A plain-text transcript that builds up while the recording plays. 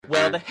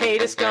Well, the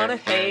haters gonna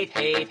hate,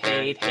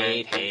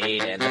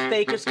 and the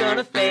faker's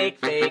gonna fake,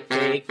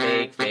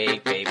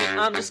 baby.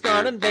 I'm just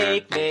gonna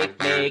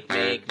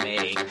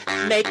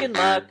making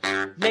luck,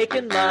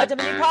 a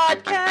mini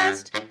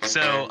podcast.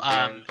 So,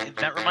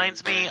 that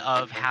reminds me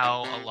of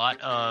how a lot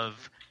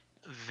of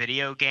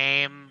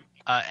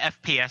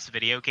FPS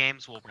video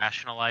games will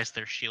rationalize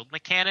their shield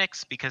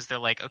mechanics, because they're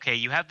like, okay,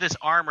 you have this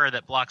armor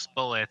that blocks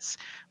bullets,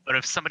 but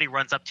if somebody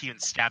runs up to you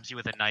and stabs you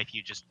with a knife,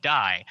 you just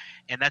die.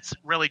 And that's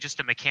really just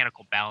a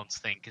mechanical balance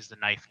thing, because the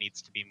knife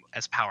needs to be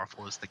as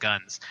powerful as the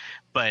guns.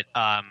 But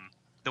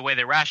the way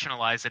they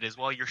rationalize it is,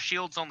 well, your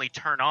shields only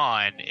turn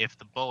on if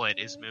the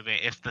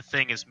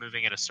thing is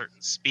moving at a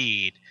certain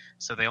speed,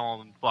 so they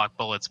only block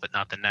bullets but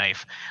not the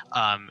knife.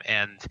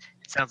 And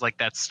it sounds like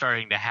that's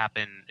starting to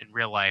happen in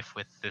real life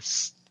with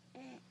this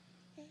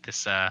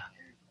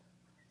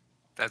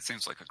that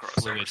seems like a gross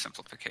fluid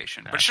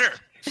oversimplification, but sure.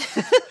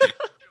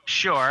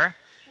 Sure.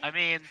 I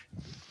mean,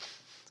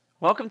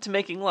 welcome to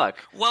Making Luck.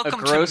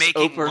 Welcome to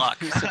Making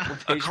Luck,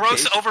 a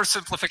gross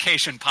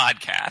oversimplification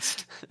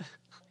podcast.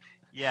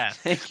 Yes.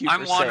 Thank you.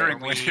 I'm wandering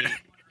with you.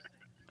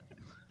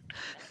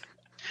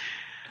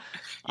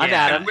 I'm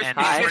Adam. And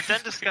Hi. if we're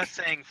done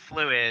discussing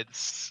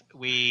fluids,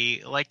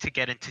 we like to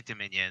get into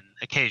Dominion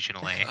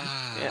occasionally.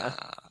 Yeah.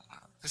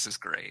 This is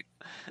great.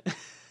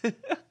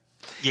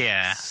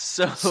 Yeah.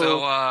 So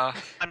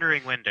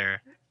Thundering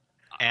Winder.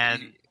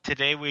 And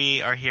today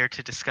we are here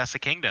to discuss a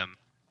kingdom.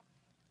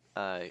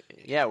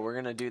 yeah, we're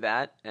going to do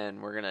that,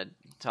 and we're going to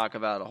talk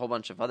about a whole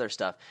bunch of other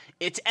stuff.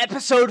 It's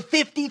episode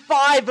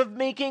 55 of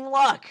Making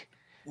Luck.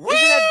 Woo!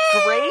 Isn't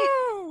that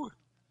great?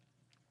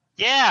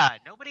 Yeah,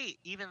 nobody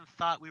even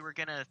thought we were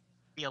going to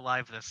be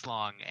alive this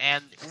long.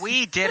 And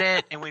we did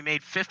it, and we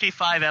made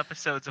 55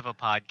 episodes of a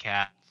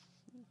podcast.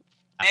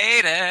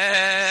 Made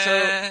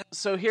it!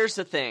 So here's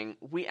the thing.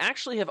 We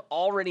actually have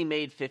already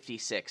made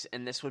 56,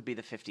 and this would be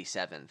the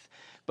 57th.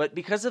 But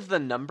because of the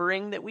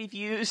numbering that we've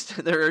used,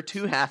 there are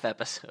 2 half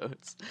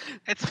episodes.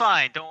 It's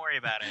fine. Don't worry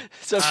about it.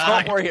 So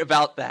don't worry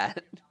about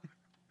that.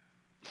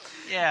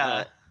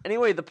 Yeah.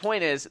 Anyway, the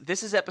point is,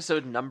 this is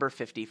episode number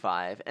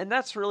 55, and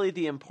that's really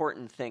the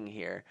important thing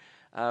here.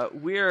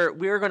 We're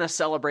going to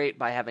celebrate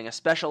by having a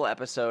special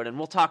episode, and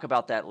we'll talk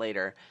about that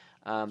later.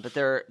 But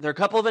there are a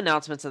couple of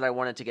announcements that I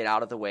wanted to get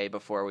out of the way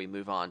before we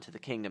move on to the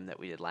kingdom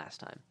that we did last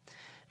time.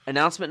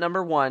 Announcement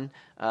number 1,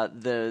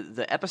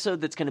 the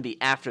episode that's going to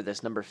be after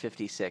this, number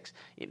 56,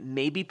 it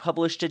may be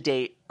published a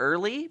date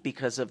early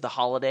because of the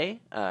holiday.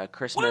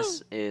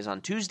 Christmas is on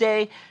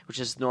Tuesday,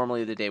 which is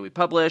normally the day we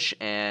publish,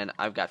 and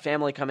I've got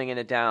family coming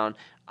into town.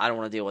 I don't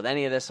want to deal with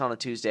any of this on a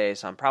Tuesday,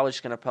 so I'm probably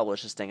just going to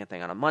publish this thing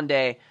on a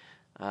Monday.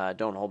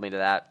 Don't hold me to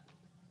that.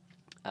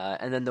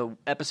 And then the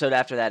episode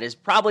after that is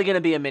probably going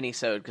to be a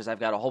mini-sode because I've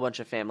got a whole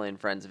bunch of family and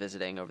friends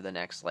visiting over the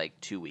next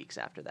 2 weeks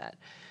after that.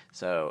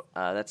 So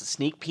that's a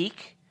sneak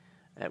peek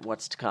at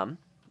what's to come.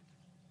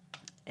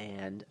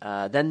 And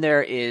then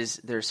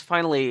there's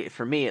finally,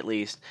 for me at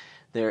least,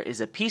 there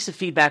is a piece of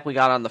feedback we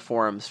got on the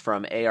forums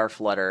from AR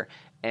Flutter,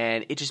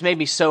 and it just made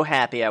me so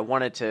happy. I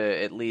wanted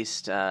to at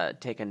least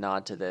take a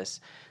nod to this.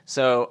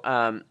 So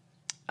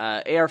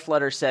AR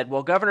Flutter said,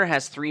 well, Governor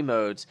has 3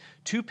 modes,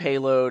 2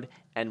 payload,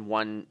 and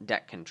 1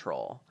 deck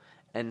control.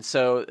 And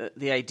so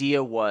the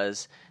idea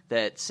was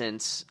that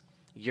since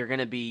you're going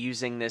to be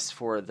using this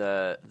for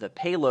the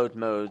payload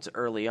modes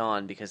early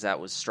on because that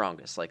was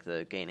strongest, like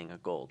the gaining a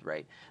gold,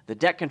 right? The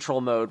deck control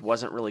mode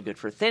wasn't really good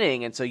for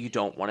thinning, and so you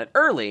don't want it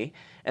early.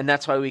 And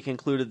that's why we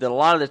concluded that a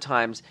lot of the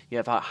times you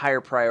have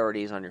higher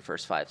priorities on your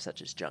first 5,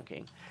 such as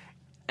junking.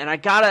 And I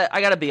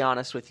gotta be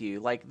honest with you,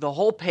 the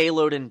whole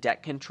payload and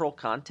deck control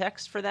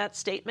context for that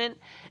statement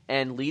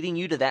and leading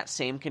you to that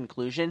same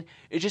conclusion,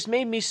 it just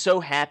made me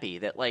so happy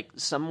that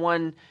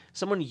someone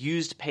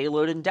used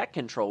payload and deck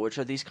control, which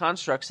are these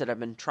constructs that I've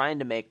been trying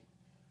to make,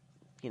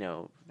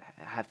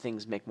 have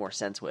things make more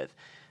sense with.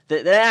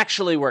 That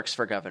actually works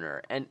for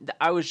Governor, and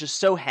I was just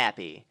so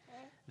happy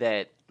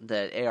that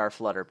AR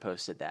Flutter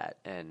posted that,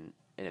 and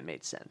it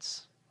made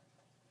sense.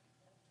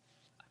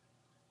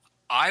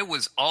 I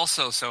was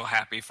also so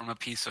happy from a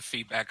piece of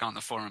feedback on the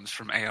forums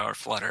from AR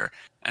Flutter,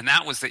 and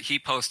that was that he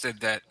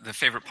posted that the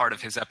favorite part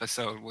of his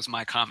episode was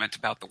my comment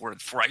about the word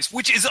thrice,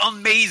 which is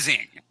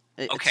amazing.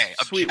 Okay,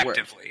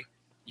 objectively. Word.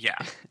 Yeah.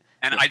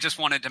 And I just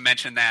wanted to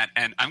mention that,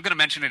 and I'm going to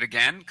mention it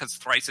again because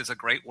thrice is a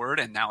great word,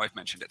 and now I've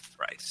mentioned it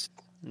thrice.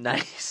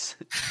 Nice.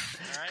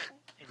 All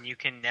right. And you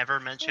can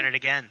never mention it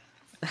again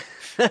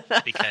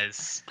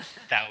because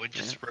that would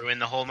just ruin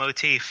the whole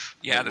motif.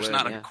 Yeah, there's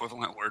not an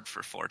equivalent word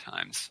for 4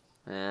 times.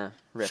 Yeah,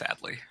 rip.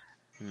 Sadly.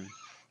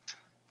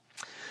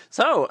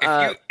 So,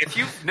 if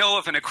you know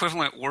of an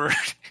equivalent word,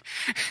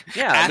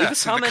 yeah, leave a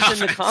comment in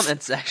the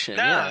comment section.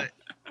 No,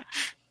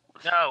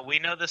 we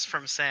know this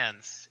from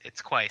Sans.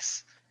 It's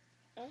Quais.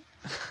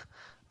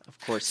 Of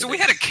course. So we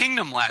had a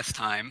kingdom last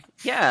time.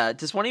 Yeah.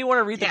 Does one of you want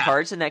to read the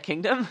cards in that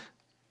kingdom?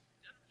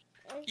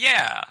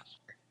 Yeah,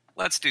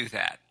 let's do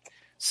that.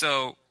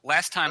 So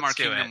last time our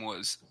kingdom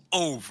was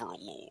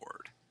Overlord.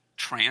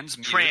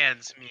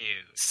 Transmute,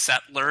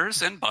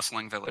 Settlers, and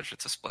Bustling Village.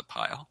 It's a split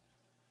pile.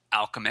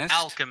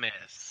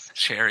 Alchemist,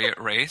 Chariot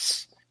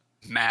Race,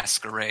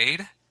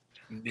 Masquerade,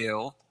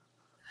 Mill,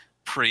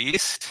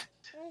 Priest,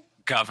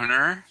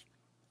 Governor,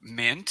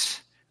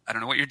 Mint. I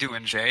don't know what you're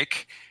doing,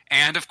 Jake.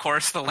 And, of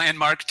course, the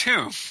landmark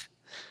Tomb.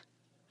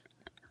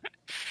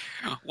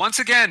 Once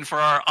again, for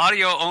our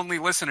audio-only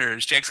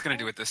listeners, Jake's going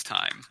to do it this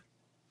time.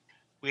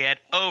 We had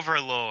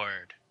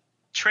Overlord,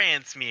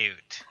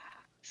 Transmute,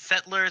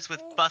 Settlers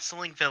with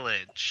Bustling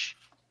Village,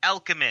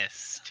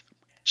 Alchemist,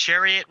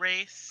 Chariot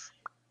Race,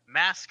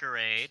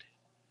 Masquerade,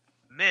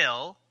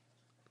 Mill,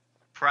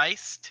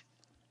 Priced,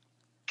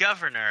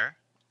 Governor,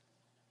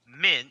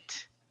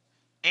 Mint,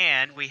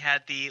 and we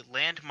had the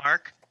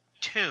landmark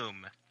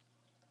Tomb.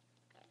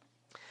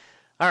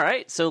 All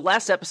right, so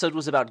last episode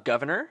was about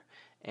Governor,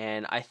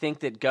 and I think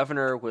that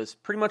Governor was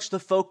pretty much the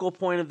focal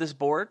point of this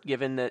board,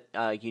 given that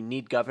you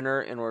need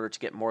Governor in order to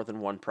get more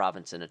than one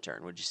province in a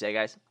turn. Would you say,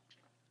 guys?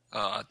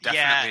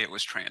 Definitely it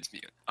was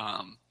Transmute.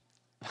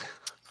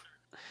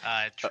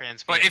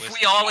 Transmute but if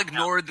we all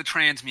ignored the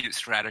Transmute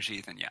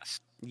strategy, then yes.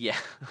 Yeah,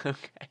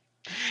 okay.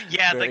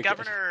 Yeah, Very the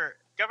good.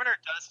 Governor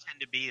does tend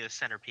to be the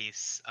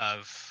centerpiece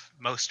of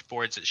most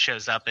boards it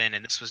shows up in,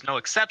 and this was no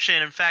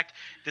exception. In fact,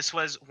 this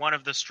was one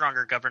of the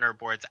stronger Governor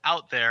boards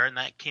out there, and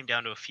that came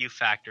down to a few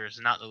factors,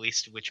 not the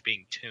least of which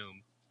being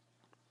Tomb.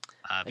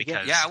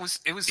 Because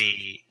it was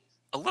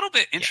a little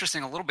bit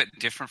interesting, a little bit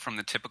different from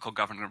the typical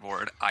Governor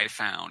board I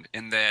found,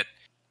 in that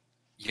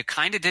you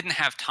kind of didn't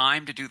have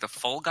time to do the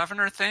full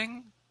Governor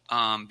thing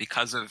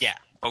because of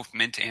both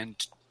Mint and,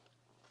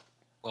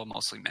 well,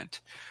 mostly Mint.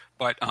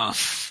 But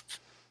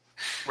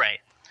right.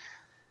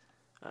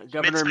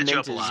 Governor Mint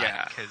is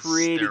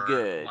pretty there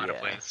good. Are a lot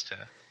of ways to.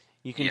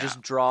 You can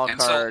just draw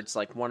cards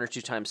like one or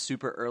two times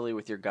super early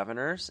with your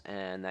Governors,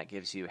 and that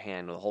gives you a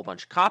hand with a whole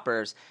bunch of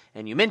coppers,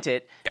 and you mint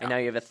it, and now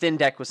you have a thin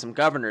deck with some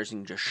Governors,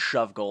 and you can just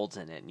shove golds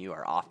in it, and you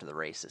are off to the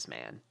races,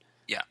 man.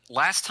 Yeah.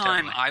 Last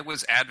time I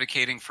was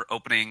advocating for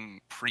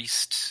opening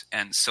Priest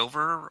and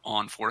Silver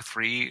on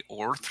 4-3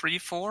 or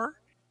 3-4,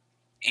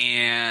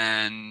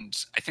 and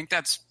I think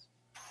that's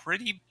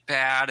pretty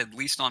bad, at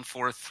least on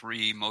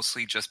 4-3,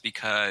 mostly just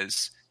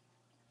because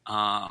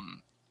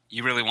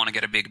you really want to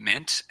get a big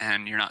mint,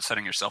 and you're not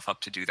setting yourself up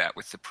to do that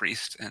with the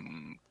Priest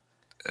and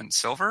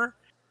Silver.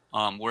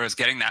 Whereas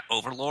getting that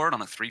Overlord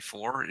on a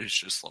 3-4 is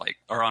just like,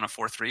 or on a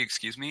 4-3,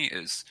 excuse me,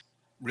 is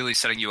really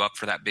setting you up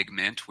for that big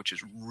mint, which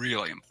is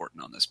really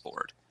important on this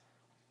board.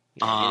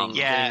 Getting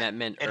that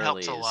mint early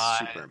helps a is lot.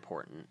 super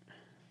important.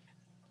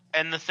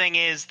 And the thing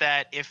is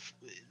that if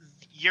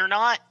you're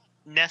not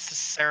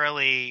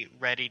necessarily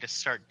ready to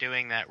start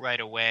doing that right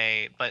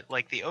away, but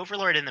like the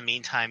Overlord in the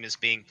meantime is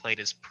being played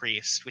as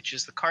Priest, which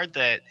is the card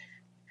that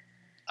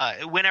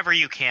whenever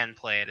you can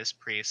play it as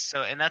Priest.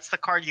 So, and that's the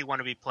card you want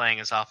to be playing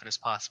as often as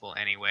possible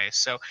anyway.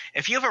 So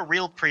if you have a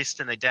real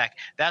Priest in the deck,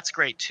 that's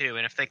great too.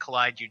 And if they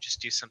collide, you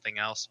just do something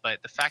else.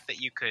 But the fact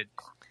that you could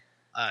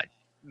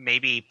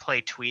maybe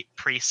play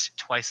Priest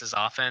twice as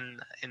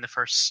often in the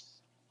first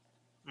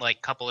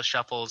like couple of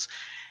shuffles,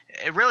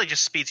 it really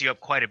just speeds you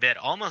up quite a bit,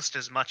 almost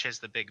as much as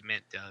the big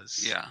mint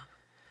does. Yeah.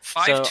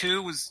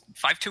 5-2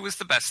 was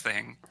the best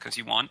thing because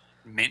you want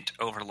Mint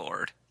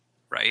Overlord,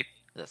 right?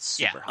 That's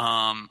super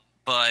hot.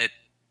 But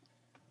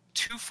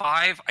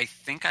 2-5, I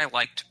think I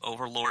liked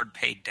Overlord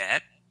Pay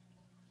Debt.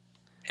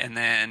 And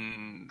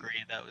then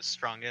Agreed, that was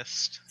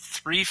strongest.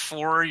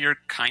 3-4, you're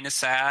kind of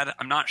sad.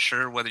 I'm not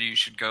sure whether you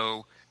should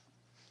go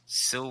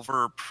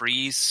Silver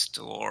Priest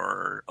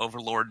or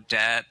Overlord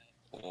Debt,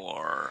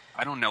 or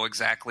I don't know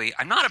exactly.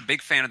 I'm not a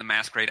big fan of the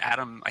Masquerade.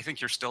 Adam, I think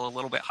you're still a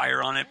little bit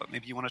higher on it, but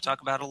maybe you want to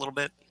talk about it a little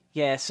bit?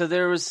 Yeah, so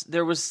there's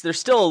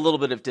still a little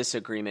bit of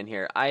disagreement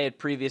here. I had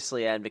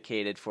previously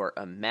advocated for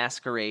a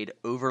Masquerade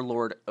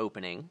Overlord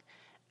opening,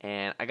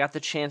 and I got the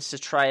chance to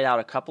try it out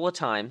a couple of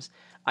times.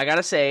 I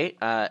gotta say,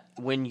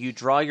 when you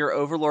draw your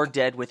Overlord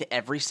dead with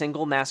every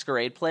single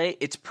Masquerade play,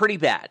 it's pretty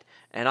bad,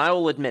 and I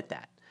will admit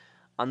that.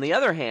 On the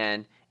other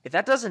hand, if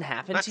that doesn't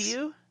happen to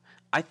you,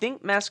 I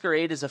think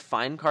Masquerade is a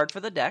fine card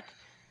for the deck,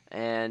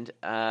 and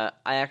I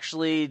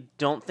actually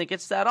don't think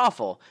it's that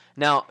awful.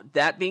 Now,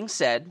 that being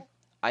said,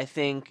 I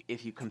think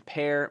if you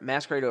compare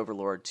Masquerade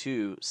Overlord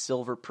to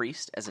Silver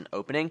Priest as an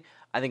opening,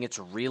 I think it's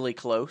really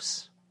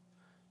close.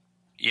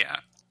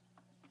 Yeah.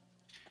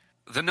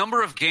 The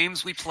number of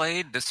games we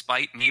played,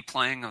 despite me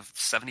playing of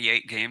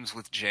 78 games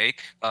with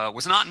Jake,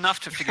 was not enough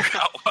to figure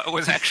out what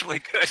was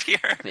actually good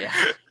here. Yeah.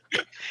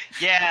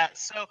 Yeah,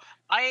 so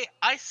I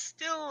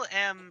still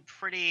am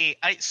pretty...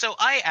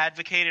 I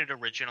advocated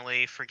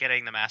originally for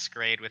getting the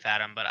Masquerade with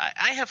Adam, but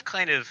I have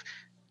kind of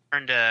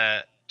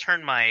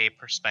turned my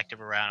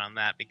perspective around on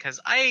that, because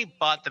I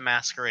bought the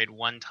Masquerade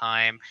one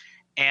time,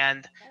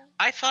 and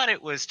I thought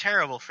it was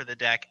terrible for the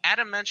deck.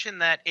 Adam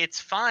mentioned that it's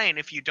fine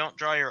if you don't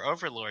draw your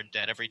Overlord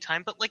dead every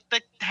time, but like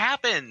that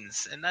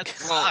happens, and that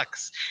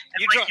sucks.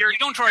 And, you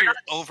don't draw your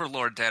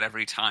Overlord dead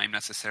every time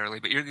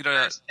necessarily, but you're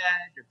gonna dead,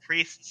 your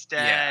Priest's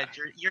dead.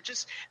 Yeah. You're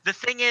just, the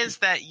thing is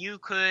that you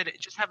could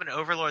just have an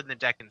Overlord in the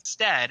deck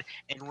instead,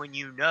 and when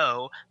you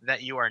know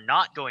that you are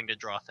not going to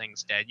draw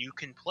things dead, you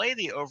can play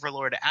the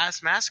Overlord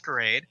as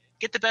Masquerade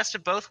get the best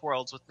of both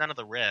worlds with none of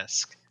the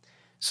risk.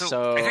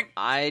 So I think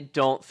I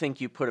don't think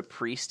you put a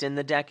priest in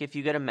the deck if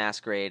you get a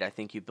Masquerade. I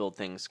think you build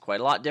things quite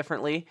a lot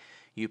differently.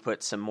 You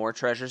put some more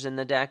treasures in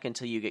the deck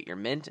until you get your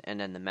mint, and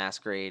then the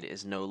Masquerade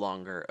is no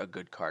longer a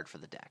good card for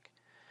the deck.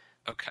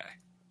 okay.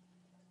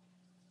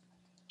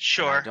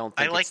 Sure, I don't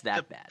think like it's that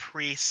the bad.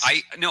 priest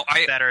I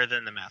better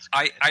than the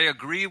Masquerade. I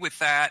agree with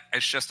that.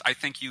 It's just I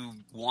think you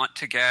want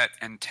to get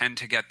and tend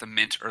to get the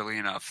mint early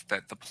enough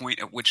that the point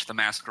at which the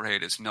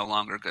Masquerade is no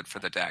longer good for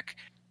the deck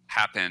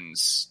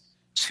happens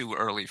too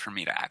early for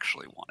me to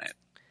actually want it.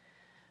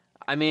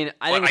 I mean,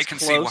 I But think I it's can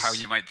close. see how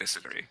you might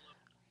disagree.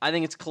 I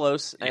think it's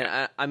close. Yeah.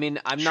 And I mean,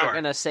 I'm Sure. not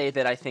going to say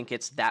that I think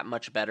it's that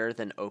much better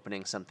than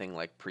opening something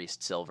like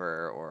Priest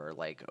Silver or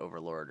like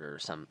Overlord or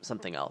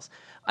something else.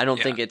 I don't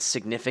Yeah. think it's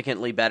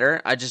significantly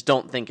better. I just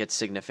don't think it's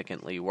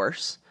significantly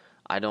worse.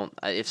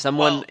 If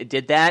someone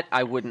did that,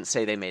 I wouldn't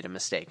say they made a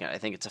mistake. I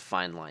think it's a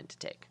fine line to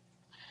take.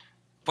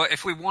 But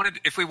if we wanted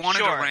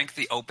Sure. to rank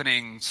the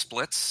opening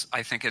splits,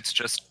 I think it's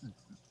just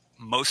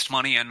most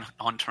money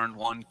on turn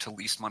 1 to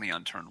least money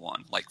on turn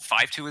 1. Like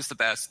 5-2 is the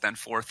best, then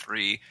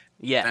 4-3,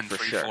 Yeah, then for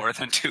 3-4, sure.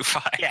 then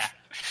 2-5.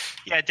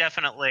 Yeah,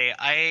 definitely.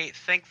 I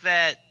think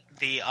that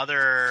the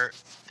other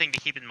thing to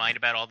keep in mind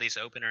about all these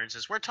openers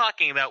is we're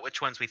talking about which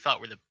ones we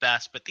thought were the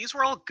best, but these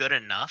were all good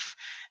enough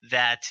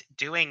that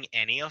doing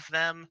any of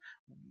them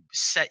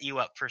set you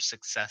up for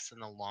success in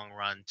the long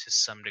run to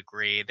some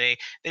degree.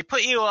 They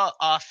put you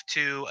off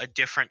to a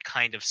different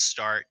kind of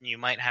start, and you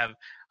might have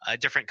a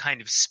different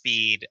kind of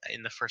speed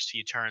in the first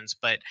few turns,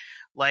 but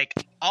like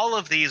all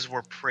of these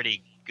were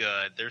pretty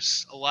good.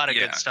 There's a lot of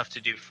Yeah. good stuff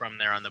to do from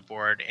there on the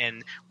board,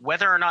 and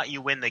whether or not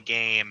you win the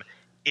game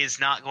is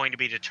not going to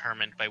be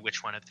determined by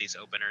which one of these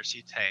openers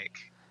you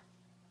take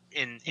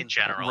in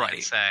general, I'd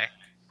Right. say.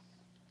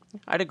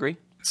 I'd agree.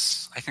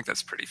 I think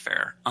that's pretty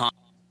fair.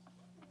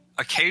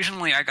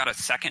 Occasionally, I got a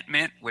second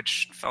mint,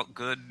 which felt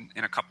good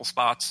in a couple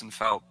spots and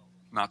felt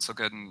not so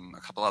good in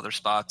a couple other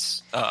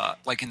spots,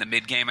 like in the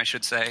mid game, I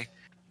should say.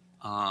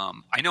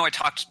 I know I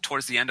talked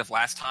towards the end of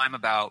last time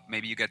about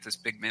maybe you get this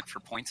big mint for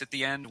points at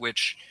the end,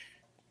 which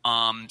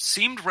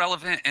seemed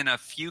relevant in a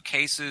few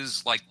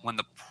cases, like when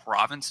the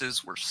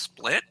provinces were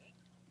split,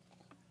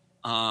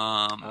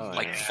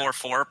 like yeah.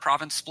 4-4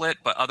 province split,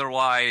 but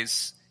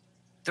otherwise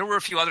there were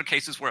a few other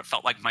cases where it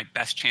felt like my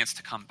best chance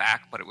to come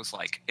back, but it was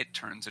like it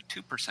turns a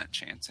 2%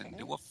 chance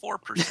into a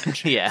 4%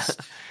 chance.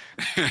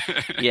 Yeah.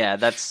 Yeah,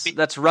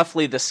 that's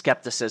roughly the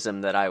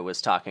skepticism that I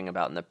was talking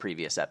about in the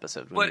previous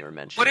episode when you were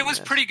mentioning. But it was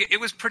this. pretty good. It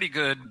was pretty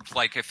good.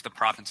 Like if the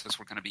provinces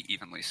were going to be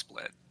evenly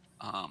split.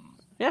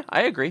 Yeah,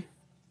 I agree.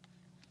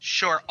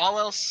 Sure, all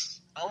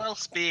else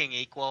being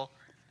equal,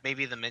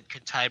 maybe the mint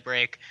could tie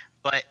break,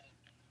 but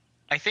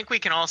I think we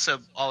can also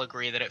all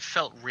agree that it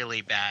felt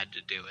really bad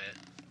to do it.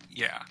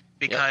 Yeah.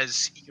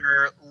 Because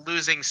you're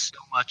losing so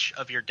much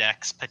of your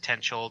deck's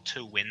potential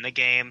to win the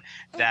game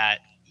that,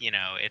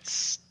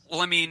 it's,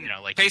 Well, I mean,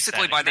 like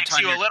basically you said, by it the makes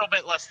time you you're, a little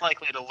bit less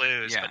likely to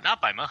lose, Yeah. but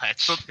not by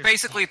much. but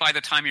basically by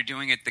the time you're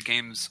doing it, the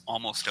game's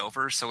almost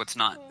over, so it's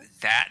not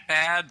that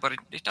bad, but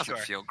it doesn't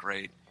Sure. feel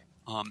great.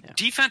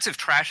 Defensive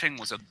trashing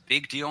was a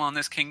big deal on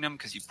this kingdom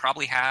because you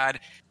probably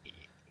had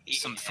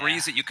some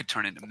threes that you could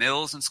turn into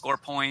mills and score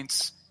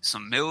points,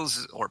 some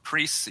mills or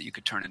priests that you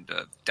could turn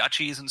into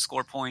duchies and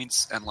score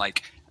points, and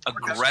like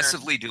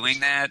aggressively doing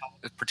that,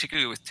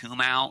 particularly with Tomb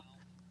out,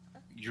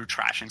 you're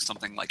trashing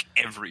something like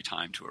every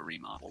time to a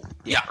remodel.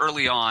 Yeah,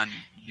 early on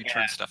you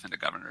turn stuff into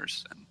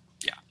governors, and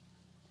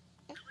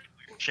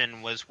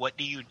Question was, what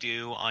do you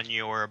do on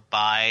your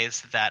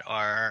buys that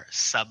are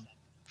sub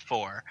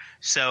 4?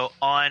 So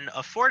on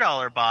a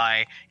 $4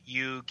 buy,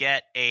 you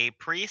get a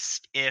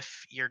priest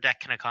if your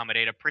deck can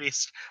accommodate a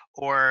priest,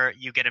 or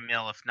you get a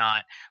mill if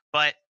not.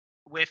 But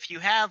if you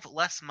have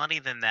less money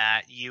than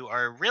that, you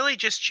are really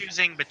just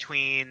choosing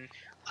between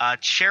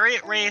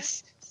chariot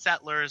race,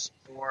 settlers,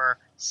 or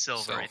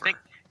silver. I think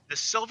the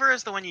silver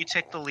is the one you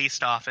take the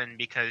least often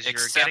because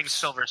you're getting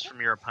silvers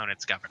from your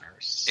opponent's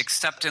governors.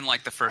 except in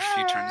like the first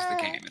few turns of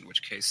the game, in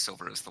which case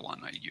silver is the one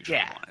I usually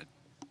wanted.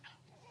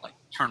 Like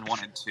turn 1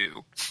 and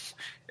 2,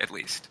 at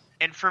least.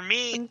 And for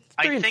me, And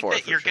 3 I and think 4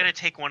 that for you're sure. going to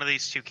take one of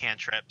these two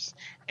cantrips,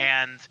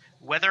 and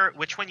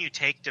which one you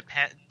take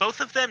depend. Both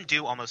of them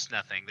do almost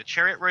nothing. The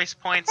chariot race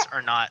points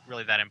are not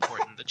really that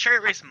important. The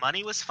chariot race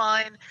money was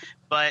fine,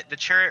 but the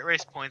chariot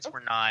race points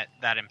were not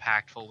that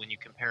impactful when you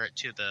compare it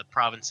to the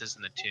provinces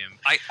and the tomb.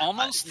 I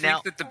almost think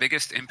now- that the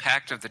biggest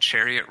impact of the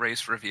chariot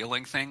race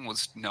revealing thing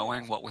was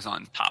knowing what was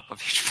on top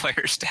of each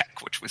player's deck,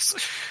 which was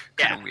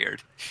kind of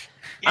weird.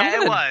 Yeah, I'm it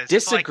gonna was.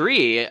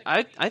 disagree.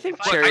 I think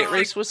if I- Chariot I think-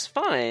 Race was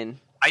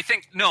fine. I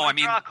think I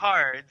mean draw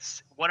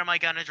cards. What am I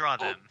going to draw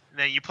them?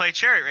 Then you play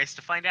chariot race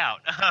to find out.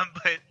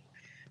 But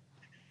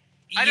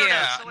I don't know,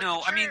 yeah, so, like,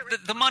 no, the I mean chariot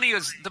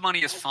the money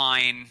is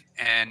fine,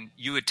 and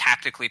you would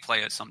tactically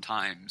play it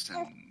sometimes,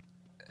 and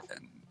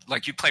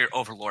like you play your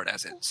Overlord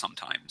as it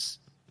sometimes.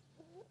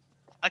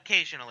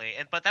 occasionally,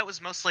 but that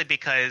was mostly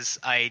because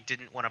I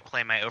didn't want to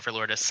play my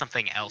Overlord as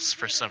something else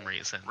for some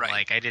reason. Right.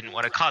 Like I didn't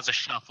want to cause a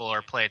shuffle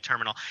or play a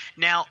terminal.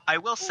 Now, I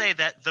will say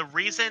that the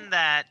reason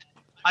that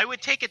I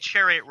would take a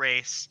Chariot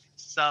Race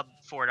sub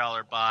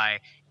 $4 buy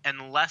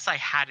unless I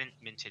hadn't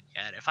minted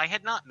yet. If I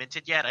had not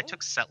minted yet, I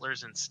took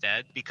Settlers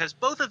instead because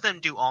both of them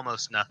do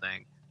almost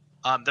nothing.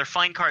 They're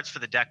fine cards for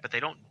the deck, but they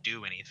don't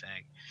do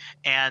anything.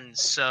 And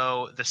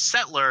so the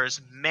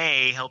Settlers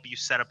may help you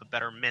set up a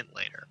better mint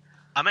later.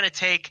 I'm going to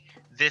take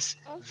this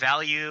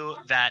value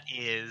that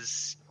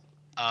is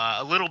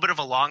a little bit of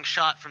a long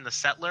shot from the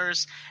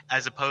Settlers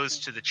as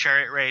opposed to the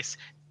Chariot Race,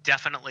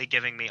 definitely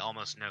giving me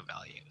almost no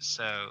value.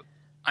 So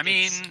I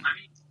mean,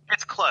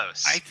 it's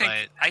close.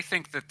 I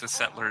think that the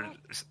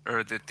Settlers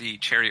or that the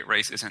Chariot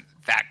Race isn't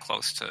that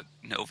close to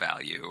no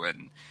value,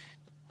 and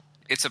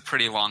it's a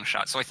pretty long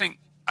shot. So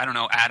I don't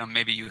know, Adam,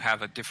 maybe you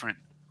have a different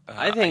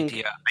I think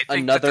idea.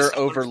 another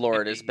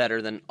Overlord is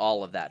better than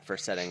all of that for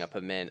setting up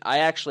a mint. I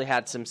actually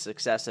had some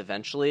success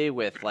eventually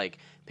with like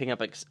picking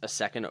up a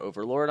second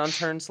Overlord on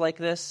turns like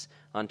this,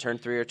 on turn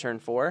 3 or turn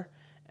 4,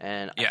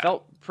 and I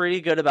felt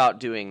pretty good about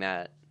doing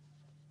that.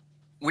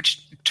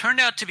 Which turned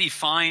out to be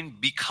fine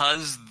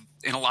because,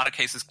 in a lot of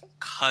cases,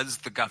 because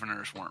the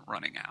governors weren't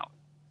running out.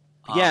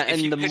 Yeah,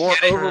 and the more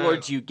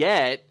Overlords you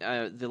get,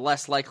 the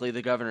less likely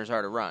the governors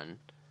are to run.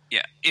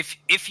 Yeah,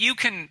 if you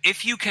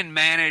can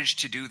manage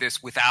to do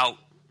this without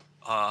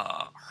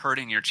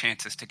hurting your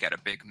chances to get a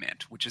big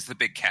mint, which is the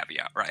big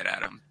caveat, right,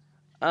 Adam?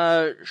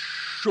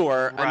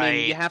 Sure. Right. I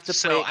mean, you have to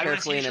play it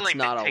carefully, and it's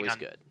not always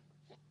good.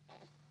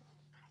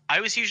 I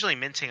was usually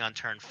minting on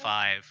turn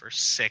 5 or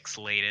 6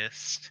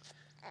 latest.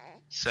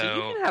 So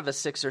you can have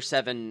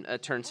a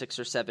turn 6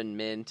 or 7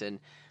 mint, and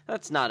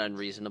that's not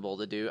unreasonable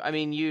to do. I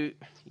mean,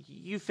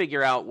 you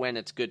figure out when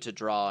it's good to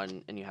draw,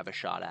 and you have a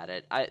shot at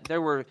it.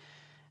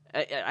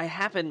 I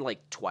happened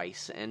like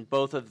twice, and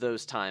both of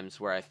those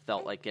times where I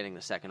felt like getting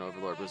the second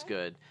Overlord was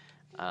good.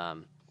 I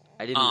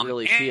didn't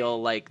really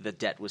feel like the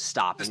debt was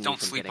stopping me from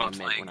getting a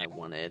mint when I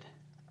wanted.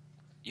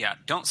 Yeah,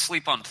 don't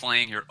sleep on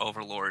playing your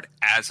Overlord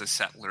as a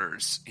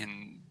Settlers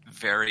in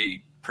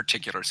very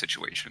particular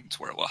situations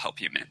where it will help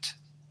you mint.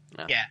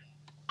 Yeah,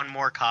 one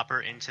more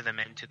copper into the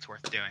mint, it's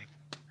worth doing.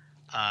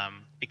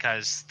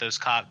 Because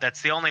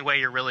that's the only way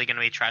you're really going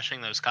to be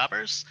trashing those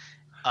coppers.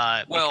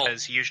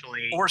 Because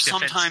usually, or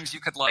sometimes you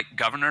could like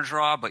governor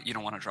draw, but you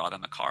don't want to draw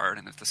them a card.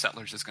 And if the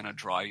Settlers is going to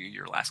draw you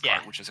your last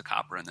card, which is a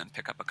copper, and then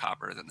pick up a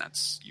copper, then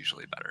that's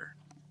usually better.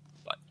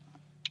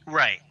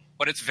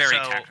 But it's very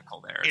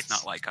tactical there. It's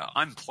not like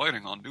I'm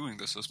planning on doing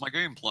this as my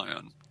game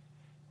plan.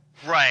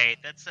 Right.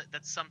 That's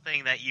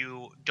something that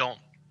you don't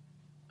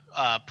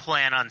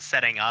plan on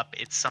setting up.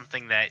 It's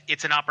something that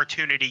it's an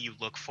opportunity you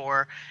look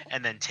for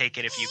and then take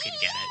it if you can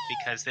get it,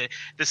 because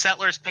the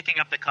Settlers picking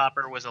up the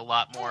copper was a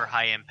lot more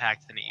high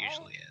impact than it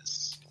usually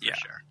is. For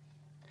sure.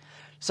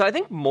 So I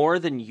think more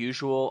than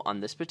usual on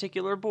this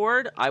particular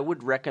board, I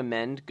would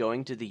recommend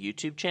going to the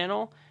YouTube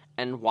channel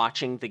and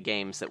watching the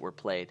games that were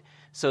played.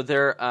 So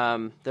there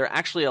are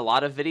actually a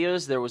lot of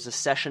videos. There was a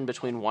session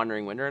between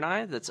Wandering Winder and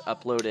I that's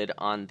uploaded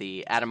on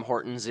the Adam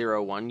Horton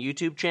 01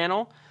 YouTube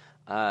channel.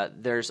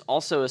 There's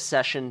also a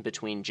session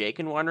between Jake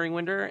and Wandering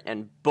Winder,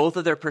 and both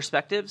of their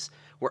perspectives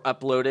were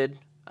uploaded.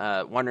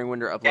 Wandering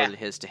Winder uploaded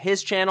his to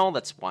his channel.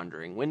 That's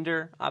Wandering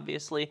Winder,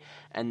 obviously.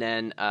 And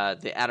then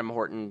the Adam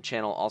Horton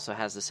channel also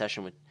has the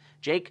session with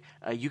Jake.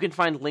 You can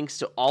find links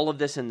to all of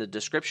this in the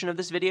description of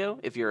this video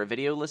if you're a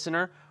video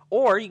listener,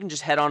 or you can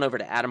just head on over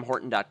to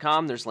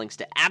adamhorton.com. There's links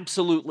to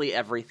absolutely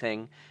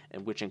everything,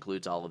 which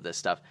includes all of this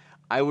stuff.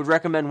 I would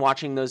recommend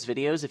watching those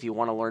videos if you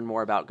want to learn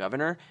more about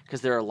Governor,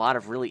 because there are a lot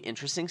of really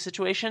interesting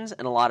situations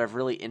and a lot of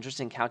really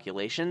interesting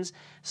calculations.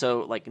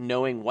 So, like,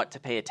 knowing what to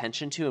pay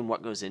attention to and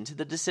what goes into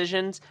the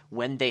decisions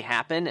when they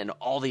happen and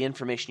all the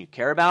information you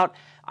care about,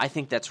 I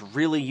think that's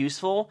really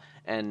useful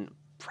and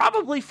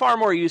probably far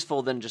more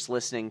useful than just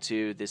listening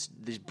to these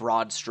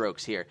broad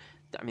strokes here.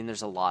 I mean,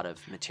 there's a lot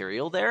of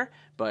material there,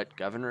 but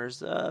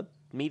Governor's a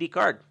meaty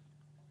card.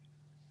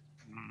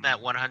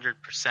 That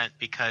 100%,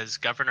 because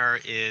Governor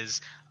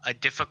is a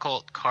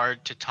difficult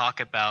card to talk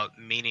about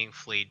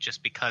meaningfully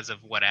just because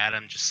of what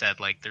Adam just said.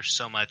 Like, there's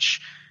so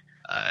much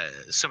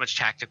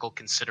tactical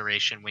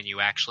consideration when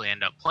you actually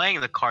end up playing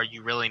the card.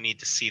 You really need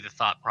to see the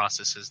thought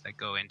processes that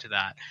go into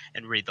that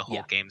and read the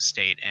whole game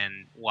state,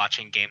 and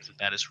watching games of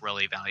that is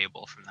really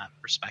valuable from that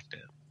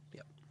perspective.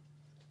 Yep.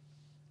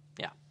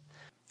 Yeah.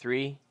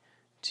 3,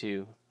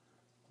 2,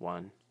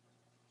 1,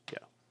 go.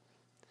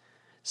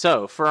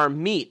 So, for our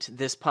Meet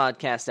This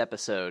Podcast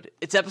episode,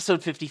 it's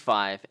episode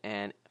 55,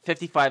 and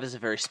 55 is a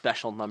very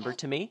special number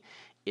to me.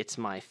 It's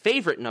my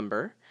favorite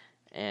number,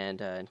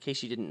 and in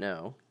case you didn't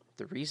know,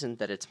 the reason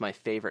that it's my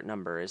favorite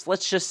number is,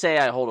 let's just say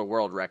I hold a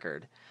world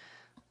record.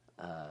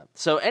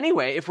 So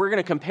anyway, if we're going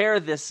to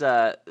compare this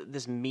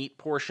meat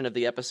portion of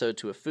the episode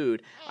to a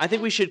food, I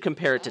think we should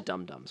compare it to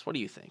Dum Dums. What do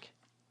you think?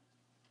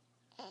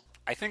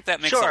 I think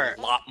that makes a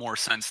lot more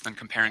sense than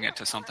comparing it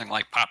to something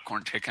like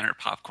popcorn chicken or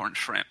popcorn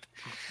shrimp.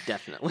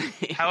 Definitely.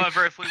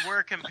 However, if we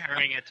were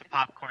comparing it to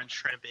popcorn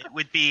shrimp,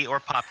 or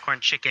popcorn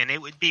chicken,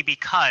 it would be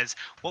because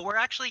what we're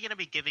actually going to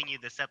be giving you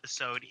this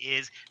episode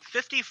is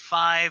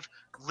 55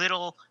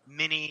 little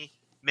mini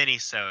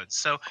mini-sodes.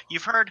 So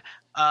you've heard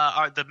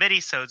the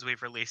mini-sodes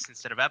we've released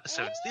instead of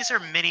episodes. These are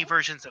mini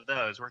versions of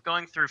those. We're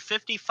going through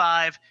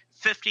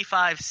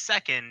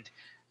 55-second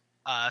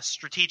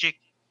strategic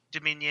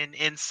Dominion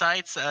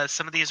insights.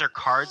 Some of these are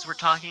cards we're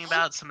talking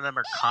about. Some of them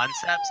are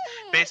concepts.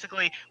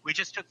 Basically, we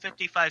just took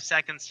 55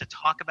 seconds to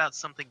talk about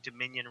something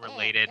Dominion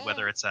related,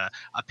 whether it's a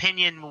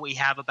opinion we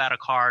have about a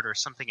card or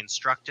something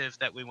instructive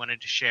that we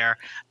wanted to share,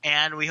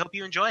 and we hope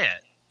you enjoy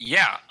it.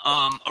 Yeah.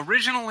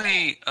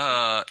 Originally,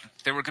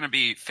 there were going to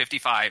be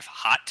 55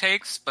 hot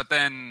takes, but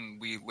then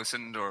we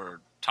listened or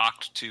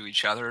talked to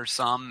each other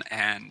some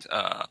and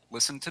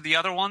listened to the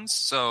other ones.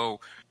 So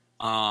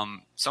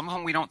some of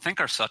them we don't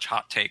think are such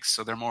hot takes.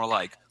 So they're more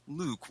like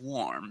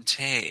lukewarm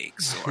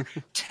takes or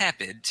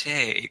tepid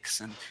takes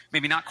and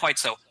maybe not quite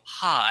so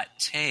hot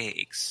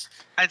takes.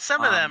 And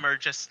some of them are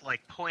just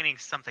like pointing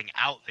something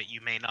out that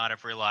you may not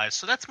have realized.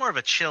 So that's more of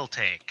a chill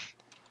take.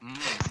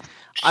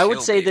 I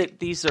would say that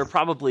these are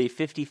probably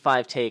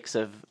 55 takes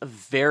of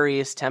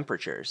various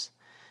temperatures.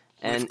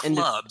 And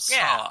club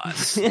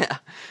sauce. Yeah.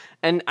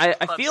 And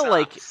I feel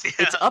like Yeah.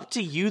 it's up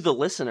to you, the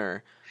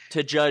listener,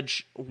 to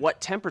judge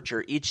what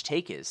temperature each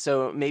take is.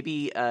 So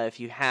maybe if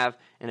you have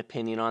an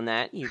opinion on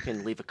that, you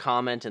can leave a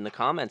comment in the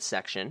comments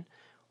section,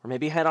 or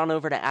maybe head on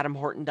over to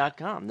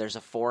adamhorton.com. There's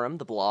a forum,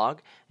 the blog,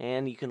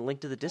 and you can link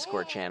to the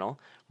Discord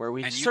channel, where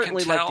we'd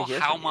certainly like to hear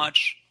how from you.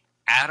 much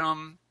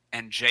Adam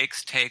and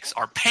Jake's takes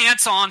are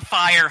pants on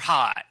fire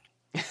hot.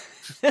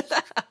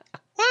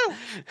 Woo!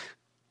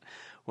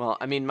 Well,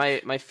 I mean,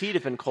 my feet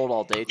have been cold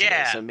all day today,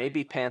 Yeah. so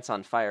maybe pants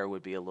on fire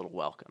would be a little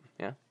welcome,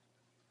 yeah?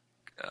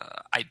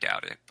 I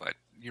doubt it, but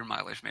your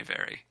mileage may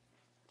vary.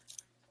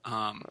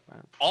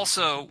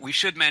 Also, we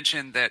should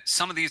mention that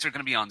some of these are going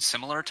to be on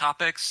similar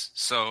topics,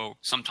 so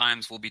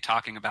sometimes we'll be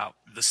talking about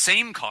the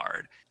same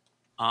card,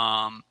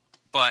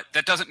 but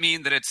that doesn't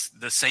mean that it's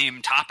the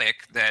same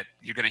topic that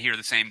you're going to hear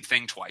the same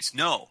thing twice.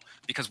 No,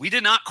 because we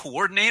did not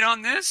coordinate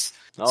on this,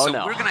 Oh, so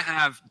no. we're going to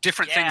have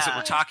different things that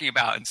we're talking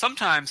about, and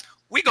sometimes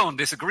we go and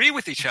disagree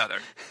with each other.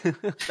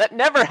 That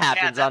never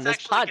happens that's on this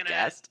actually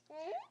podcast.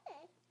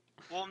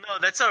 Well, no,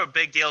 that's not a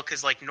big deal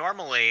because, like,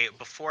 normally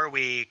before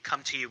we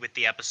come to you with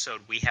the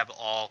episode, we have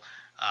all,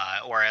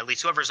 or at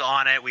least whoever's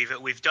on it,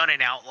 we've done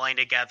an outline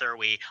together.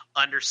 We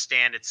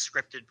understand it's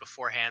scripted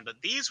beforehand, but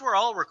these were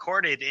all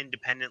recorded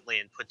independently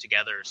and put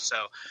together.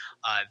 So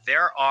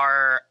there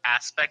are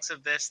aspects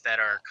of this that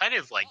are kind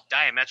of like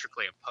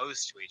diametrically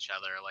opposed to each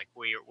other. Like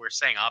we're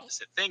saying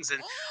opposite things,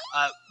 and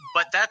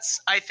but that's,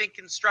 I think,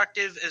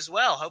 constructive as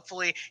well.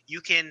 Hopefully,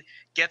 you can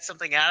get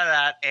something out of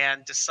that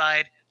and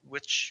decide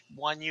which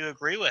one you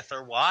agree with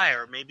or why,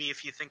 or maybe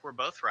if you think we're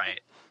both right.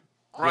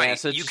 Right. Yeah,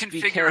 so you just can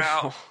be figure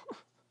careful. out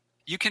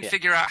you can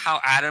figure out how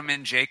Adam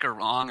and Jake are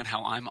wrong and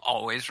how I'm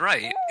always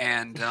right,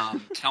 and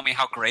tell me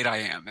how great I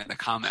am in the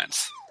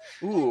comments.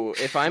 Ooh,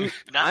 if I'm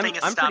Nothing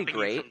is I'm stopping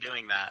pretty you great. from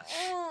doing that.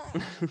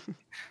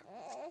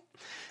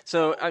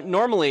 So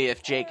normally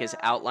if Jake is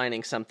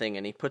outlining something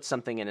and he puts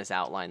something in his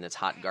outline that's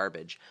hot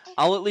garbage,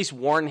 I'll at least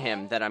warn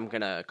him that I'm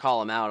going to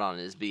call him out on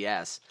his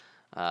BS.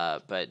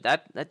 But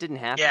that didn't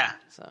happen. Yeah.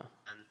 So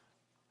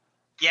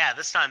Yeah,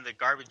 this time the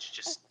garbage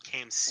just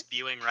came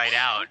spewing right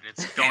out, and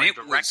it's And going it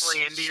was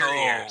directly into so your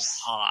ears.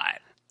 hot.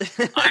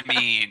 I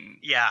mean,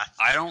 Yeah,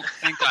 I don't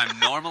think I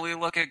normally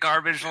look at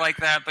garbage like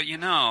that, but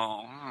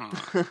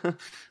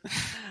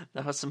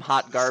that was some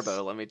hot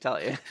garbo, let me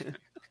tell you.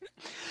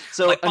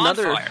 So like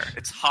another bonfire.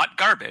 It's hot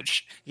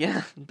garbage.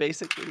 Yeah,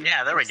 basically.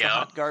 Yeah, there we it's the go.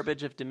 hot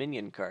garbage of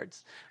Dominion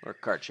cards or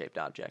card-shaped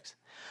objects.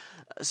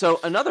 So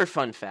another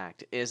fun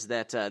fact is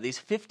that these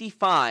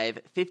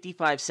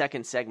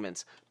 55-second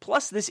segments,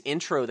 plus this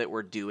intro that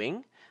we're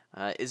doing,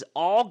 is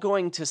all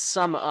going to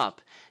sum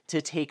up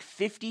to take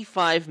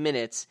 55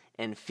 minutes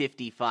and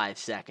 55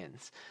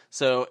 seconds.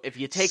 So if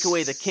you take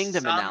away the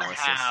kingdom analysis...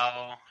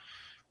 Somehow,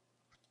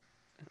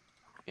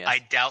 Yes. I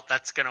doubt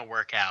that's going to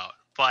work out,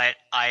 but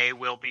I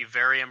will be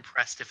very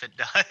impressed if it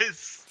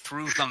does.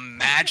 Through the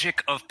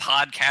magic of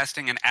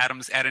podcasting and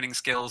Adam's editing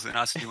skills and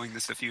us doing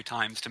this a few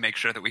times to make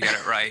sure that we get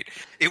it right,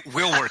 it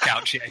will work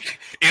out, Jake.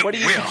 It What are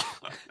you- will.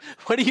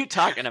 What are you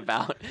talking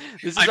about?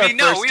 This is I mean, our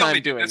no, first we time only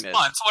did doing this this.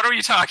 once. What are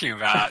you talking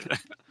about?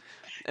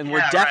 And Yeah, we're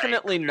right,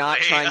 definitely not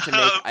really. trying to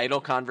make idle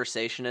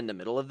conversation in the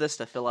middle of this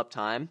to fill up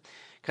time,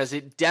 because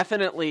it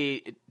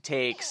definitely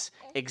takes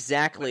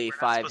exactly We're not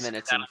 5 supposed to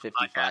minutes do and that on the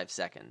 55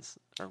 seconds,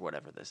 or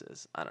whatever this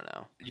is. I don't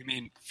know. You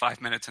mean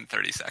 5 minutes and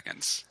 30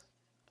 seconds?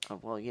 Oh,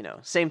 well,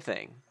 same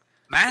thing.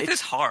 Math It's-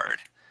 is hard.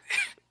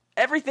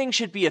 Everything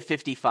should be a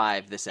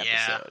 55 this Yeah.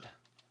 episode.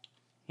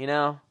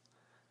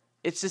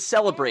 It's a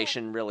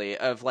celebration, really,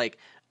 of Yeah.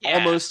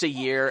 almost a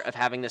year of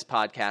having this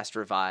podcast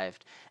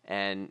revived.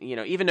 And,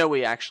 even though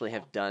we actually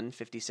have done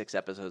 56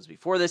 episodes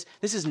before this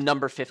is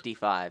number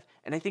 55.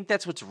 And I think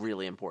that's what's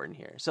really important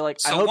here. So, I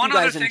So hope one you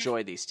guys other thing-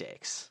 enjoy these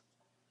takes.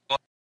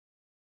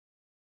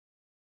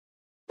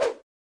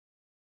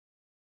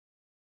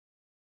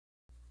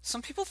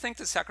 Some people think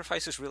that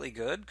Sacrifice is really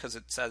good because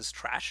it says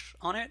trash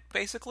on it,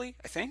 basically,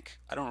 I think.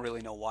 I don't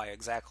really know why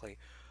exactly.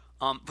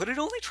 But it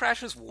only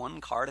trashes one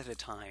card at a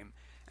time.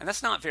 And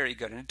that's not very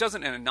good. And it does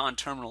it in a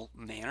non-terminal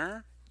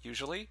manner,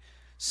 usually.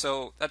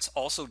 So that's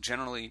also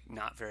generally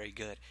not very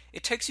good.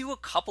 It takes you a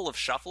couple of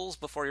shuffles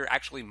before you're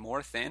actually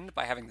more thinned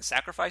by having the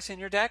sacrifice in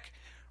your deck,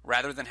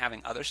 rather than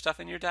having other stuff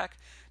in your deck.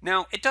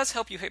 Now, it does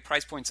help you hit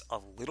price points a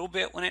little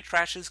bit when it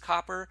trashes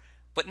copper,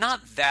 but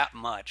not that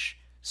much.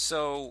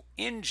 So,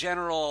 in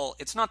general,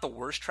 it's not the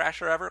worst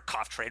trasher ever,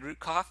 cough, trade route,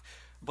 cough,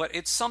 but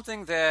it's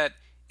something that,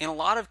 in a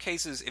lot of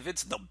cases, if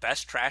it's the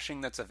best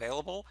trashing that's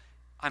available,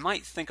 I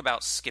might think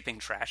about skipping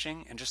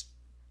trashing and just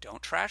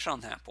don't trash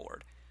on that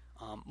board.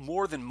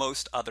 More than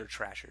most other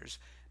trashers.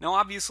 Now,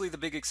 obviously, the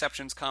big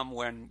exceptions come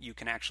when you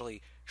can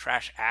actually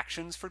trash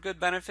actions for good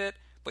benefit,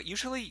 but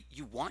usually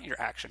you want your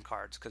action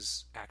cards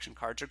because action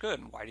cards are good,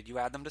 and why did you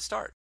add them to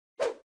start?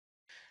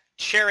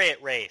 Chariot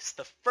Race.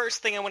 The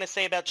first thing I want to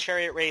say about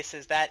Chariot Race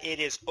is that it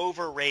is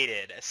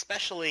overrated,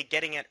 especially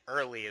getting it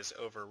early is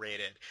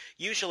overrated.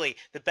 Usually,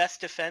 the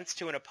best defense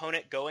to an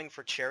opponent going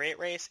for Chariot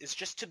Race is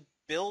just to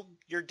build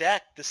your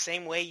deck the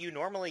same way you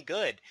normally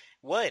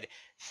would.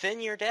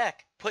 Thin your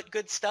deck. Put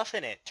good stuff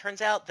in it.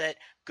 Turns out that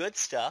good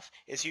stuff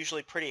is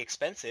usually pretty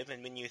expensive,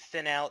 and when you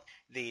thin out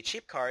the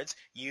cheap cards,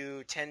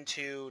 you tend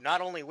to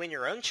not only win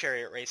your own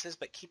Chariot Races,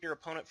 but keep your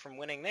opponent from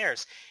winning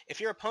theirs.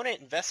 If your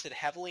opponent invested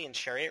heavily in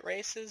Chariot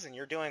Races, and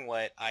you're doing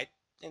what I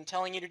am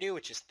telling you to do,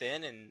 which is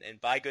thin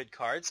and buy good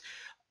cards,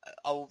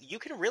 you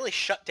can really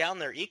shut down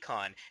their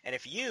econ. And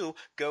if you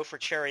go for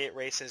Chariot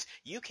Races,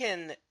 you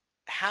can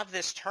have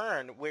this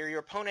turn where your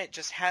opponent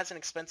just has an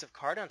expensive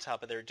card on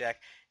top of their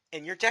deck,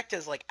 and your deck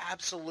does like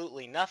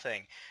absolutely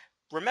nothing.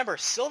 Remember,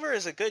 silver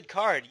is a good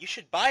card. You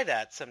should buy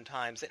that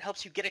sometimes. It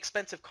helps you get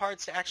expensive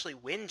cards to actually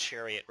win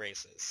Chariot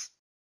Races.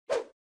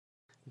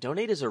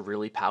 Donate is a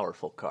really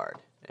powerful card,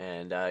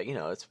 and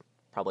it's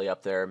probably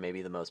up there,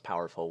 maybe the most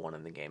powerful one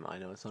in the game. I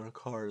know it's not a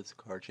card; it's a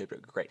card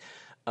shaped great,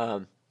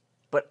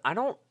 but I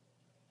don't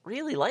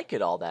really like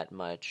it all that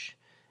much.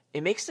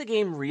 It makes the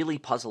game really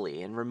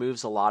puzzly and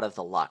removes a lot of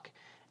the luck,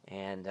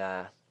 and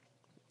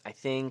I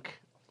think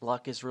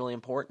luck is really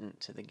important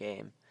to the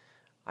game.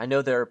 I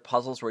know there are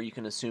puzzles where you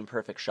can assume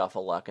perfect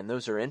shuffle luck, and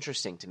those are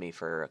interesting to me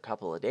for a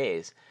couple of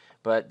days,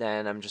 but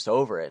then I'm just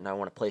over it, and I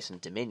want to play some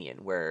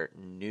Dominion, where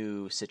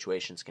new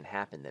situations can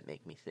happen that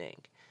make me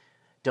think.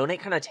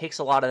 Donate kind of takes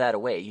a lot of that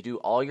away. You do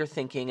all your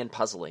thinking and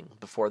puzzling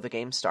before the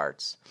game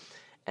starts,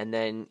 and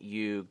then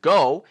you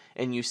go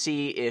and you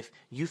see if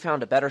you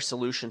found a better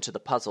solution to the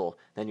puzzle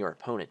than your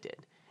opponent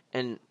did.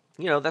 And,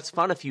 that's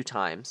fun a few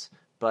times,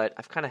 but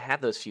I've kind of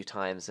had those few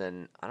times,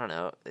 and I don't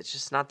know, it's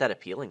just not that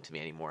appealing to me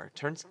anymore. It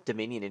turns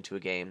Dominion into a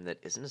game that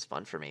isn't as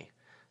fun for me.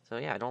 So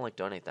yeah, I don't like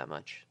Donate that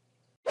much.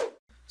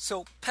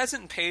 So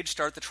Peasant and Page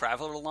start the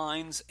Traveler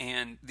lines,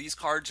 and these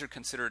cards are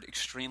considered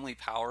extremely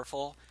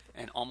powerful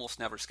and almost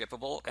never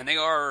skippable, and they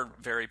are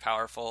very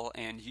powerful,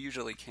 and you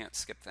usually can't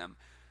skip them.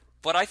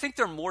 But I think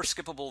they're more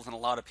skippable than a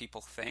lot of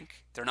people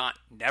think. They're not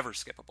never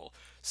skippable.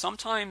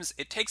 Sometimes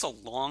it takes a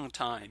long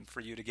time for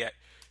you to get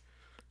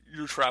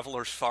your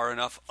Travelers far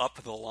enough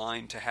up the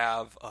line to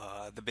have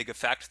the big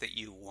effect that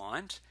you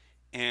want.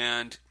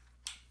 And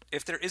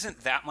if there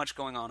isn't that much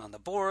going on the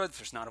board, if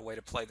there's not a way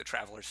to play the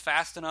Travelers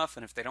fast enough,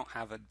 and if they don't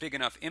have a big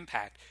enough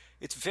impact,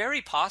 it's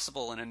very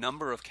possible in a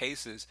number of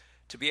cases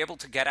to be able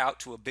to get out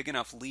to a big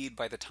enough lead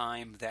by the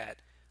time that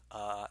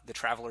the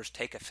Travelers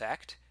take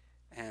effect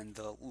and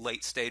the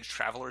late stage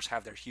Travelers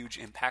have their huge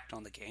impact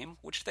on the game,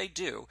 which they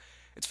do.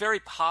 It's very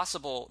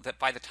possible that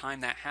by the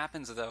time that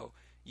happens, though,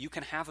 you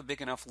can have a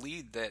big enough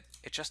lead that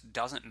it just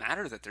doesn't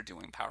matter that they're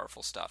doing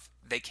powerful stuff.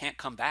 They can't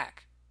come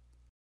back.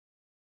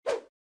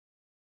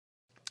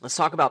 Let's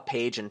talk about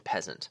Page and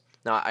Peasant.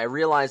 Now, I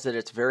realize that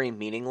it's very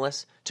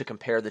meaningless to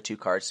compare the two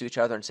cards to each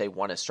other and say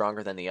one is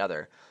stronger than the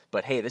other,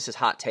 but hey, this is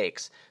hot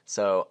takes,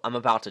 so I'm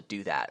about to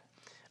do that.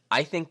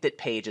 I think that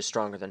Page is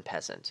stronger than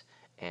Peasant,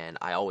 and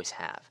I always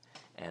have.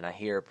 And I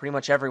hear pretty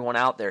much everyone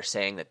out there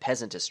saying that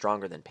Peasant is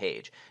stronger than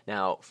Page.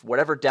 Now,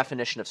 whatever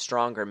definition of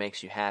stronger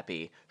makes you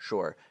happy,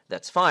 sure,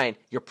 that's fine.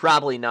 You're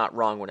probably not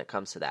wrong when it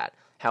comes to that.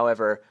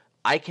 However,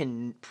 I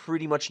can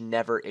pretty much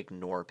never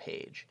ignore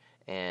Page.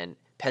 And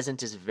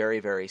Peasant is very,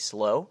 very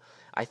slow.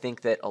 I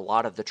think that a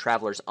lot of the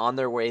Travelers on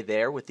their way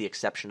there, with the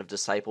exception of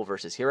Disciple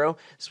versus Hero,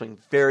 swing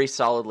very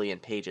solidly in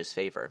Page's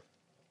favor.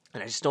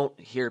 And I just don't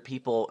hear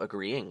people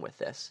agreeing with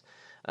this.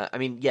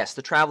 Yes,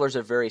 the Travelers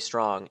are very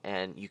strong,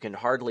 and you can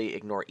hardly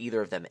ignore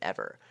either of them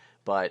ever.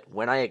 But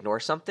when I ignore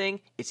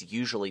something, it's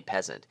usually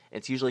Peasant.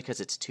 It's usually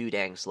because it's too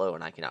dang slow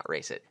and I can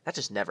outrace it. That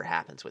just never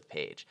happens with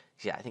Page.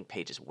 Yeah, I think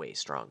Page is way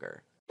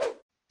stronger.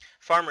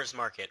 Farmer's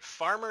Market.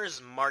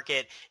 Farmer's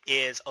Market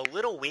is a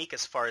little weak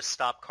as far as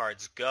stop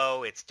cards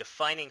go. Its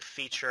defining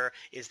feature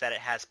is that it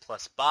has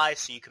plus buy,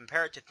 so you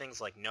compare it to things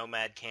like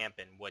Nomad Camp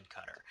and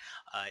Woodcutter.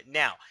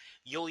 Now,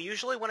 you'll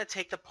usually want to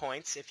take the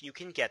points if you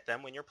can get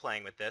them when you're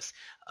playing with this,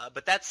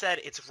 but that said,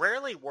 it's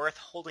rarely worth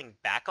holding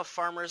back a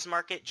Farmer's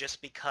Market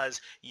just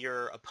because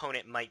your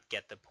opponent might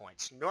get the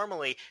points.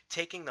 Normally,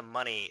 taking the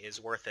money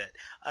is worth it.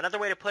 Another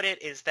way to put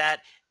it is that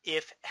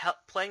if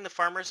playing the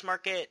farmer's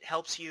market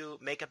helps you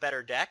make a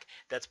better deck,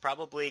 that's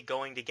probably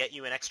going to get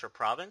you an extra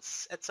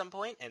province at some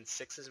point, and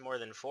 6 is more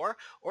than 4,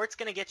 or it's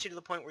going to get you to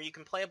the point where you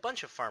can play a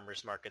bunch of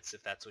farmer's markets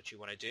if that's what you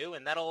want to do,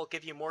 and that'll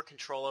give you more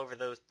control over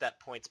that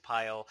points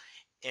pile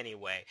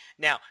anyway.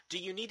 Now, do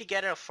you need to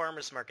get a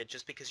farmer's market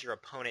just because your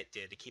opponent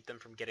did to keep them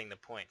from getting the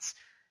points?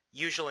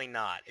 Usually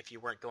not, if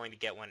you weren't going to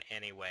get one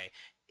anyway.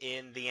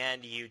 In the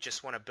end, you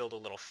just want to build a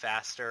little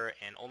faster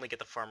and only get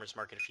the farmer's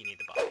market if you need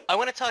the buff. I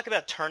want to talk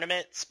about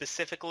tournament,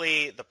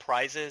 specifically the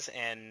prizes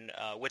and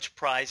which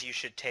prize you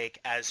should take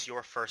as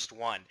your first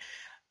one.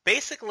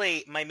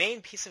 Basically, my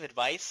main piece of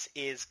advice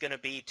is going to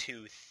be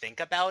to think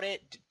about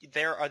it.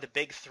 There are the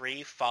big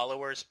 3,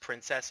 Followers,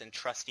 Princess, and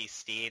Trusty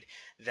Steed,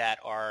 that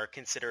are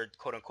considered,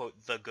 quote-unquote,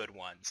 the good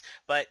ones.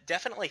 But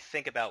definitely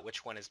think about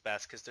which one is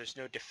best, because there's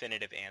no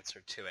definitive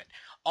answer to it.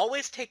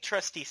 Always take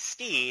Trusty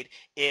Steed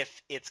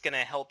if it's going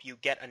to help you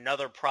get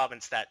another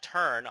province that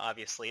turn.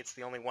 Obviously, it's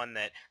the only one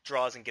that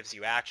draws and gives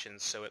you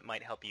actions, so it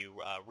might help you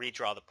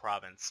redraw the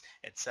province,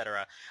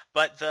 etc.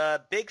 But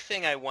the big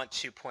thing I want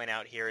to point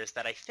out here is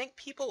that I think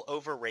people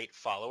overrate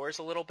Followers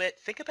a little bit.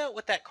 Think about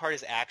what that card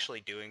is actually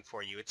doing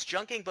for you. It's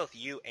junking both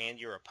you and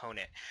your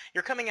opponent.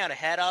 You're coming out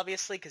ahead,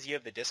 obviously, because you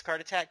have the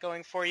discard attack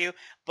going for you,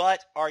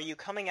 but are you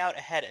coming out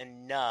ahead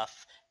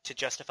enough to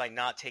justify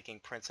not taking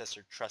Princess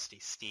or Trusty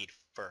Steed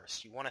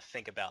first? You want to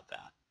think about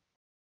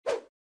that.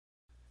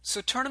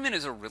 So Tournament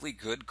is a really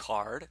good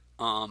card,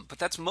 but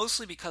that's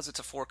mostly because it's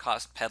a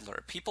 4-cost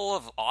Peddler. People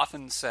have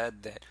often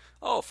said that,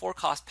 oh, a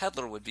 4-cost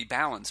Peddler would be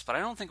balanced, but I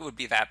don't think it would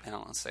be that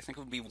balanced. I think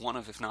it would be one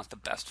of, if not the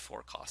best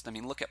 4-cost. I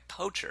mean, look at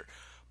Poacher.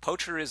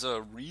 Poacher is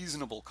a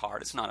reasonable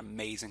card. It's not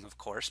amazing, of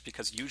course,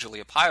 because usually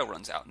a pile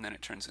runs out and then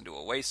it turns into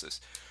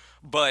Oasis.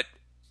 But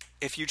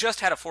if you just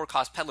had a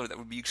 4-cost Peddler, that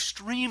would be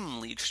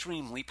extremely,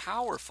 extremely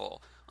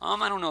powerful.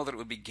 I don't know that it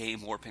would be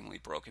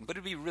game-warpingly broken, but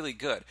it'd be really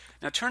good.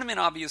 Now, Tournament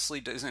obviously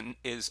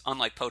is,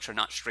 unlike Poacher,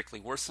 not strictly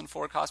worse than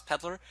 4-cost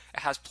Peddler. It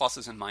has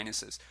pluses and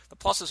minuses. The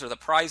pluses are the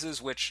prizes,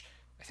 which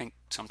I think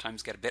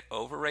sometimes get a bit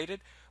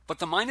overrated. But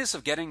the minus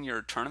of getting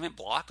your tournament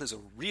blocked is a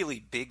really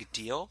big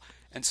deal.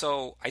 And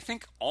so I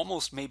think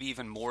almost maybe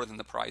even more than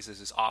the prizes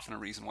is often a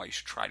reason why you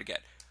should try to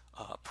get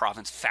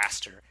province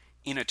faster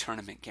in a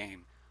tournament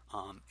game.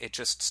 It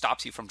just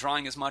stops you from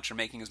drawing as much or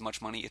making as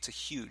much money. It's a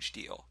huge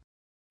deal.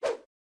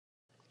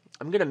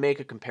 I'm going to make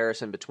a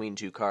comparison between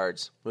 2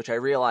 cards, which I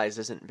realize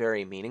isn't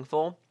very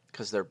meaningful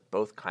because they're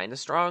both kind of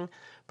strong,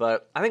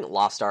 but I think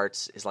Lost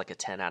Arts is like a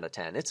 10 out of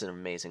 10. It's an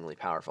amazingly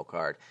powerful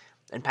card,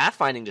 and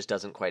Pathfinding just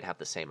doesn't quite have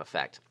the same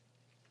effect.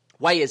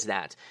 Why is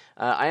that?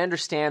 I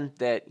understand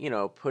that,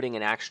 putting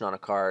an action on a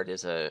card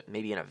is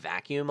maybe in a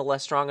vacuum a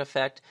less strong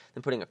effect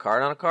than putting a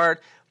card on a card,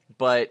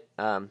 but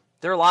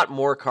there are a lot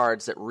more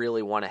cards that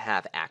really want to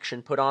have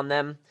action put on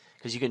them,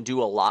 because you can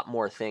do a lot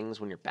more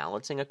things when you're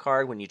balancing a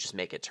card when you just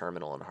make it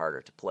terminal and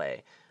harder to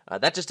play.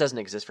 That just doesn't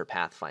exist for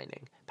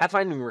Pathfinding.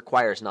 Pathfinding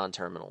requires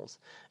non-terminals.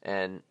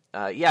 And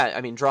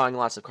drawing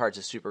lots of cards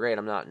is super great.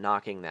 I'm not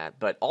knocking that.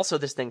 But also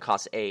this thing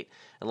costs 8,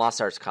 and Lost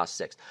Arts costs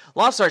 6.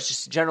 Lost Arts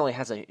just generally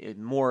has a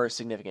more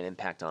significant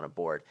impact on a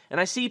board. And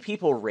I see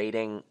people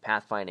rating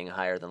Pathfinding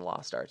higher than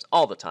Lost Arts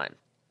all the time.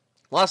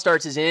 Lost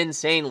Arts is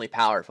insanely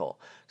powerful,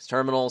 because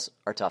terminals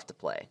are tough to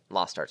play.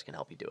 Lost Arts can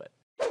help you do it.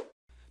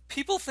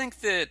 People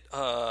think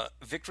that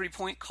victory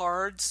point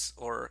cards,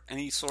 or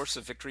any source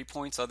of victory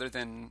points other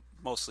than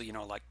mostly,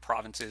 like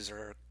provinces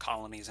or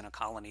colonies in a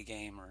colony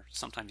game, or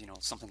sometimes,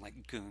 something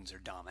like Goons or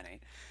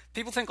Dominate.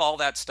 People think all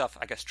that stuff,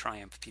 I guess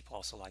Triumph people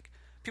also like.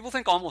 People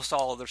think almost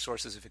all other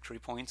sources of victory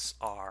points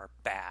are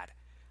bad.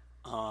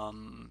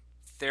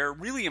 They're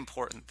really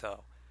important,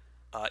 though.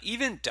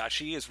 Even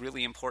Duchy is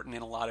really important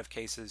in a lot of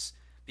cases,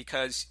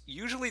 because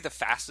usually the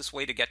fastest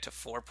way to get to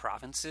 4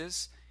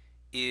 provinces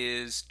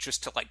is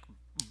just to,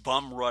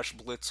 bum rush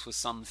blitz with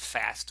some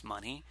fast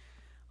money,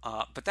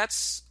 but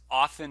that's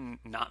often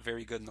not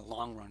very good in the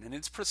long run, and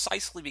it's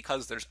precisely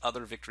because there's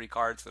other victory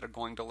cards that are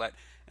going to let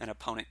an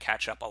opponent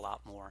catch up a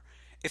lot more.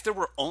 If there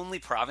were only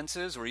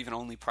provinces, or even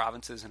only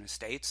provinces and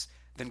estates,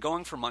 then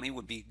going for money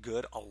would be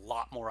good a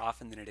lot more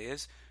often than it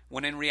is,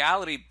 when in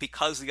reality,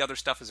 because the other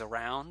stuff is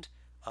around,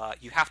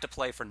 you have to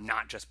play for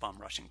not just bum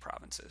rushing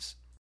provinces.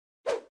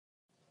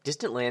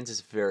 Distant Lands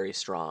is very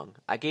strong.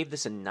 I gave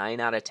this a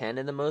 9 out of 10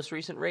 in the most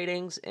recent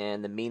ratings,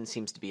 and the mean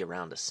seems to be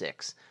around a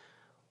 6.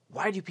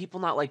 Why do people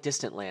not like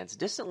Distant Lands?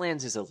 Distant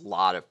Lands is a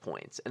lot of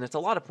points, and it's a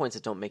lot of points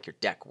that don't make your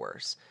deck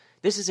worse.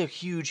 This is a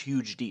huge,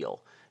 huge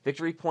deal.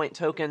 Victory point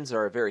tokens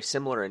are very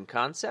similar in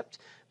concept,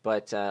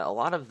 but a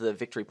lot of the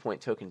victory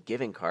point token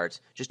giving cards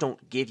just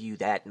don't give you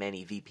that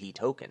many VP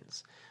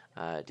tokens.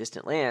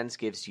 Distant Lands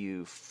gives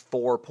you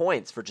 4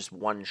 points for just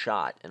 1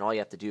 shot, and all you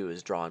have to do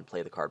is draw and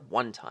play the card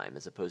 1 time,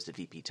 as opposed to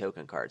VP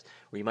token cards,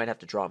 where you might have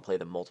to draw and play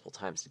them multiple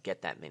times to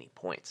get that many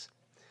points.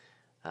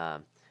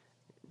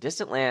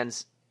 Distant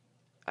Lands,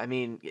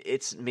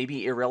 it's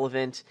maybe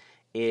irrelevant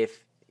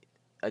if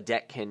a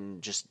deck can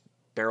just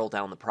barrel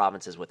down the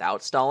provinces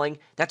without stalling,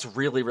 that's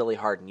really, really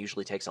hard and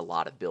usually takes a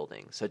lot of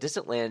building. So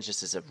Distant Lands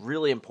just is a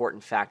really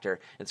important factor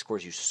and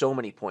scores you so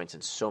many points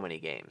in so many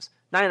games.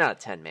 9 out of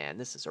 10, man.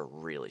 This is a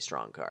really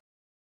strong card.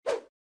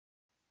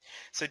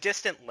 So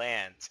Distant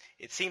Lands,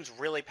 it seems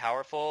really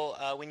powerful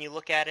when you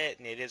look at it,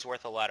 and it is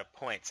worth a lot of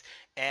points.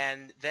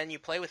 And then you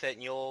play with it,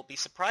 and you'll be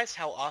surprised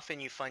how often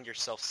you find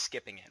yourself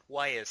skipping it.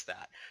 Why is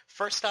that?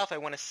 First off, I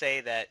want to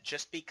say that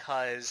just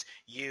because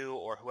you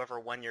or whoever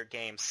won your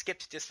game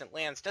skipped Distant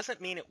Lands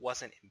doesn't mean it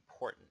wasn't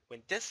important.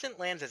 When Distant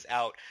Lands is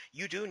out,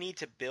 you do need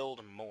to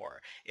build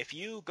more. If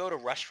you go to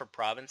rush for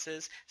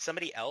provinces,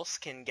 somebody else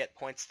can get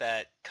points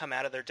that come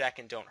out of their deck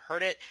and don't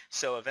hurt it,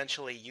 so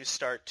eventually you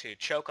start to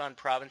choke on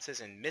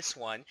provinces and miss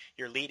one.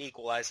 Your lead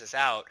equalizes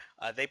out.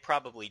 They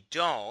probably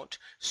don't,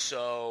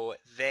 so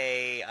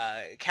they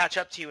catch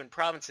up to you in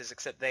provinces,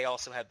 except they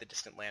also have the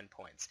distant land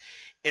points.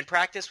 In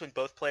practice, when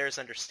both players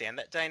understand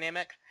that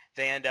dynamic,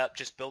 they end up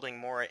just building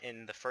more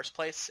in the first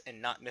place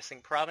and not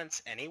missing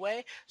province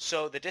anyway.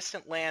 So the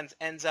distant lands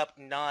ends up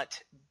not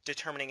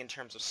determining in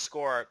terms of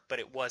score, but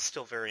it was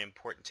still very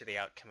important to the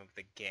outcome of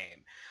the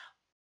game.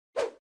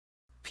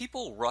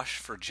 People rush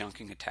for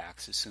junking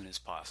attacks as soon as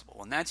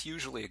possible, and that's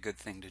usually a good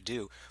thing to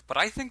do. But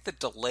I think that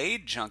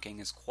delayed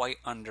junking is quite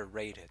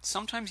underrated.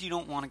 Sometimes you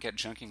don't want to get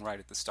junking right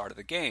at the start of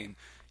the game,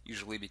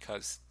 usually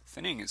because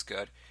thinning is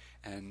good,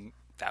 and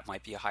that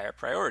might be a higher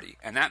priority.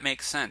 And that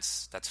makes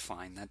sense. That's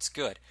fine. That's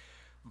good.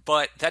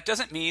 But that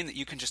doesn't mean that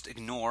you can just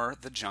ignore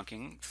the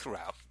junking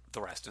throughout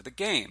the rest of the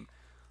game.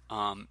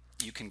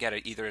 You can get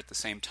it either at the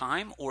same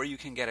time, or you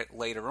can get it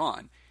later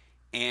on.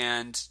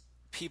 And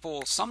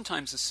people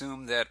sometimes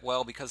assume that,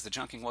 well, because the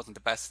junking wasn't the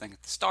best thing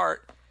at the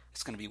start,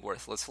 it's going to be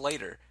worthless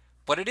later.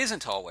 But it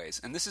isn't always,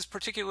 and this is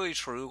particularly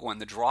true when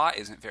the draw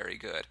isn't very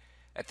good.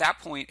 At that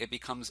point, it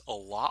becomes a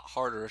lot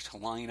harder to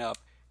line up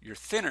your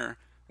thinner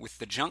with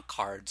the junk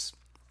cards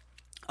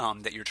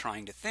that you're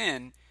trying to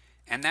thin,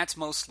 and that's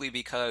mostly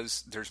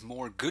because there's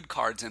more good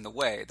cards in the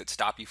way that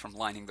stop you from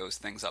lining those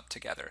things up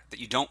together that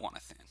you don't want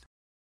to thin.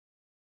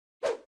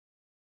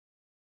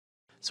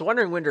 So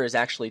Wandering Winder is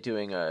actually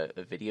doing a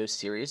video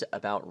series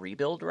about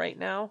Rebuild right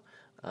now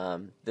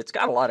that's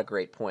got a lot of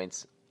great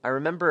points. I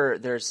remember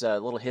there's a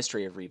little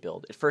history of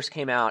Rebuild. It first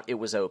came out, it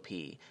was OP,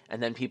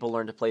 and then people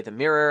learned to play the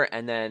mirror,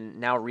 and then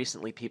now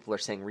recently people are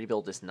saying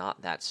Rebuild is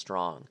not that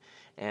strong.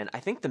 And I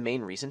think the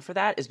main reason for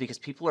that is because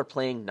people are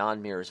playing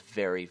non-mirrors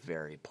very,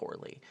 very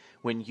poorly.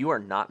 When you are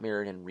not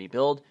mirrored in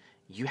Rebuild,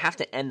 you have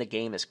to end the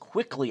game as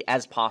quickly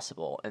as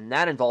possible, and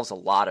that involves a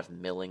lot of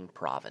milling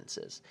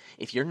provinces.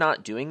 If you're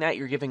not doing that,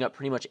 you're giving up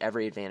pretty much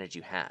every advantage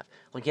you have.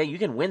 Like, yeah, you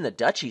can win the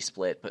duchy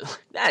split, but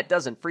that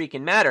doesn't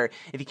freaking matter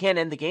if you can't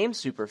end the game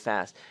super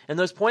fast. And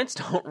those points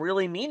don't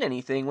really mean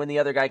anything when the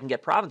other guy can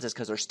get provinces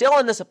because they're still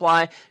in the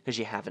supply because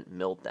you haven't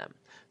milled them.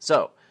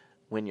 So,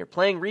 when you're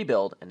playing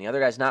Rebuild and the other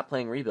guy's not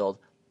playing Rebuild,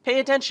 pay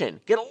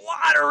attention. Get a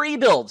lot of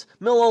rebuilds.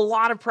 Mill a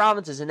lot of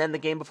provinces and end the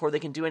game before they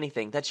can do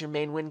anything. That's your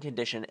main win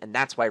condition, and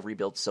that's why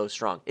Rebuild's so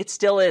strong. It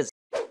still is.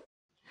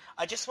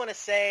 I just want to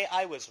say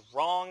I was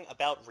wrong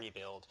about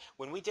Rebuild.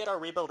 When we did our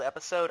Rebuild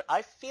episode,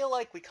 I feel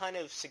like we kind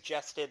of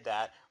suggested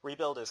that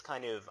Rebuild is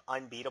kind of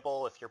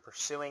unbeatable if you're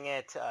pursuing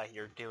it,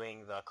 you're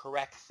doing the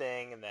correct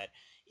thing, and that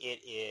it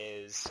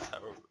is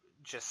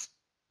just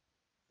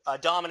a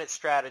dominant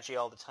strategy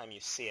all the time you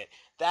see it.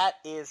 That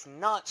is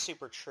not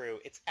super true.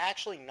 It's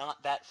actually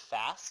not that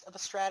fast of a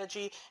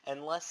strategy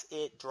unless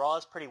it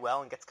draws pretty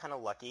well and gets kind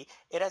of lucky.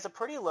 It has a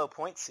pretty low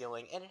point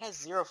ceiling, and it has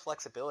zero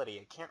flexibility.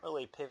 It can't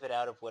really pivot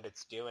out of what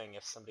it's doing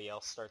if somebody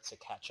else starts to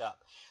catch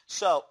up.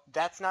 So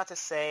that's not to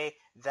say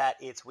that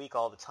it's weak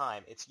all the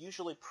time. It's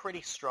usually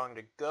pretty strong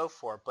to go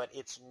for, but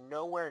it's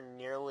nowhere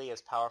nearly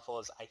as powerful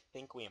as I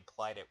think we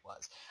implied it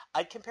was.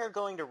 I'd compare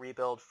going to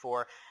Rebuild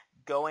for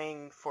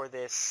going for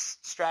this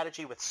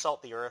strategy with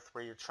Salt the Earth,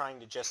 where you're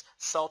trying to just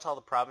salt all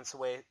the provinces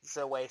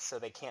away so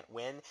they can't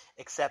win,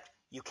 except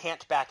you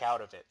can't back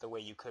out of it the way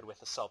you could with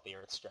the Salt the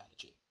Earth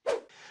strategy.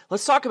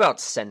 Let's talk about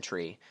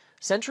Sentry.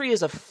 Sentry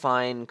is a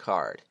fine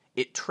card.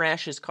 It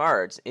trashes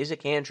cards, is a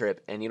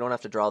cantrip, and you don't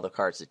have to draw the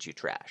cards that you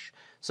trash.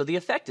 So the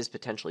effect is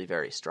potentially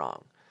very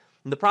strong.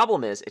 The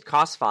problem is it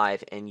costs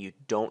 5 and you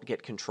don't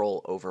get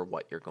control over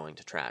what you're going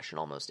to trash in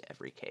almost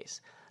every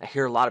case. I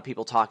hear a lot of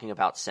people talking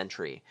about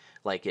Sentry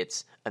like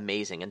it's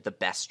amazing and the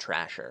best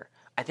trasher.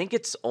 I think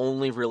it's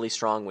only really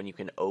strong when you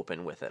can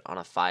open with it on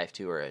a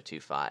 5-2 or a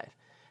 2-5.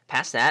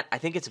 Past that, I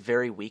think it's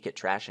very weak at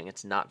trashing.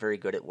 It's not very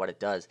good at what it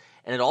does.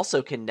 And it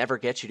also can never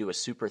get you to a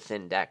super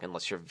thin deck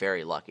unless you're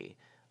very lucky.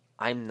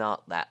 I'm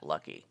not that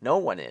lucky. No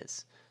one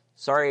is.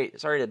 Sorry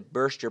to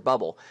burst your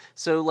bubble.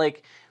 So,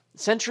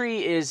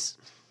 Sentry is...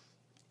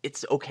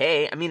 It's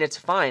okay. I mean, it's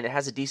fine. It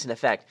has a decent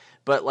effect.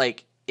 But,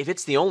 if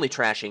it's the only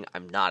trashing,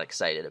 I'm not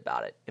excited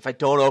about it. If I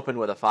don't open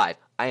with a 5,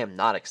 I am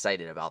not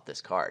excited about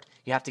this card.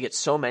 You have to get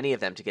so many of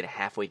them to get a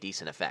halfway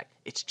decent effect.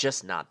 It's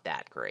just not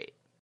that great.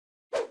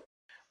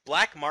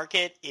 Black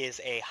Market is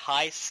a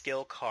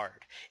high-skill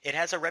card. It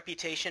has a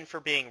reputation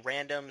for being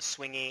random,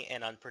 swingy,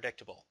 and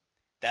unpredictable.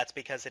 That's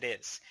because it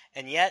is.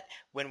 And yet,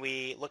 when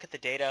we look at the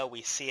data,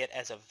 we see it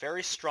as a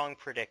very strong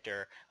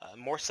predictor,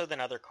 more so than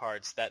other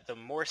cards, that the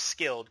more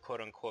skilled,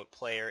 quote-unquote,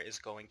 player is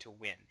going to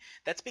win.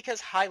 That's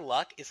because high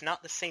luck is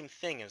not the same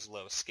thing as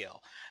low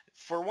skill.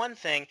 For one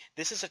thing,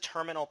 this is a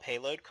terminal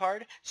payload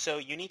card, so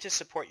you need to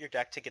support your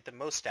deck to get the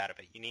most out of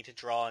it. You need to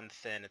draw and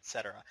thin,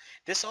 etc.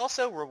 This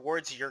also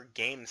rewards your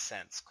game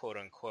sense,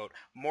 quote-unquote,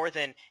 more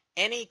than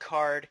any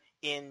card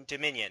in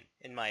Dominion,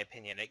 in my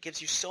opinion. It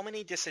gives you so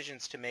many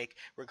decisions to make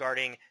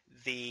regarding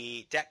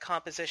the deck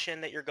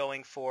composition that you're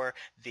going for,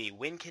 the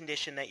win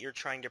condition that you're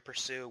trying to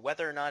pursue,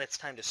 whether or not it's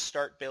time to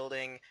stop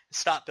building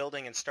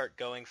and start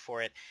going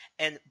for it.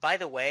 And by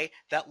the way,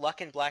 that luck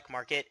in black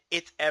market,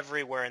 it's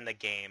everywhere in the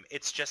game.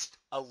 It's just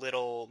a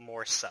little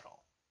more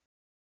subtle.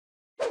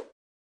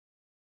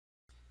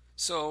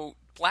 So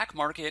black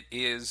market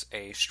is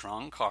a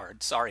strong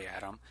card. Sorry,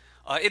 Adam.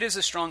 It is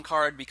a strong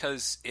card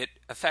because it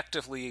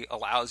effectively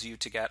allows you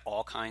to get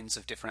all kinds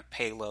of different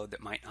payload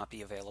that might not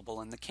be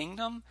available in the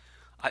kingdom.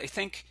 I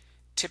think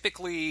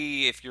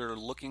typically if you're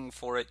looking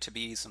for it to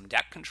be some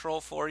deck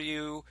control for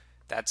you,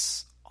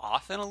 that's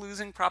often a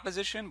losing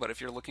proposition. But if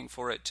you're looking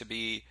for it to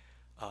be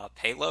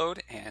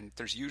payload, and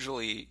there's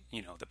usually,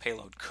 the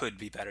payload could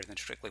be better than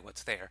strictly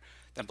what's there,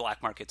 then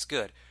black market's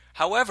good.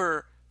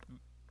 However,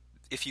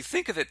 if you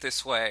think of it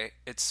this way,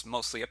 it's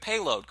mostly a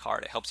payload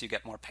card. It helps you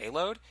get more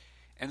payload.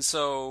 And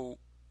so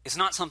it's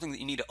not something that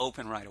you need to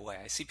open right away.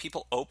 I see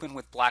people open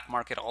with black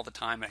market all the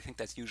time, and I think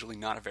that's usually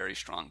not a very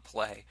strong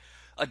play.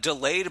 A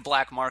delayed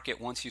black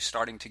market, once you're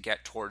starting to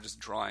get towards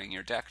drawing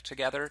your deck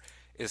together,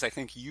 is I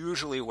think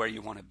usually where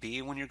you want to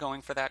be when you're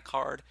going for that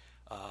card.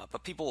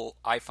 But people,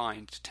 I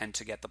find, tend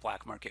to get the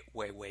black market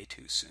way, way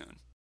too soon.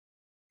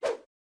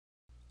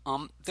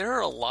 There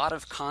are a lot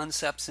of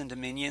concepts in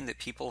Dominion that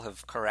people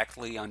have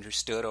correctly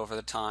understood over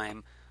the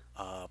time.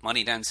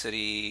 Money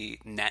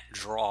density, net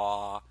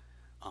draw,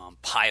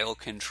 pile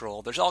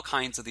control. There's all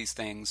kinds of these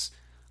things.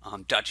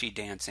 Duchy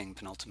dancing,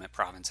 penultimate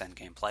province,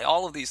 endgame play.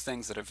 All of these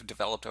things that have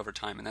developed over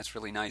time, and that's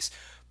really nice.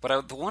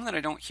 But the one that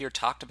I don't hear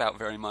talked about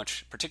very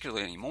much,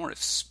 particularly anymore, is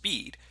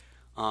speed.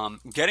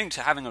 Getting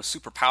to having a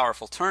super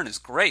powerful turn is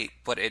great,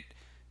 but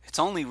it's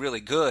only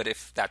really good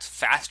if that's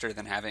faster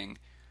than having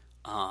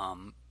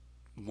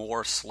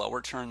more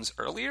slower turns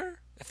earlier,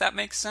 if that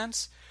makes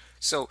sense.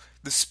 So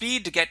the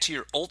speed to get to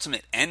your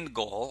ultimate end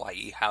goal,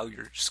 i.e. how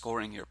you're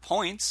scoring your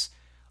points,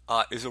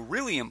 is a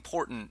really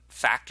important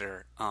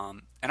factor.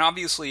 And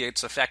obviously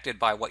it's affected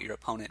by what your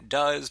opponent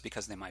does,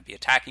 because they might be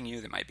attacking you,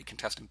 they might be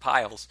contesting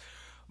piles.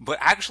 But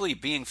actually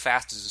being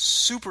fast is a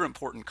super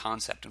important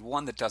concept, and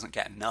one that doesn't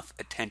get enough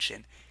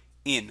attention,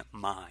 in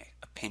my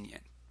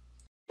opinion.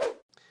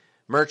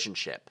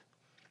 Merchantship.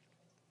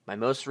 My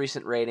most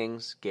recent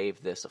ratings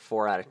gave this a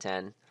 4 out of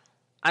 10.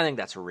 I think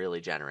that's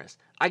really generous.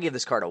 I give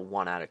this card a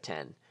 1 out of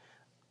 10.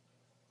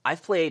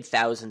 I've played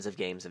thousands of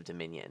games of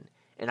Dominion,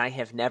 and I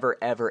have never,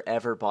 ever,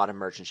 ever bought a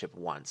merchantship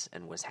once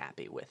and was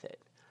happy with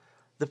it.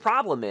 The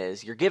problem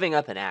is you're giving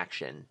up an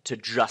action to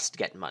just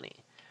get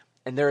money.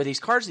 And there are these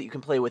cards that you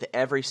can play with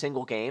every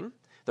single game.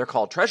 They're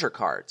called treasure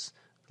cards,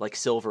 like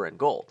silver and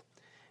gold.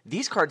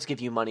 These cards give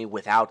you money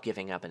without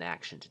giving up an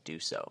action to do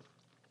so.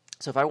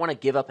 So if I want to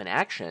give up an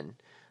action,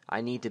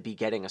 I need to be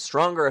getting a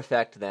stronger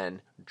effect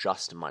than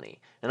just money.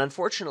 And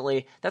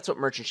unfortunately, that's what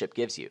merchantship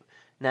gives you.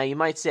 Now you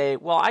might say,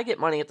 well, I get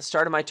money at the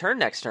start of my turn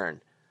next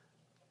turn.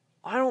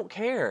 I don't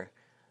care.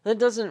 That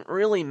doesn't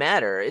really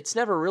matter. It's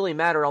never really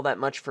mattered all that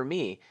much for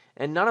me.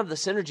 And none of the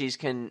synergies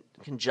can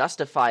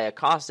justify a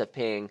cost of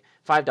paying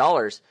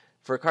 $5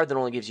 for a card that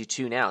only gives you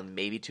 2 now, and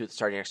maybe 2 at the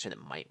start of your next turn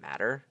that might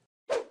matter.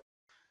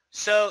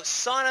 So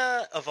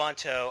Sana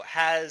Avanto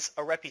has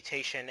a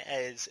reputation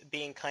as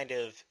being kind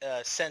of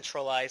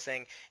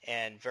centralizing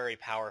and very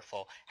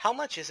powerful. How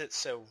much is it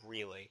so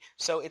really?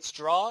 So it's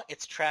draw,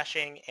 it's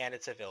trashing, and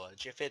it's a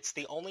village. If it's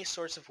the only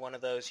source of one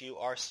of those, you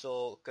are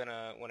still going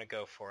to want to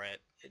go for it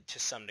to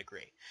some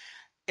degree.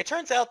 It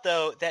turns out,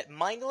 though, that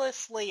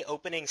mindlessly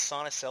opening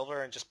Sana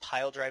Silver and just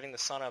pile driving the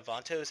Sana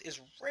Avantos is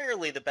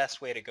rarely the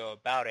best way to go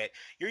about it.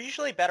 You're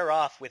usually better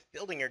off with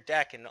building your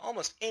deck in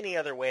almost any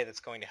other way that's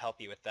going to help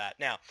you with that.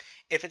 Now,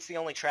 if it's the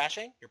only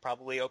trashing, you're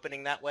probably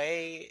opening that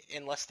way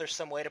unless there's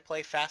some way to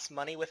play fast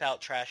money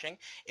without trashing.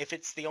 If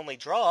it's the only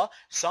draw,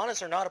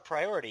 Sanas are not a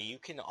priority. You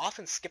can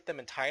often skip them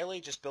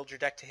entirely, just build your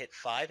deck to hit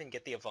 5 and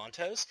get the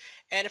Avantos.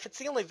 And if it's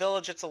the only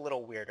village, it's a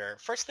little weirder.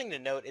 First thing to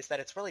note is that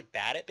it's really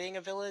bad at being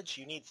a village.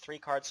 You need 3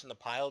 cards from the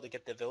pile to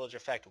get the village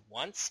effect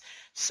once,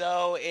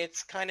 so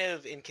it's kind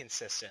of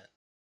inconsistent.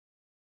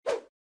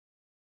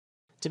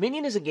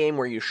 Dominion is a game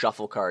where you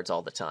shuffle cards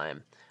all the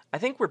time. I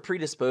think we're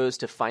predisposed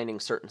to finding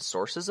certain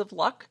sources of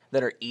luck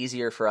that are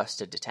easier for us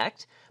to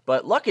detect,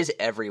 but luck is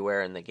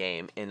everywhere in the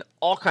game, in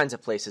all kinds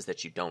of places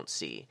that you don't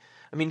see.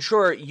 I mean,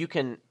 sure, you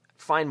can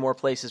find more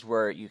places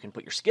where you can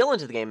put your skill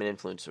into the game and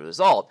influence the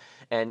result.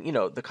 And,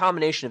 the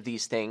combination of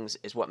these things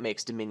is what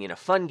makes Dominion a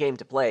fun game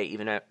to play,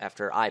 even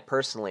after I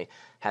personally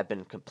have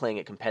been playing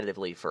it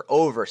competitively for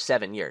over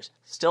 7 years.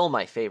 Still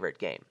my favorite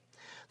game.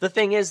 The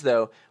thing is,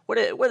 though, what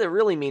it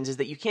really means is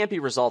that you can't be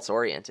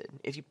results-oriented.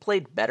 If you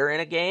played better in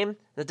a game,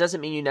 that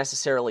doesn't mean you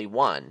necessarily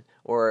won.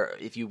 Or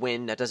if you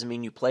win, that doesn't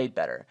mean you played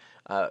better.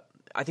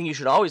 I think you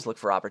should always look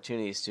for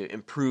opportunities to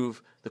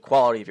improve the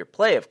quality of your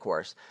play, of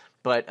course.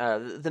 But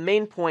the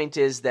main point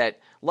is that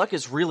luck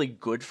is really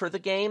good for the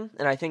game,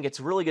 and I think it's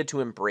really good to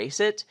embrace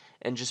it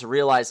and just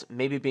realize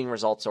maybe being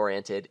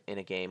results-oriented in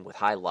a game with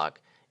high luck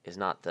is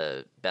not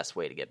the best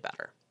way to get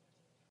better.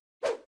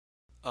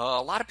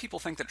 A lot of people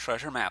think that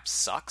Treasure Map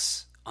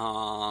sucks.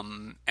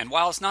 And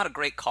while it's not a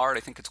great card, I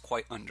think it's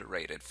quite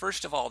underrated.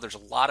 First of all, there's a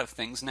lot of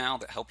things now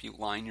that help you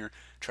line your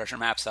treasure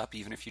maps up,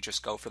 even if you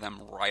just go for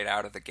them right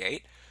out of the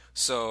gate.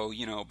 So,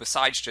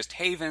 besides just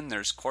Haven,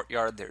 there's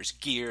Courtyard, there's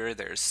Gear,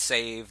 there's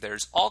Save,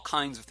 there's all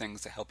kinds of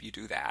things to help you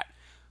do that,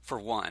 for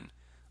one.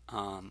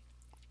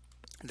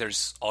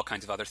 There's all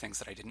kinds of other things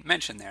that I didn't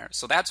mention there.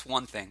 So that's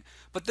one thing.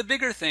 But the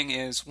bigger thing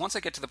is, once I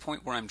get to the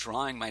point where I'm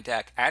drawing my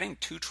deck, adding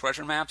 2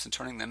 treasure maps and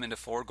turning them into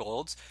 4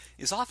 golds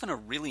is often a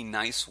really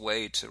nice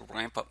way to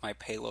ramp up my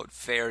payload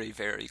very,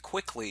 very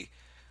quickly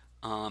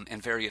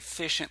and very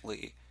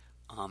efficiently.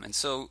 And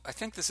so I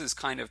think this is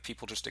kind of,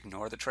 people just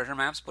ignore the treasure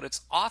maps, but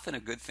it's often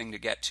a good thing to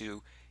get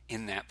to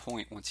in that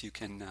point once you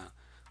can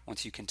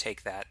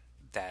take that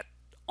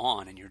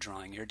on and you're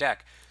drawing your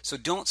deck. So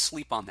don't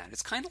sleep on that.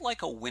 It's kind of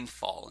like a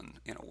windfall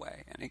in a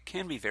way, and it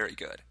can be very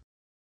good.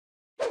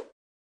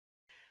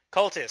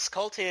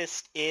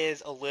 Cultist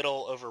is a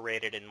little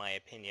overrated in my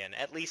opinion,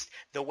 at least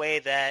the way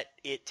that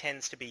it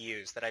tends to be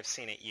used, that I've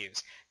seen it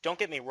used. Don't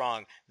get me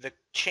wrong, the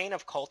chain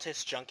of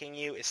cultists junking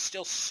you is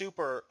still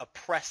super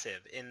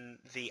oppressive in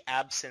the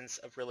absence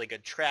of really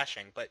good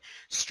trashing, but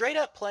straight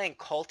up playing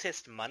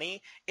cultist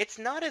money, it's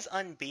not as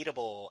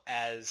unbeatable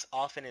as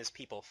often as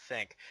people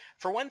think.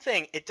 For one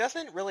thing, it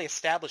doesn't really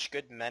establish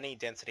good money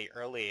density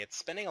early. It's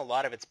spending a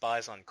lot of its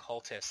buys on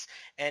cultists,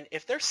 and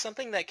if there's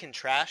something that can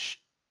trash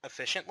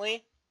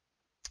efficiently,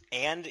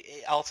 and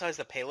it also has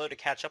the payload to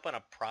catch up on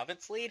a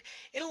province lead,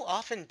 it'll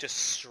often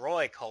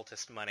destroy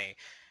cultist money.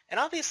 And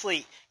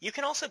obviously, you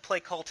can also play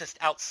cultist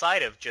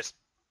outside of just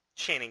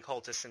chaining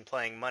cultists and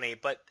playing money,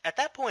 but at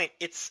that point,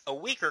 it's a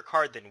weaker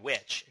card than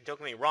Witch. And don't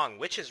get me wrong,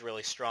 Witch is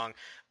really strong,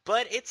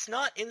 but it's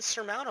not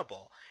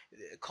insurmountable.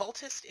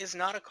 Cultist is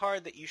not a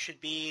card that you should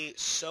be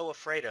so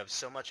afraid of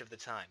so much of the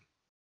time.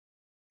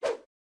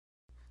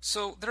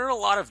 So there are a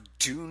lot of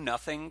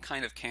do-nothing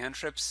kind of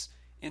cantrips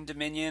in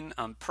Dominion.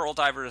 Pearl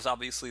Diver is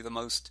obviously the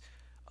most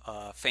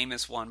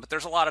famous one, but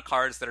there's a lot of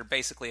cards that are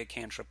basically a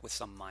cantrip with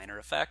some minor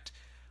effect.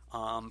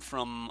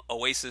 From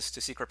Oasis to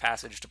Secret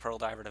Passage to Pearl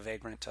Diver to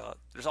Vagrant to...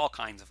 there's all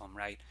kinds of them,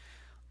 right?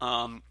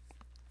 And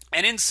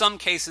in some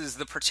cases,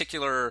 the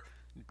particular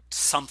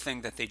something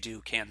that they do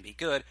can be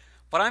good,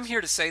 but I'm here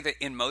to say that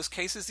in most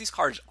cases, these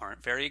cards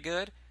aren't very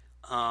good.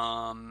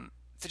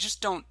 They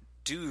just don't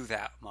do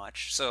that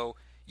much. So,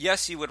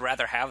 yes, you would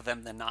rather have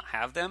them than not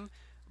have them,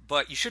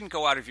 but you shouldn't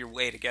go out of your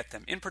way to get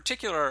them. In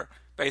particular,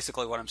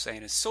 basically what I'm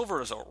saying is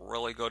Silver is a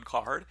really good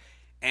card,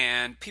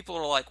 and people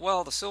are like,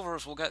 well, the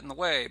Silvers will get in the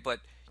way,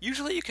 but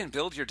usually you can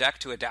build your deck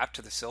to adapt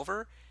to the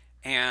Silver,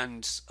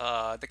 and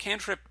the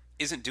cantrip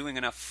isn't doing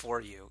enough for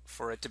you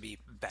for it to be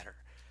better.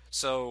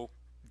 So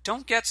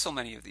don't get so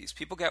many of these.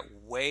 People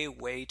get way,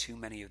 way too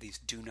many of these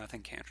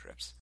do-nothing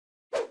cantrips.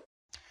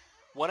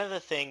 One of the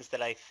things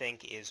that I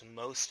think is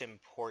most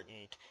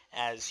important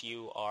as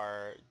you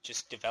are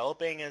just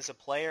developing as a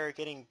player,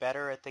 getting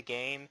better at the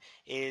game,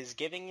 is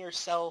giving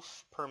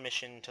yourself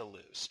permission to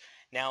lose.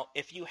 Now,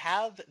 if you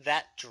have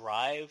that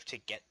drive to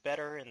get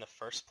better in the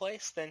first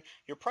place, then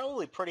you're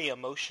probably pretty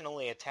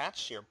emotionally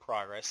attached to your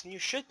progress, and you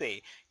should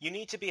be. You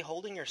need to be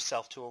holding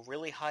yourself to a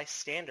really high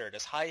standard,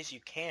 as high as you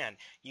can.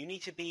 You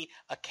need to be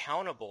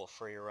accountable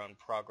for your own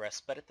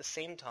progress, but at the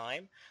same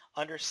time,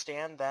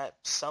 understand that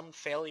some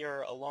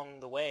failure along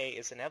the way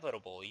is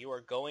inevitable. You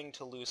are going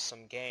to lose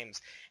some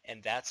games,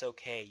 and that's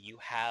okay. You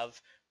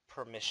have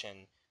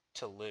permission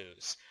to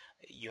lose.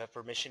 You have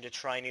permission to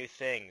try new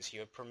things. You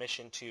have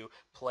permission to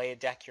play a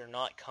deck you're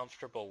not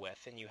comfortable with,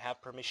 and you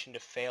have permission to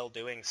fail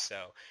doing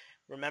so.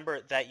 Remember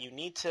that you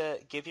need to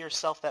give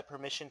yourself that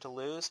permission to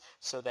lose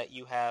so that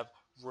you have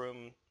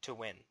room to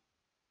win.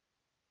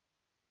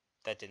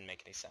 That didn't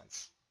make any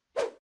sense.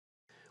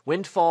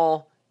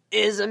 Windfall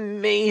is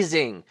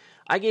amazing.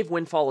 I gave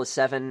Windfall a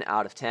 7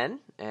 out of 10,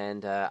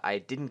 and I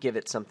didn't give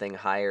it something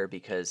higher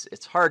because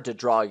it's hard to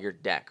draw your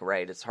deck,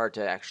 right? It's hard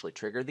to actually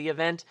trigger the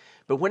event,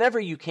 but whenever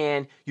you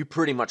can, you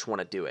pretty much want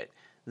to do it.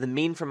 The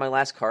mean from my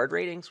last card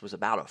ratings was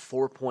about a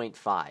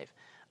 4.5.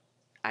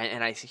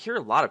 And I hear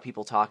a lot of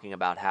people talking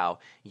about how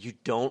you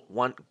don't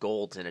want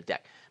golds in a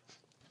deck.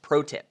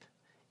 Pro tip,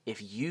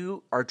 if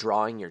you are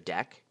drawing your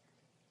deck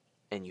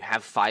and you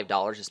have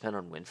 $5 to spend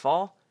on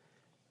Windfall,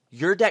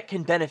 your deck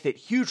can benefit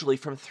hugely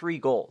from 3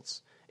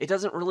 golds. It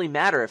doesn't really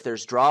matter if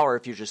there's draw or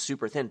if you're just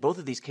super thin. Both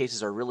of these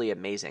cases are really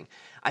amazing.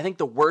 I think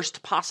the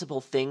worst possible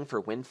thing for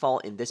Windfall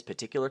in this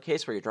particular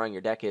case where you're drawing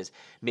your deck is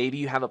maybe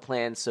you have a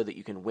plan so that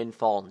you can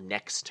Windfall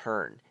next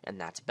turn, and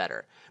that's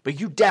better. But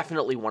you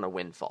definitely want a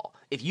Windfall.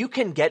 If you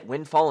can get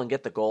Windfall and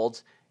get the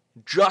golds,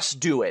 just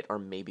do it, or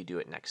maybe do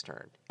it next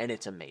turn, and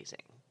it's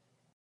amazing.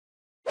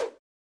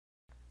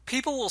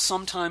 People will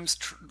sometimes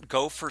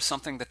go for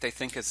something that they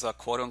think is a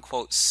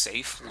quote-unquote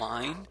safe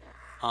line,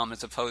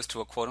 as opposed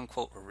to a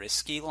quote-unquote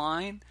risky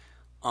line.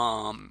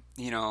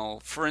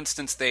 For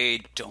instance,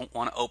 they don't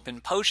want to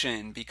open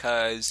Potion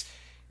because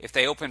if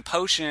they open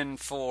Potion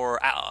for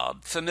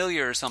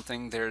Familiar or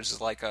something,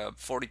 there's like a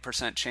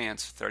 40%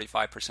 chance,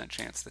 35%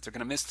 chance that they're going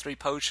to miss 3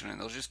 Potion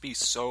and they'll just be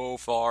so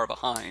far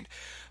behind.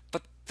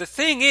 But the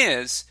thing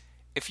is,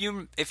 if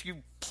you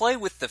play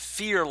with the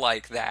fear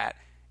like that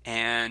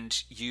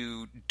and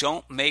you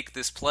don't make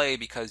this play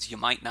because you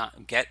might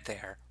not get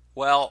there,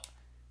 well,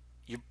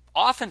 you're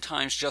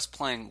oftentimes just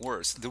playing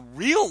worse. The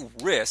real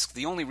risk,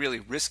 the only really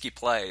risky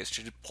play, is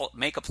to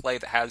make a play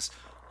that has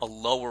a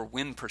lower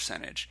win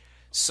percentage.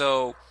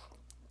 So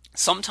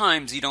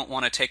sometimes you don't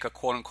want to take a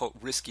quote-unquote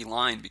risky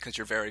line because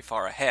you're very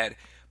far ahead.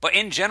 But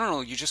in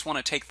general, you just want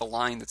to take the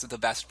line that's the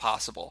best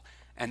possible.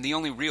 And the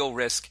only real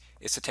risk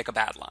is to take a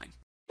bad line.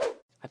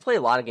 I play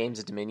a lot of games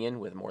at Dominion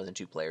with more than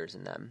 2 players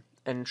in them.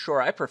 And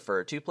sure, I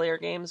prefer 2-player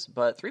games,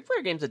 but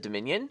 3-player games at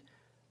Dominion,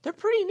 they're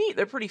pretty neat.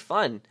 They're pretty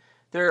fun.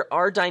 There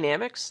are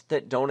dynamics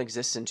that don't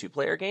exist in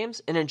 2-player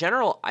games, and in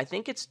general, I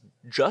think it's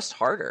just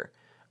harder.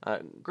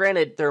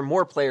 Granted, there are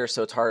more players,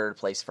 so it's harder to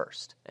place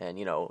first. And,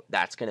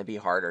 that's going to be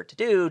harder to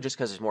do just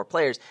because there's more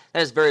players. That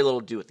has very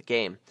little to do with the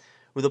game.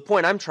 Well, the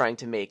point I'm trying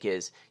to make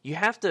is you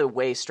have to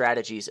weigh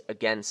strategies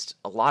against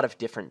a lot of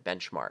different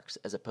benchmarks,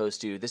 as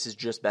opposed to this is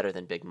just better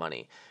than big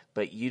money.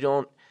 But you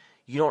don't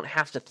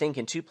have to think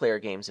in 2-player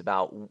games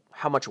about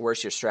how much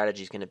worse your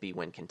strategy is going to be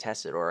when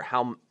contested, or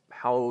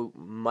how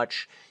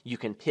much you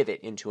can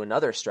pivot into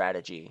another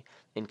strategy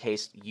in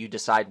case you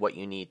decide what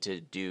you need to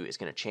do is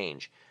going to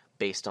change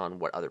based on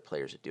what other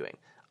players are doing.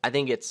 I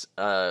think it's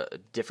a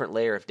different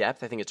layer of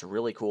depth. I think it's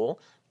really cool,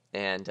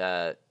 and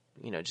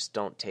just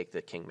don't take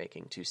the king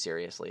making too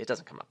seriously. It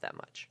doesn't come up that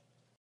much.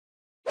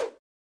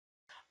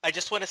 I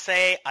just want to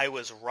say I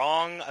was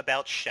wrong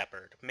about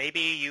Shepherd. Maybe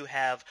you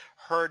have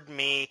heard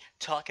me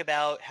talk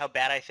about how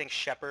bad I think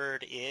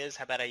Shepherd is,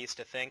 how bad I used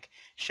to think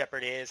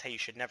Shepherd is, how you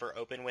should never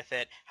open with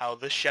it, how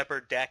the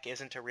Shepherd deck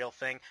isn't a real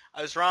thing.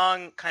 I was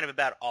wrong kind of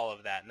about all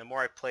of that, and the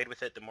more I've played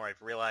with it, the more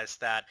I've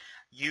realized that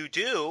you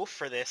do,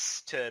 for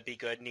this to be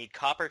good, need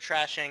copper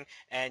trashing,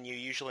 and you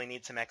usually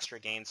need some extra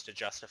gains to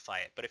justify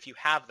it. But if you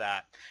have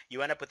that,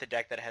 you end up with a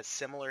deck that has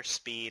similar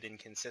speed and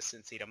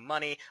consistency to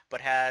money,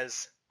 but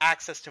has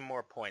access to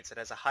more points. It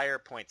has a higher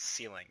point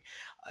ceiling.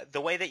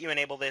 The way that you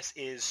enable this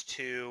is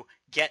to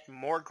get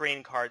more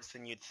green cards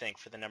than you'd think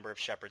for the number of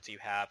Shepherds you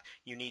have.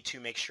 You need to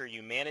make sure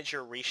you manage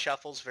your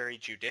reshuffles very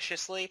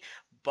judiciously,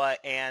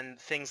 and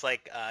things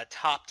like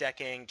top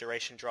decking,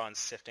 duration draw, and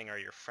sifting are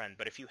your friend.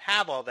 But if you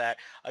have all that,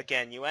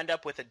 again, you end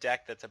up with a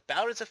deck that's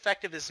about as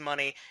effective as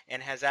money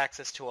and has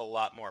access to a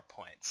lot more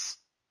points.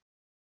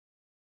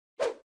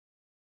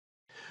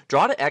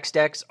 Draw to X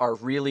decks are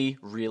really,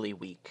 really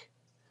weak.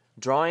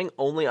 Drawing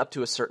only up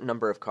to a certain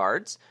number of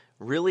cards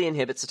really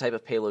inhibits the type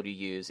of payload you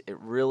use. It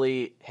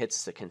really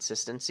hits the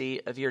consistency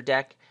of your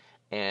deck,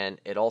 and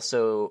it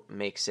also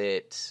makes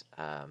it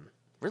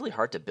really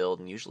hard to build,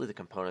 and usually the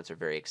components are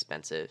very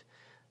expensive.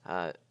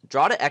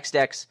 Draw to X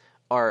decks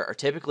are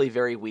typically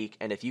very weak,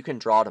 and if you can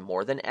draw to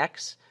more than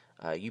X,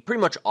 you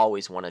pretty much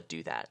always want to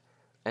do that.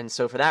 And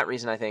so for that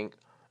reason, I think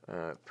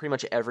pretty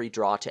much every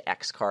draw to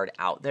X card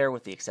out there,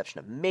 with the exception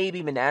of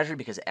maybe Menagerie,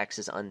 because X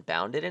is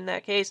unbounded in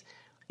that case,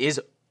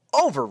 is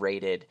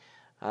overrated.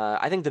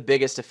 I think the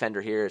biggest offender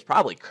here is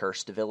probably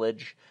Cursed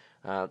Village.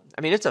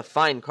 It's a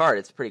fine card.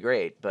 It's pretty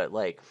great, but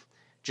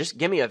just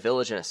give me a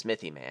village and a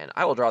smithy, man.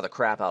 I will draw the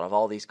crap out of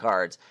all these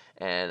cards,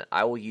 and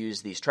I will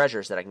use these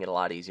treasures that I can get a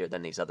lot easier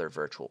than these other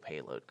virtual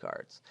payload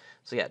cards.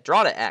 So yeah,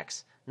 draw to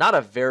X, not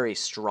a very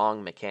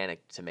strong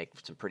mechanic to make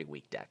some pretty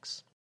weak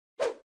decks.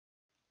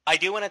 I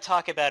do want to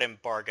talk about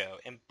Embargo.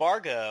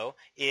 Embargo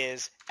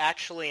is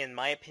actually, in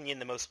my opinion,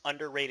 the most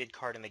underrated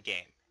card in the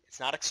game. It's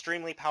not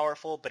extremely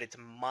powerful, but it's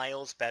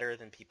miles better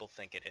than people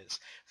think it is.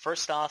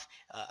 First off,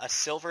 a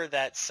silver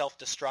that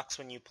self-destructs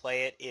when you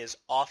play it is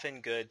often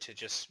good to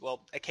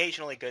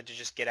occasionally good to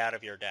just get out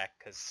of your deck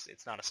because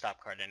it's not a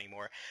stop card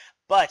anymore.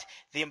 But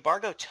the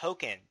Embargo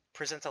token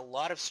presents a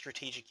lot of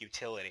strategic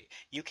utility.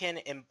 You can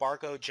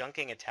embargo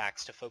junking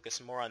attacks to focus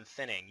more on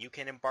thinning. You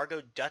can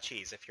embargo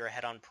duchies if you're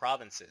ahead on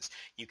provinces.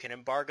 You can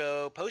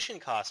embargo potion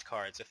cost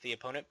cards if the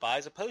opponent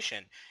buys a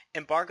potion.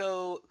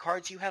 Embargo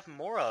cards you have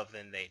more of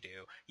than they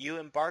do. You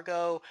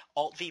embargo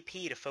Alt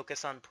VP to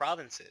focus on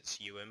provinces.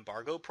 You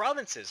embargo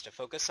provinces to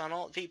focus on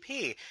Alt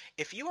VP.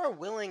 If you are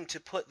willing to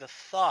put the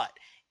thought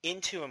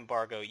into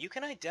Embargo, you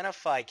can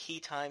identify key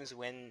times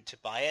when to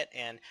buy it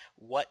and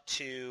what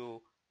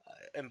to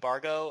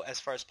embargo as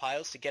far as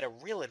piles to get a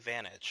real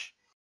advantage.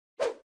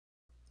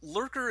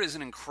 Lurker is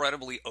an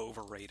incredibly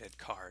overrated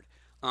card.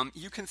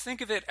 You can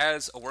think of it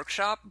as a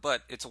workshop,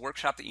 but it's a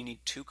workshop that you need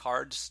 2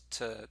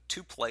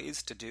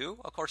 plays to do.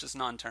 Of course, it's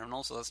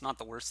non-terminal, so that's not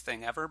the worst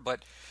thing ever,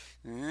 but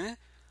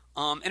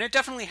And it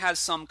definitely has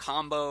some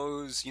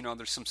combos.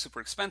 There's some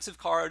super expensive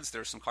cards.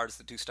 There's some cards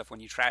that do stuff when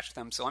you trash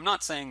them. So I'm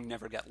not saying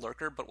never get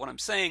Lurker, but what I'm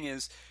saying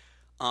is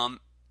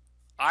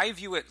I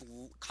view it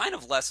kind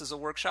of less as a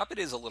workshop. It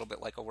is a little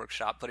bit like a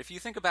workshop, but if you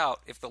think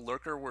about if the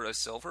Lurker were a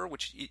silver,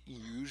 which it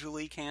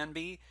usually can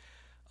be,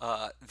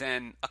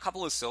 then a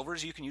couple of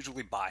silvers, you can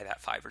usually buy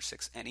that 5 or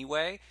 6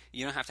 anyway.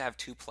 You don't have to have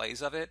 2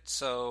 plays of it.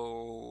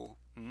 So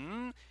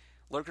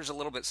Lurker's a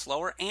little bit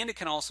slower, and it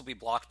can also be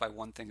blocked by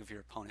one thing if your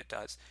opponent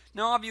does.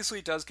 Now, obviously,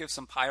 it does give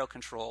some pyro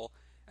control,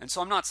 and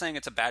so I'm not saying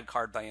it's a bad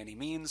card by any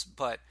means,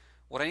 but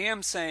what I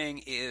am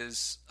saying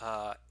is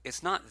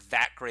it's not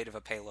that great of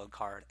a payload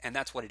card, and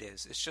that's what it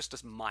is. It's just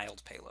a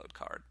mild payload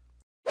card.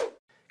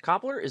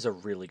 Cobbler is a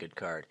really good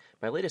card.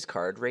 My latest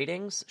card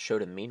ratings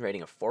showed a mean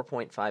rating of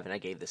 4.5, and I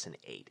gave this an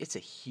 8. It's a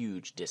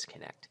huge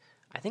disconnect.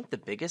 I think the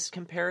biggest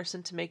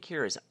comparison to make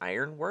here is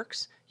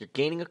Ironworks. You're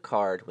gaining a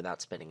card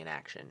without spending an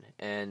action.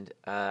 And,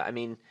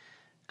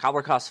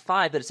 Cobbler costs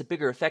 5, but it's a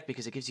bigger effect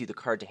because it gives you the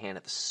card to hand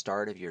at the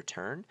start of your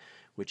turn,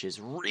 which is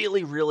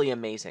really, really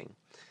amazing.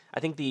 I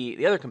think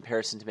the other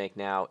comparison to make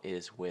now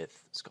is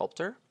with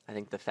Sculptor. I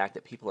think the fact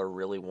that people are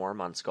really warm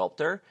on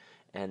Sculptor,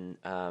 and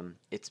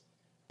it's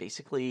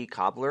basically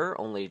Cobbler,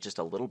 only just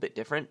a little bit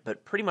different,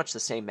 but pretty much the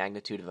same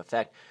magnitude of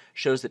effect,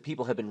 shows that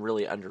people have been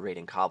really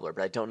underrating Cobbler,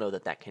 but I don't know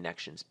that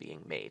connection's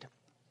being made.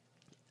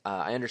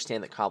 I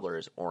understand that Cobbler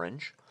is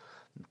orange,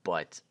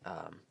 but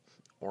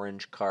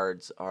orange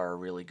cards are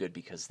really good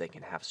because they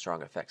can have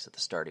strong effects at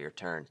the start of your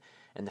turn.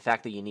 And the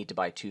fact that you need to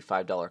buy 2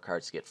 $5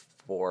 cards to get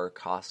 4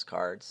 cost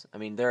cards,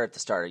 they're at the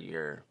start of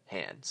your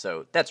hand,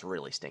 so that's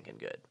really stinking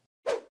good.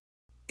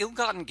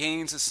 Ill-gotten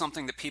gains is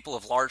something that people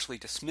have largely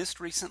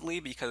dismissed recently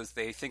because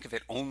they think of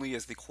it only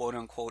as the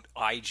quote-unquote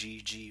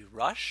IGG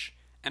rush,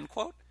 end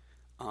quote.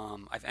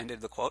 I've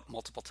ended the quote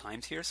multiple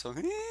times here, so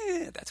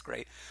that's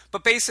great.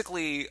 But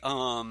basically,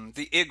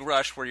 the Ig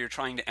rush where you're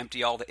trying to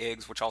empty all the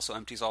Igs, which also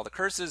empties all the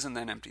curses, and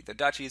then empty the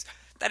duchies,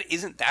 that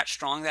isn't that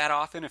strong that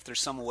often. If there's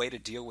some way to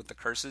deal with the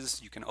curses,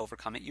 you can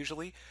overcome it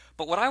usually.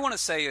 But what I want to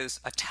say is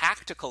a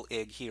tactical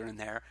Ig here and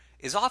there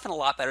is often a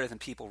lot better than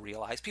people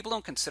realize. People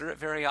don't consider it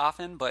very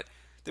often, but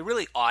they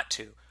really ought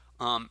to.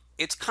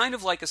 It's kind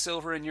of like a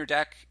silver in your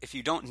deck. If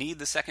you don't need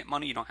the second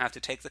money, you don't have to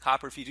take the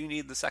copper. If you do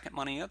need the second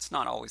money, it's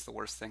not always the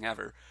worst thing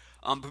ever.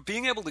 But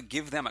being able to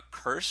give them a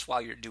curse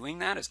while you're doing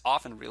that is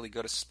often really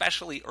good,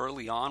 especially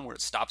early on where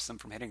it stops them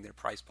from hitting their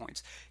price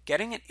points.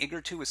 Getting an Ig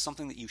or 2 is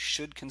something that you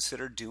should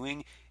consider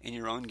doing in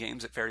your own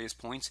games at various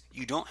points.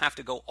 You don't have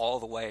to go all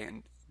the way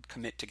and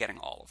commit to getting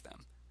all of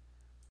them.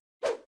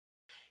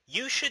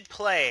 You should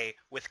play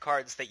with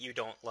cards that you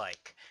don't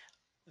like.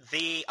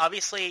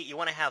 Obviously, you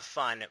want to have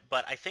fun,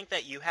 but I think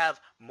that you have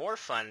more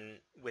fun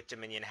with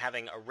Dominion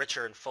having a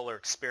richer and fuller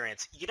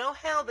experience. You know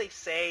how they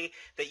say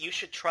that you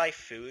should try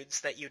foods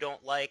that you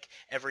don't like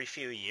every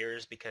few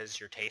years because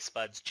your taste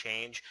buds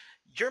change?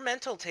 Your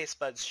mental taste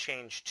buds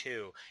change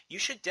too. You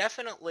should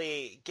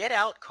definitely get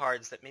out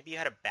cards that maybe you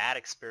had a bad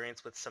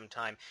experience with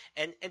sometime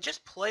and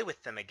just play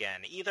with them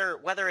again, either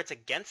whether it's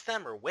against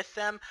them or with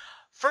them.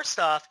 First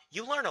off,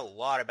 you learn a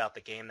lot about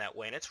the game that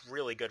way, and it's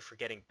really good for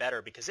getting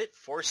better because it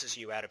forces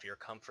you out of your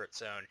comfort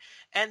zone.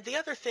 And the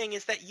other thing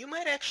is that you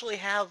might actually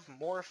have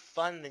more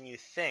fun than you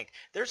think.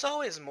 There's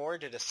always more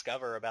to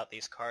discover about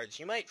these cards.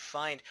 You might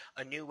find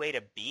a new way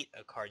to beat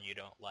a card you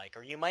don't like,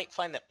 or you might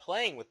find that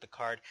playing with the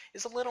card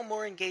is a little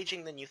more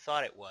engaging than you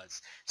thought it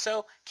was.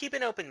 So keep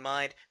an open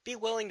mind. Be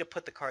willing to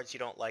put the cards you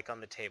don't like on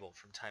the table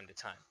from time to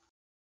time.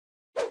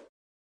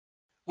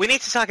 We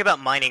need to talk about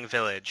Mining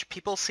Village.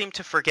 People seem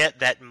to forget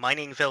that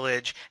Mining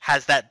Village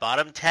has that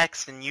bottom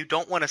text, and you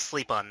don't want to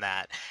sleep on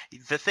that.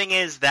 The thing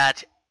is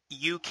that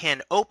you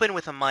can open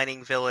with a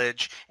Mining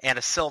Village and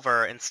a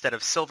silver instead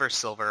of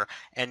silver,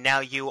 and now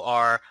you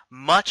are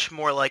much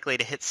more likely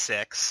to hit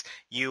 6,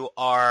 you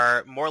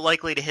are more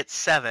likely to hit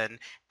 7,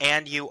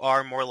 and you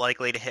are more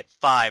likely to hit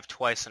 5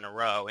 twice in a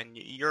row. And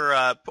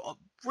you're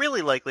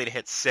really likely to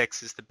hit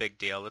 6 is the big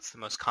deal. That's the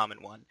most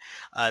common one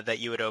that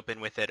you would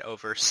open with it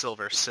over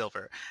silver.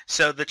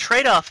 So the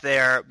trade-off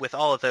there with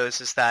all of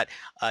those is that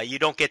you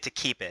don't get to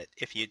keep it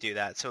if you do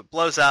that. So it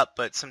blows up,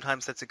 but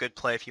sometimes that's a good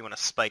play if you want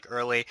to spike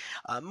early.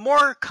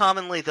 More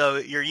commonly, though,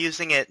 you're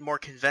using it more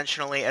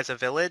conventionally as a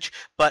village,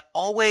 but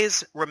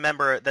always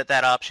remember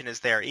that option is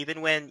there. Even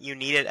when you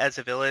need it as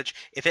a village,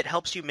 if it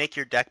helps you make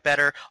your deck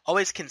better,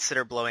 always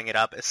consider blowing it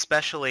up,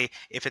 especially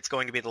if it's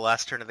going to be the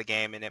last turn of the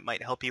game and it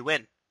might help you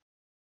win.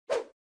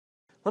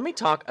 Let me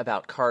talk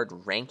about card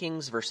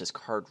rankings versus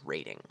card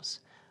ratings.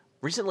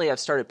 Recently,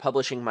 I've started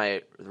publishing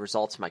my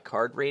results of my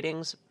card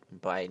ratings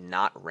by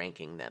not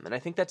ranking them, and I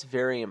think that's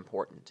very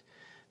important.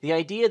 The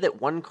idea that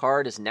one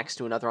card is next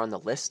to another on the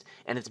list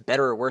and it's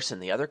better or worse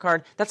than the other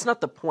card, that's not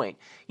the point.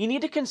 You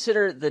need to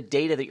consider the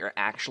data that you're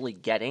actually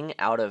getting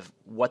out of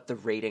what the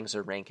ratings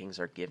or rankings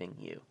are giving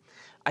you.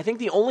 I think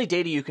the only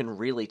data you can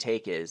really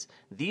take is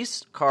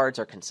these cards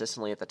are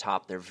consistently at the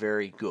top. They're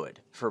very good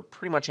for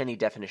pretty much any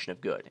definition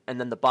of good. And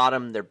then the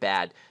bottom, they're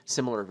bad.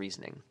 Similar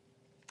reasoning.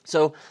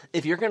 So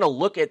if you're going to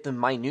look at the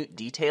minute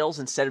details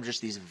instead of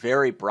just these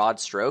very broad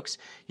strokes,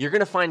 you're going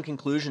to find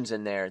conclusions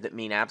in there that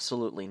mean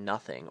absolutely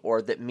nothing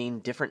or that mean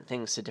different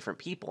things to different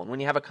people. And when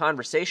you have a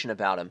conversation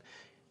about them,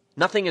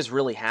 nothing is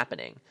really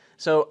happening.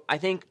 So I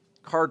think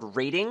card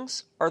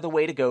ratings are the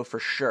way to go for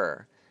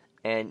sure.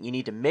 And you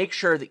need to make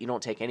sure that you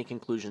don't take any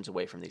conclusions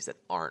away from these that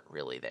aren't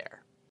really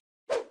there.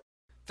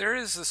 There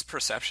is this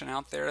perception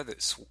out there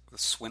that the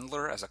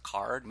Swindler as a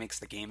card makes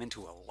the game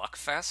into a luck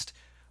fest,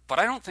 but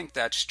I don't think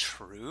that's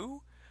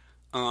true.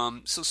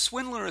 So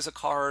Swindler is a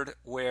card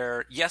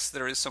where, yes,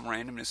 there is some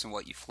randomness in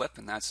what you flip,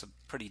 and that's a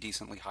pretty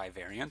decently high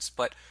variance,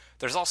 but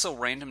there's also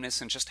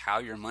randomness in just how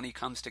your money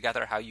comes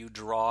together, how you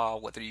draw,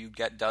 whether you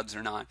get duds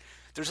or not.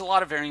 There's a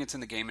lot of variance in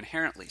the game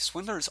inherently.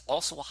 Swindler is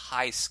also a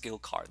high skill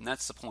card, and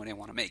that's the point I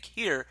want to make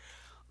here.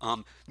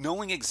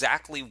 Knowing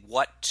exactly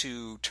what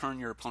to turn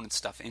your opponent's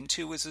stuff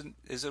into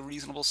is a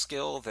reasonable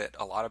skill that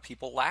a lot of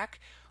people lack,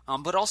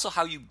 but also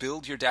how you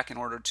build your deck in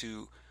order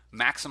to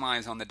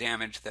maximize on the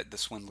damage that the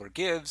Swindler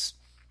gives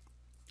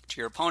to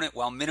your opponent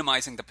while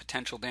minimizing the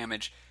potential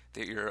damage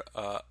that your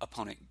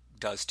opponent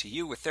does to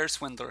you with their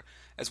Swindler,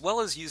 as well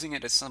as using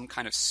it as some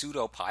kind of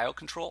pseudo pile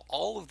control.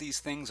 All of these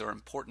things are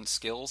important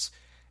skills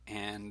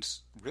and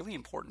really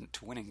important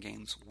to winning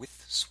games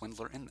with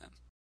Swindler in them.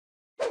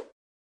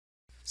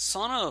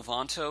 Sana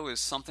Avanto is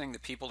something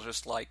that people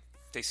just like.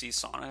 They see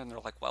Sana and they're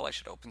like, well, I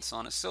should open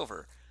Sana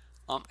Silver.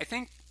 I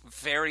think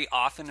very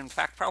often, in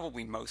fact,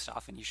 probably most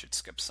often, you should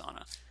skip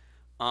Sana.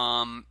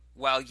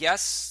 While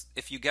yes,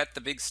 if you get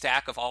the big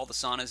stack of all the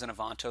Sanas and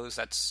Avantos,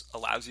 that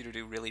allows you to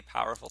do really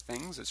powerful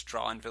things. It's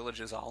draw and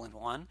villages all in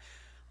one.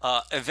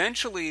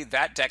 Eventually,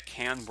 that deck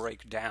can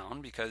break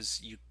down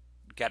because you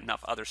get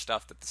enough other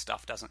stuff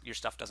that your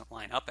stuff doesn't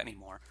line up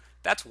anymore.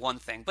 That's one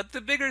thing. But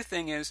the bigger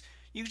thing is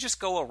you just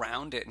go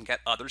around it and get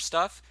other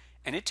stuff.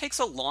 And it takes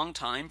a long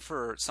time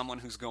for someone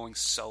who's going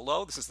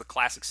solo. This is the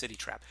classic city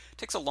trap. It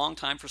takes a long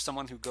time for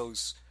someone who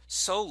goes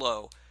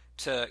solo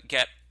to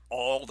get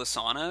all the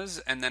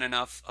Sanas and then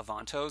enough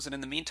Avantos. And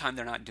in the meantime,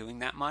 they're not doing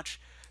that much.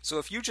 So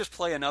if you just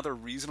play another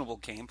reasonable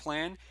game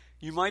plan,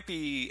 you might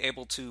be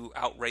able to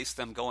outrace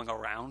them going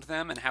around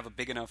them and have a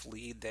big enough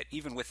lead that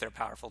even with their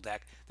powerful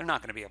deck, they're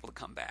not going to be able to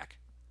come back.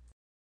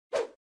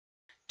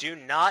 Do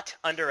not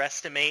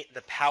underestimate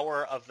the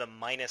power of the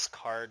minus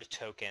card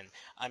token.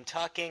 I'm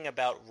talking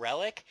about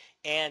Relic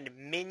and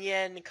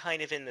Minion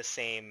kind of in the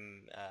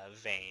same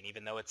vein,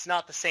 even though it's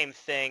not the same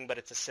thing, but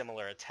it's a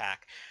similar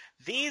attack.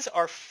 These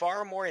are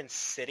far more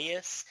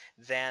insidious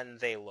than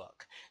they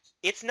look.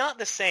 It's not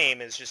the same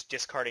as just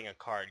discarding a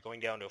card, going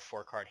down to a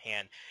 4-card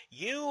hand.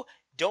 You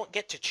don't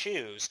get to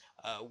choose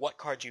what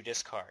card you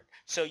discard.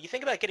 So you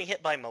think about getting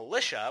hit by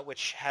Militia,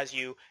 which has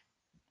you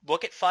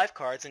look at 5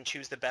 cards and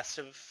choose the best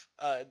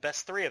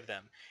 3 of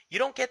them. You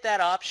don't get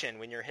that option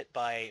when you're hit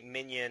by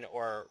Minion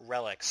or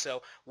Relic.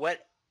 So what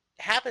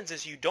happens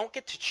is you don't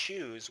get to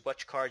choose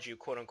which card you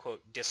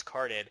quote-unquote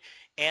discarded,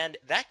 and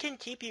that can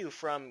keep you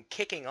from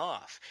kicking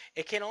off.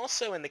 It can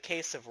also, in the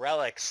case of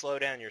Relic, slow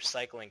down your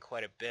cycling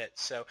quite a bit.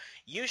 So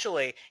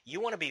usually you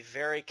want to be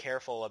very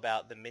careful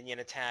about the Minion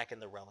attack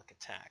and the Relic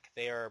attack.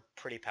 They are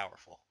pretty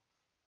powerful.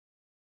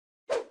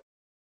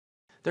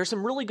 There's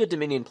some really good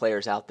Dominion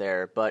players out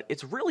there, but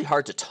it's really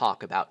hard to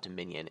talk about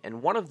Dominion,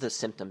 and one of the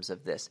symptoms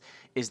of this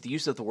is the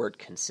use of the word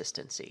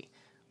consistency.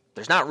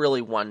 There's not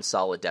really one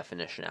solid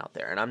definition out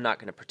there, and I'm not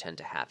going to pretend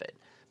to have it.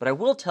 But I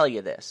will tell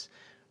you this.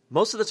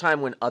 Most of the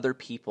time when other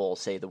people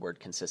say the word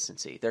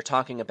consistency, they're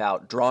talking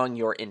about drawing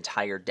your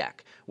entire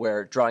deck,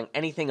 where drawing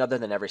anything other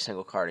than every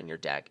single card in your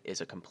deck is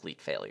a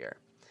complete failure.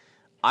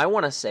 I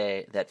want to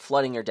say that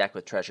flooding your deck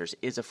with treasures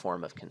is a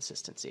form of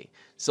consistency.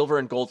 Silver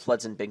and gold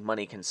floods and big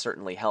money can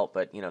certainly help,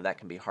 but that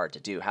can be hard to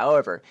do.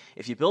 However,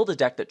 if you build a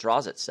deck that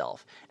draws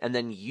itself and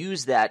then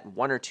use that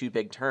 1 or 2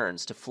 big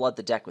turns to flood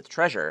the deck with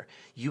treasure,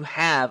 you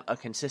have a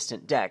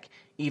consistent deck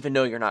even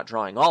though you're not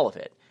drawing all of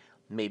it.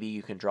 Maybe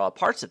you can draw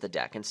parts of the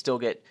deck and still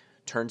get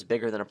turns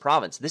bigger than a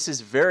province. This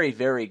is very,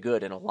 very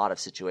good in a lot of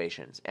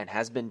situations and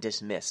has been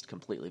dismissed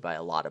completely by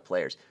a lot of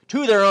players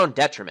to their own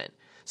detriment.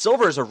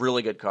 Silver is a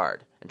really good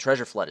card, and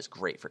Treasure Flood is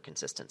great for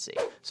consistency.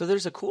 So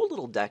there's a cool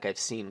little deck I've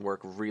seen work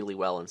really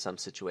well in some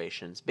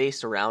situations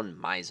based around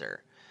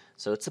Miser.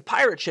 So it's a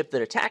pirate ship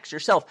that attacks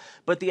yourself,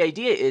 but the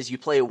idea is you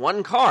play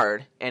 1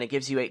 card, and it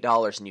gives you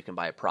 $8 and you can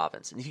buy a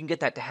province. And if you can get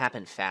that to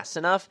happen fast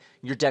enough,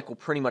 your deck will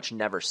pretty much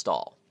never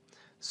stall.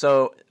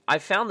 So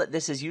I've found that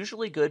this is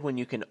usually good when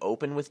you can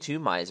open with 2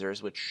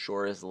 Misers, which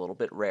sure is a little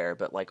bit rare,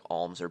 but like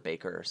Alms or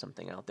Baker or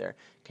something out there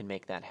can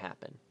make that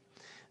happen.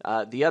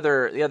 The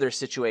other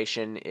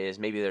situation is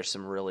maybe there's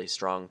some really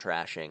strong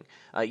trashing.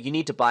 You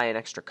need to buy an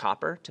extra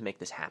copper to make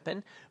this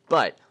happen,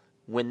 but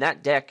when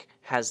that deck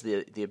has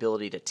the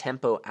ability to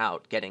tempo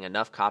out getting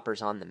enough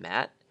coppers on the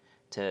mat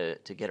to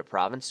get a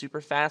province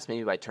super fast,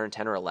 maybe by turn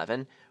 10 or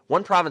 11,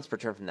 1 province per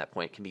turn from that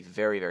point can be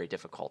very, very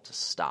difficult to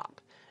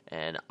stop.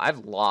 And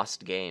I've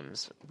lost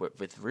games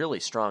with really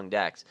strong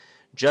decks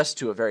just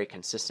to a very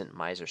consistent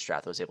Miser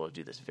strat that was able to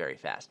do this very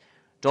fast.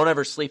 Don't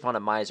ever sleep on a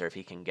Miser if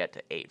he can get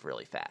to 8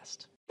 really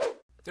fast.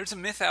 There's a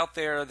myth out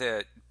there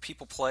that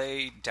people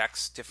play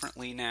decks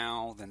differently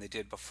now than they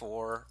did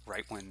before,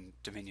 right when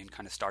Dominion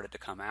kind of started to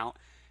come out,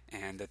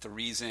 and that the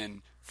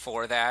reason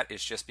for that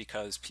is just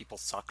because people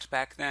sucked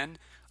back then.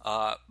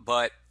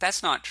 But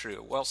that's not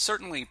true. Well,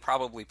 certainly,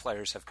 probably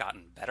players have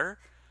gotten better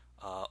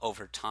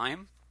over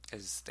time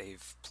as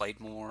they've played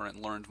more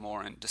and learned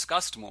more and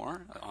discussed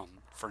more.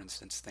 For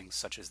instance, things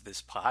such as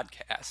this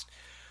podcast.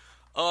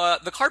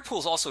 The card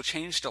pool's also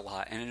changed a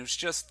lot, and it was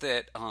just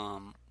that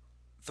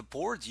the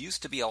boards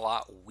used to be a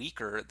lot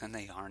weaker than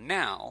they are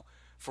now.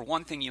 For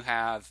one thing, you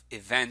have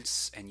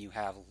events and you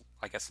have,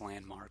 I guess,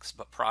 landmarks,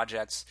 but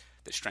projects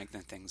that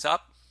strengthen things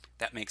up.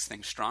 That makes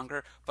things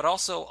stronger. But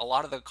also, a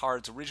lot of the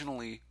cards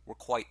originally were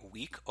quite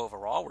weak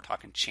overall. We're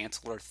talking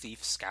Chancellor,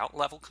 Thief, Scout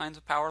level kinds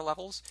of power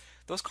levels.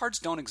 Those cards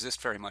don't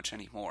exist very much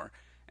anymore.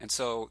 And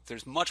so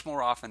there's much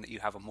more often that you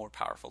have a more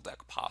powerful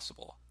deck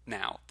possible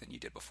now than you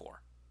did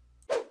before.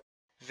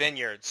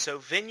 Vineyard. So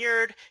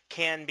Vineyard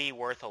can be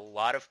worth a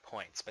lot of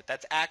points, but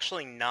that's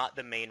actually not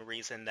the main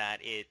reason that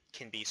it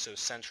can be so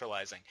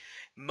centralizing.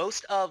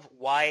 Most of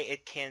why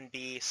it can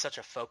be such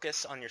a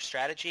focus on your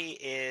strategy,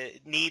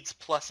 it needs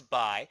plus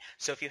buy.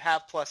 So if you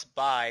have plus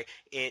buy,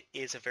 it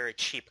is a very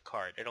cheap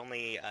card. It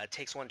only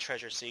takes one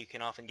treasure, so you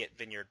can often get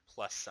Vineyard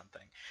plus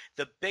something.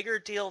 The bigger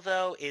deal,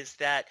 though, is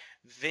that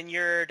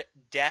Vineyard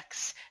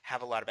decks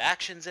have a lot of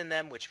actions in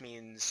them, which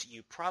means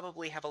you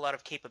probably have a lot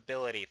of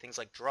capability, things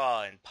like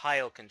draw and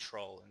pile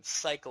control and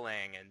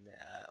cycling and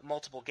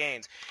multiple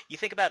gains. You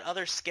think about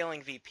other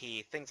scaling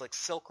VP, things like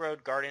Silk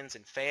Road, Gardens,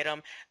 and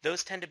Phaeton,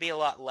 those tend to be a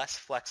lot less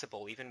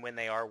flexible, even when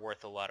they are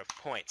worth a lot of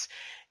points.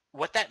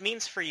 What that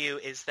means for you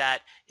is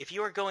that if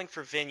you are going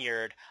for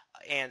Vineyard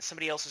and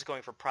somebody else is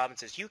going for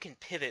Provinces, you can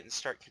pivot and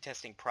start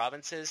contesting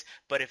Provinces,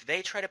 but if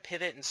they try to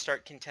pivot and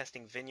start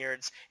contesting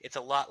Vineyards, it's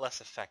a lot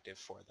less effective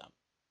for them.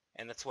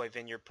 And that's why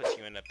Vineyard puts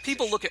you in a position.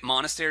 People look at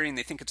Monastery and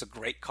they think it's a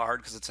great card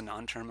because it's a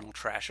non-terminal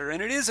trasher,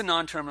 and it is a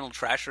non-terminal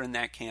trasher, and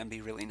that can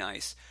be really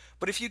nice.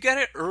 But if you get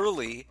it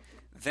early,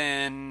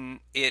 then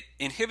it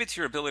inhibits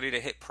your ability to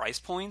hit price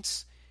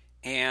points,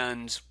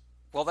 and,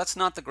 well, that's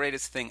not the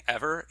greatest thing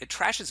ever. It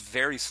trashes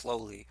very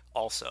slowly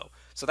also,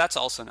 so that's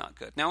also not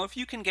good. Now, if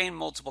you can gain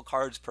multiple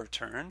cards per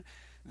turn,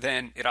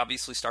 then it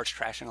obviously starts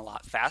trashing a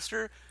lot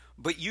faster,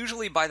 but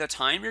usually by the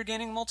time you're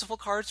gaining multiple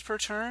cards per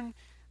turn,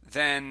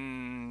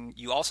 then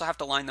you also have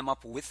to line them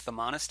up with the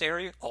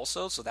Monastery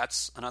also, so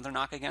that's another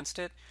knock against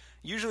it.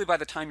 Usually by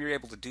the time you're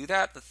able to do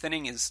that, the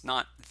thinning is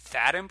not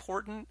that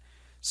important.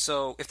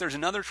 So if there's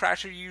another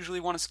trasher, you usually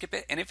want to skip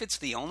it. And if it's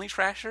the only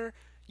trasher,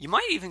 you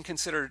might even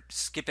consider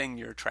skipping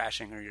your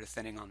trashing or your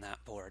thinning on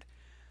that board.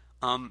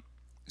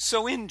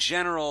 So in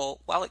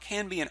general, while it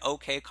can be an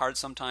okay card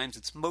sometimes,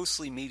 it's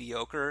mostly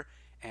mediocre,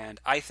 and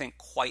I think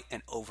quite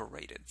an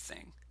overrated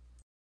thing.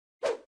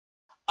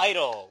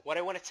 Idol. What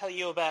I want to tell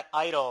you about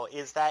Idol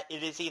is that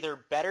it is either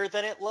better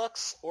than it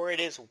looks or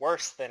it is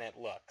worse than it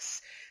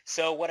looks.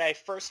 So what I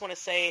first want to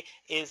say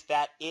is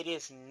that it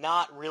is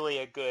not really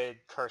a good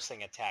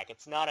cursing attack.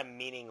 It's not a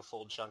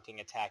meaningful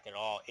junking attack at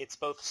all. It's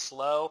both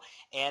slow,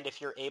 and if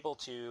you're able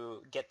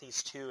to get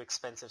these two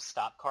expensive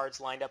stop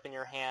cards lined up in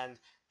your hand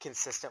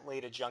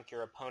consistently to junk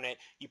your opponent,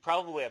 you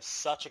probably have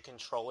such a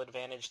control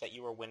advantage that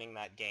you are winning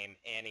that game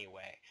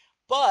anyway.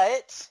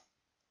 But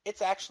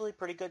it's actually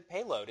pretty good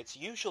payload. It's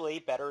usually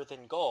better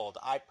than gold.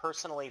 I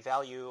personally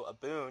value a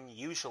boon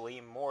usually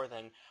more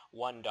than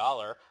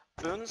 $1.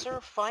 Boons are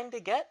fine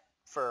to get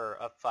for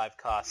a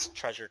 5-cost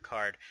treasure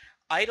card.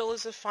 Idol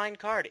is a fine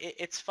card.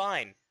 It's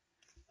fine.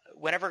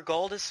 Whenever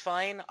gold is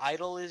fine,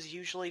 Idol is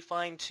usually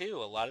fine too.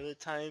 A lot of the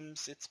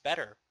times it's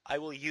better. I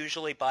will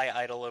usually buy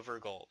Idol over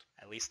gold,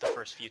 at least the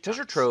first few times.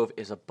 Treasure Trove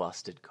is a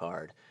busted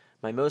card.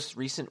 My most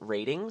recent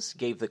ratings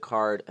gave the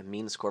card a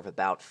mean score of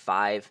about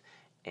 5,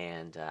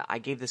 and I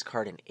gave this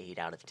card an 8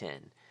 out of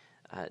 10.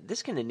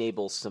 This can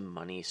enable some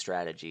money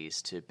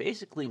strategies to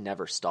basically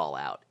never stall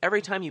out.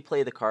 Every time you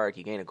play the card,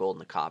 you gain a gold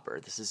and a copper.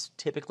 This is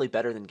typically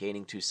better than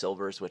gaining 2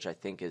 silvers, which I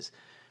think is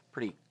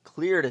pretty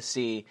clear to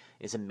see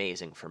is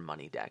amazing for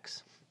money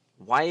decks.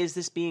 Why is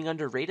this being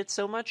underrated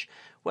so much?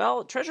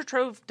 Well, Treasure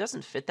Trove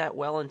doesn't fit that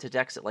well into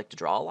decks that like to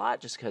draw a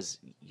lot, just because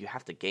you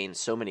have to gain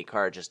so many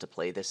cards just to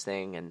play this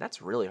thing, and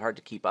that's really hard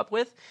to keep up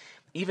with.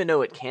 Even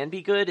though it can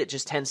be good, it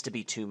just tends to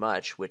be too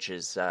much, which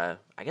is, I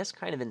guess,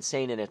 kind of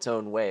insane in its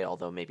own way,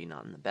 although maybe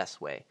not in the best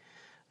way.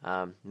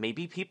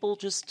 Maybe people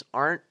just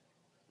aren't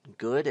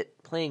good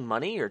at playing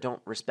money or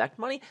don't respect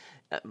money.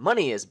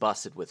 Money is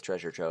busted with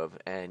Treasure Trove,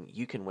 and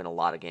you can win a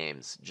lot of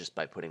games just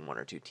by putting 1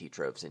 or 2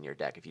 T-Troves in your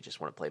deck if you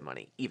just want to play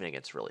money, even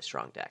against really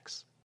strong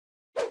decks.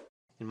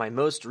 In my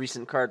most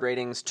recent card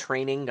ratings,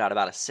 Training got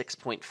about a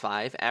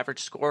 6.5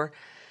 average score.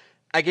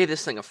 I gave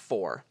this thing a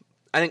 4.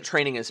 I think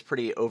Training is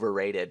pretty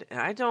overrated, and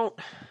I don't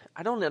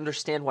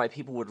understand why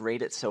people would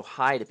rate it so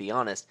high, to be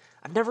honest.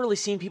 I've never really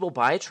seen people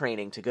buy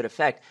Training to good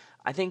effect.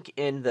 I think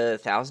in the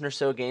 1,000 or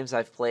so games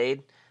I've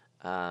played,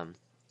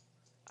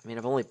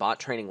 I've only bought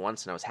Training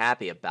once and I was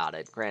happy about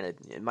it. Granted,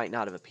 it might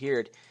not have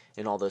appeared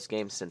in all those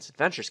games since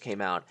Adventures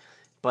came out,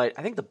 but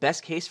I think the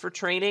best case for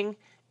Training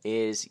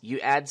is you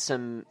add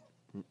some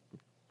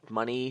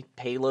money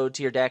payload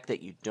to your deck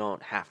that you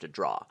don't have to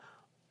draw.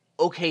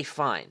 Okay,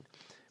 fine.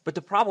 But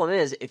the problem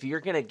is, if you're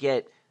going to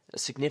get a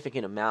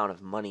significant amount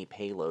of money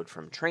payload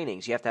from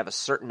trainings, you have to have a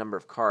certain number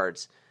of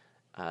cards,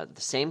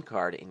 the same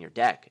card in your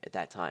deck at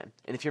that time.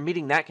 And if you're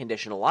meeting that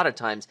condition, a lot of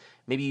times,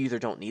 maybe you either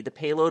don't need the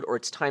payload or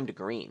it's time to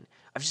green.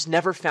 I've just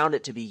never found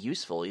it to be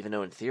useful, even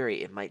though in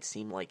theory it might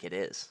seem like it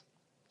is.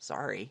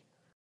 Sorry.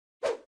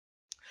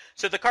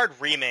 So the card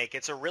Remake,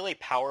 it's a really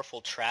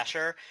powerful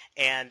trasher,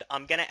 and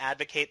I'm going to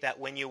advocate that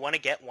when you want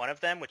to get one of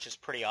them, which is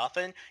pretty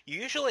often, you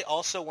usually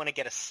also want to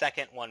get a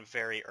second one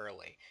very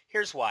early.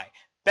 Here's why.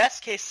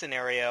 Best case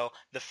scenario,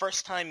 the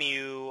first time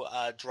you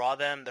draw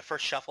them, the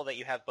first shuffle that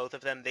you have both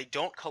of them, they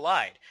don't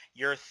collide.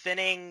 You're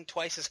thinning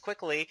twice as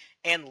quickly,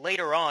 and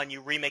later on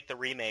you remake the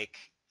Remake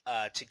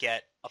to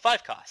get a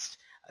 5 cost.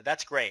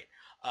 That's great.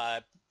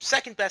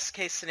 Second best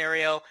case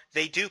scenario,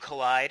 they do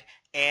collide,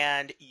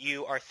 and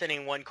you are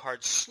thinning one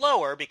card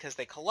slower because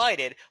they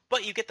collided,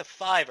 but you get the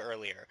 5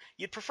 earlier.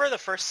 You'd prefer the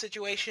first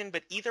situation,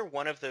 but either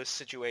one of those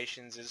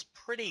situations is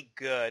pretty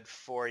good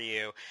for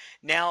you.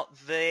 Now,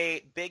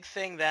 the big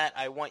thing that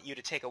I want you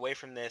to take away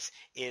from this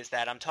is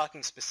that I'm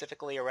talking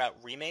specifically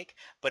about Remake,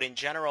 but in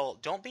general,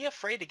 don't be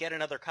afraid to get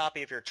another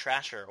copy of your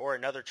Trasher or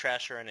another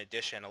Trasher in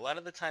addition. A lot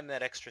of the time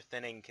that extra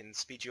thinning can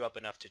speed you up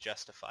enough to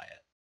justify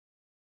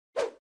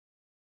it.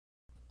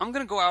 I'm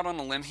going to go out on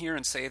a limb here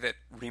and say that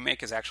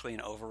Remake is actually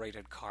an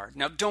overrated card.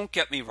 Now, don't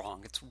get me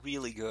wrong. It's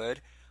really good.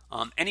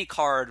 Any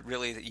card,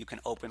 really, that you can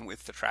open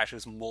with the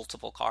Trasher's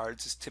multiple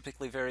cards is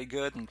typically very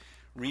good, and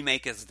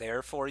Remake is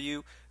there for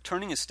you.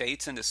 Turning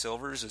Estates into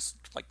Silvers is,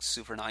 like,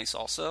 super nice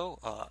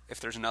also.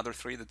 If there's another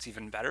 3 that's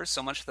even better,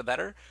 so much the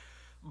better.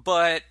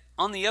 But,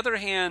 on the other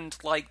hand,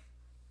 like,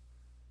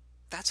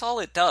 that's all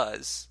it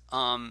does.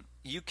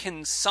 You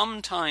can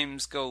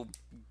sometimes go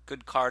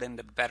good card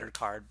into better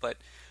card, but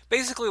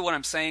basically what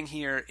I'm saying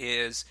here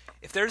is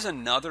if there's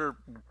another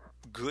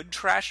good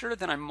Trasher,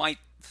 then I might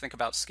think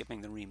about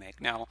skipping the Remake.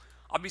 Now,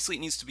 obviously it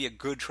needs to be a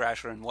good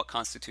Trasher, and what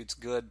constitutes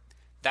good,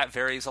 that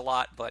varies a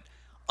lot, but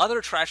other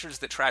Trashers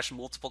that trash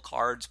multiple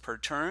cards per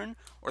turn,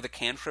 or the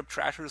cantrip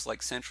Trashers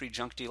like Sentry,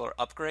 Junk Dealer,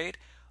 Upgrade,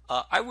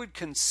 I would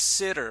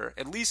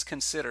at least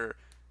consider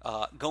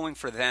going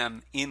for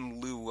them in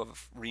lieu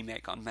of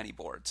Remake on many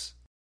boards.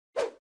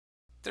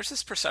 There's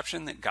this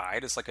perception that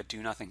Guide is like a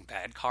do-nothing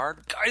bad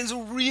card. Guide is a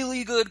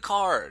really good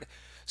card.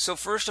 So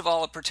first of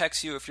all, it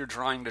protects you if you're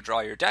trying to draw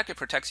your deck. It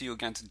protects you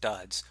against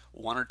duds.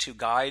 1 or 2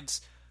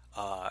 guides,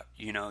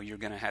 you're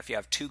going to have, if you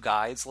have 2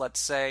 guides, let's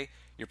say,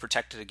 you're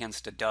protected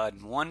against a dud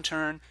in one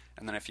turn,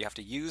 and then if you have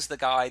to use the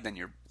guide, then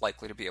you're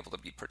likely to be able to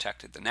be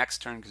protected the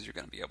next turn because you're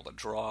going to be able to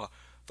draw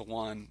the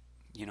one,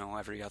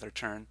 every other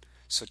turn.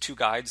 So 2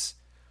 guides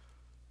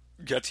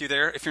gets you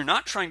there. If you're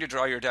not trying to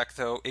draw your deck,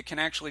 though, it can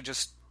actually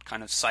just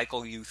kind of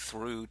cycle you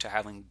through to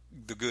having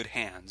the good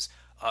hands.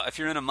 If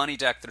you're in a money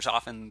deck, there's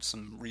often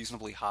some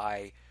reasonably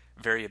high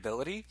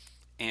variability,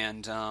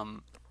 and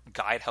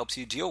Guide helps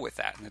you deal with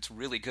that, and it's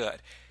really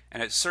good.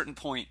 And at a certain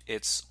point,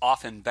 it's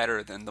often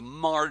better than the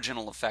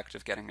marginal effect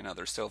of getting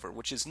another silver,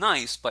 which is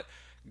nice, but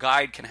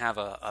Guide can have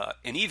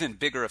an even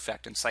bigger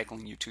effect in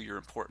cycling you to your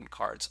important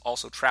cards.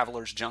 Also,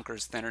 Travelers,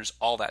 Junkers, Thinners,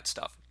 all that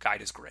stuff.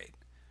 Guide is great.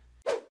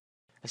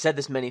 I've said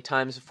this many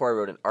times before I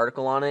wrote an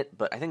article on it,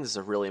 but I think this is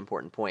a really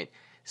important point.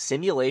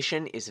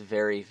 Simulation is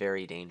very,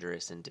 very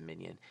dangerous in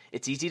Dominion.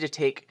 It's easy to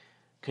take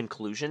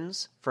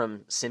conclusions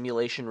from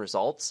simulation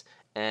results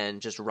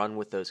and just run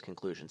with those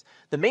conclusions.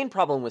 The main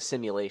problem with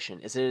simulation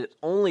is that it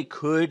only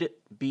could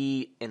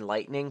be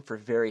enlightening for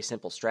very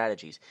simple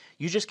strategies.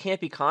 You just can't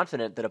be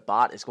confident that a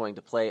bot is going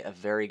to play a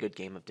very good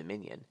game of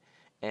Dominion.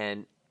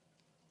 And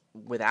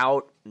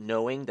without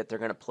knowing that they're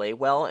going to play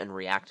well and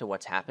react to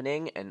what's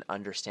happening and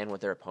understand what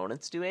their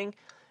opponent's doing,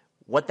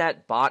 what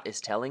that bot is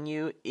telling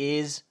you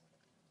is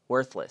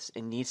worthless.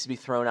 It needs to be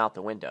thrown out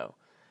the window.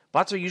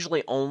 Bots are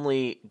usually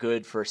only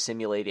good for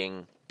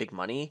simulating big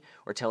money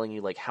or telling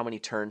you like how many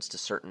turns to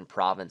certain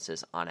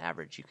provinces on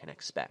average you can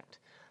expect.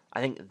 I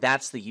think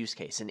that's the use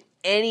case. And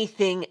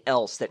anything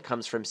else that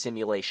comes from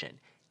simulation,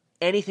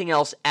 anything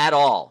else at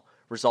all,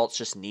 results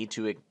just need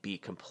to be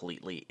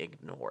completely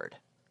ignored.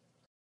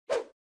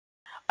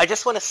 I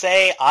just want to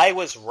say I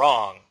was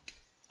wrong.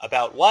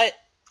 About what?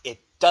 It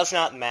does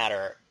not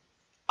matter.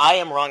 I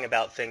am wrong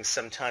about things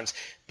sometimes,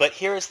 but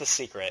here's the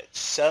secret.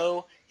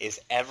 So is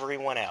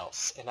everyone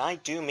else. And I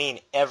do mean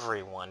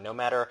everyone, no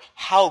matter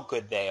how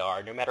good they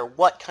are, no matter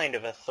what kind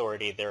of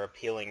authority they're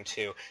appealing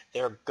to.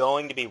 They're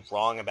going to be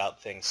wrong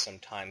about things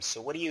sometimes. So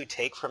what do you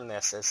take from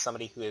this as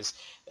somebody who is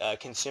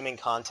consuming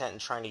content and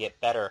trying to get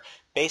better?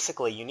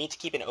 Basically, you need to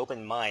keep an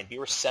open mind. Be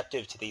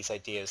receptive to these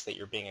ideas that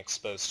you're being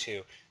exposed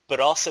to, but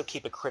also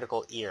keep a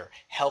critical ear.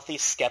 Healthy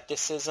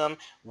skepticism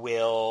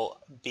will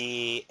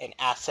be an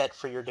asset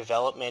for your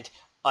development,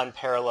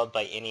 unparalleled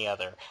by any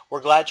other.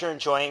 We're glad you're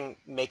enjoying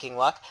Making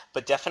Luck,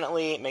 but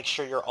definitely make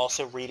sure you're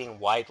also reading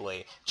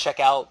widely. Check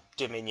out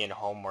Dominion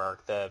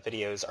Homework, the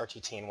videos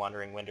RTT and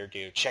Wandering Winder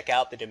do. Check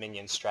out the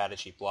Dominion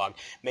Strategy blog.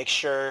 Make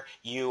sure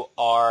you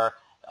are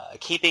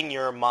keeping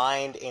your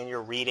mind and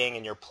your reading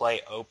and your play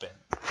open.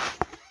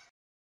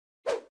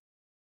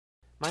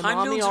 My Time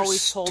mommy zones are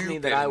always told me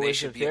stupid that I and they was a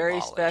should be very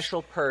abolished.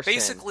 special person.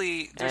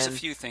 Basically, there's a and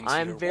few things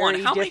I'm here. very One,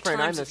 how many different.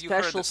 times I'm a have you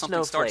heard special that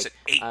something starts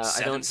snowflake. at 8, I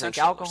 7 don't drink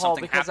Central, or alcohol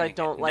something because I happening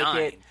don't at like 9,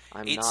 it.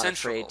 I'm 8 not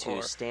Central, afraid to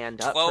or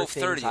stand up 12:30,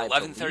 for things I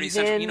 11:30 believe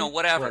Central, in, you know,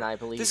 whatever. when I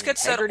believe This gets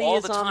said integrity all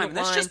is the on time. the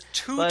That's line, just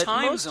 2 but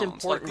time most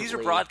zones. Like, these are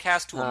importantly,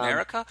 broadcast to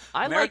America.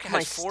 I America like my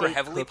has 4 steak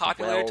heavily cooked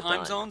populated well time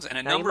done. zones and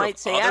a Now, you number might of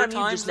say, other Adam,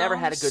 time you just never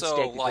had a good zones,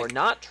 steak so, before. like,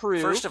 Not true.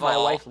 First of My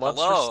all, wife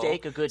loves hello. her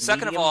steak a good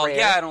Second of medium all, rare.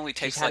 yeah, it only She's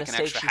takes had like a an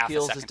steak extra she half a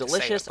feels second is to say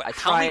delicious. it, but I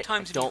how try many it. times I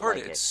have you don't heard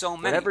like it? it. So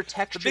many. Whatever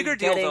texture The bigger you're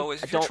deal, getting, though,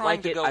 is I if you're don't trying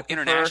like to it. go I prefer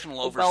international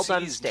a well-done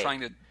overseas and steak. trying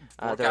to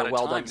work There out are a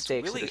well-done time, it's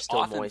steaks that really are still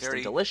often moist very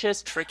and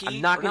delicious. tricky.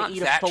 I'm not Or going to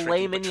eat a that filet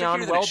tricky, but mignon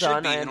trickier than well it should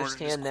done. be I in order to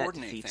understand just that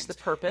coordinate defeats things.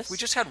 the purpose. If we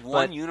just had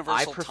one but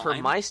universal I prefer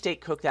time, my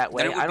steak cooked that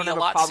way. then it would I don't be have a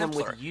a lot problem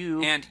simpler. with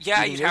you And yeah,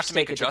 eating you'd your have to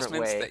make steak a different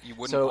adjustments way. that you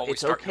wouldn't So always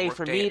it's start okay your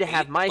for workday me at to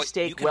have 8, my but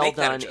steak you can well make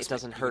that done. It adjustment.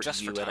 doesn't You hurt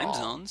adjust you for at time all.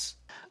 zones.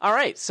 All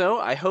right, so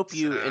I hope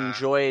you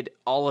enjoyed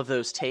all of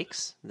those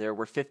takes. There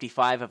were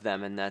 55 of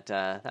them, and that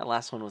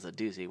last one was a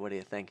doozy. What do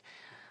you think?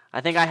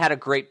 I think I had a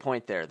great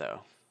point there,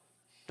 though.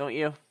 Don't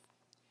you?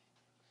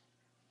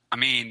 I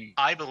mean,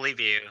 I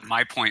believe you.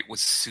 my point was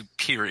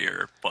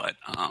superior, but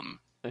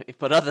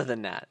But other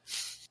than that,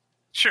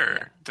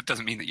 sure, that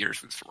doesn't mean that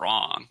yours was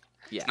wrong.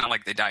 yeah, It's not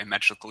like they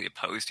diametrically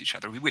opposed each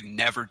other. We would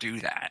never do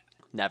that.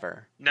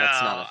 never. No,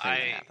 That's not a thing I-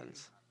 that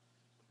happens.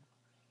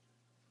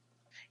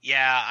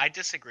 Yeah, I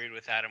disagreed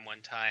with Adam one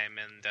time,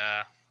 and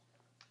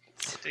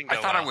it didn't go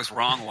I thought well. I was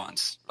wrong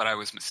once, but I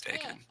was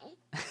mistaken.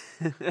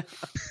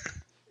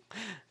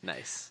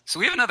 Nice. So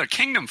we have another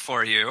kingdom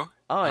for you.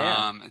 Oh,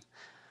 yeah.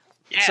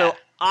 Yeah. So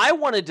I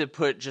wanted to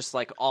put just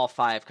like all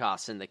 5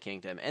 costs in the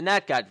kingdom, and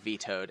that got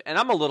vetoed, and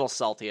I'm a little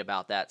salty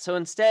about that. So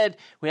instead,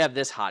 we have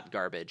this hot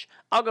garbage.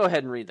 I'll go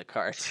ahead and read the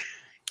cards.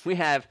 We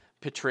have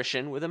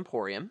Patrician with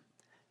Emporium,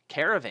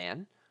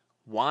 Caravan,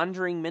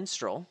 Wandering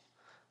Minstrel,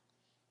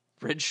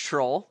 Bridge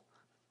Troll,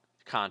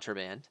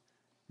 Contraband,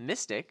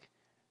 Mystic,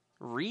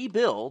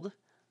 Rebuild,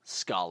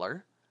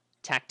 Scholar,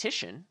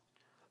 Tactician,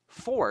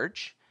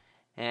 Forge,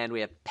 and we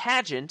have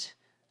Pageant,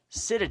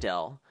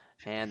 Citadel,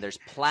 and there's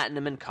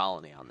Platinum and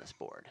Colony on this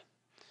board.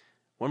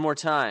 One more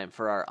time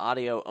for our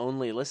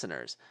audio-only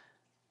listeners.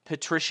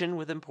 Patrician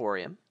with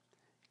Emporium,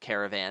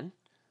 Caravan,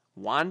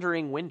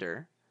 Wandering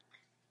Winder,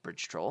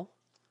 Bridge Troll,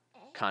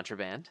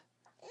 Contraband,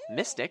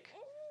 Mystic,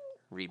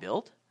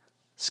 Rebuild,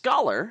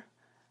 Scholar,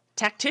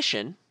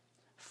 Tactician,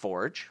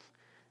 Forge,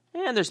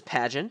 and there's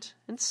Pageant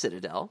and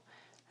Citadel,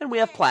 and we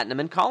have Platinum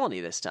and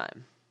Colony this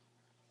time.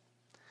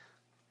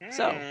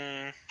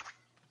 So,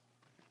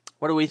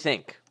 what do we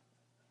think?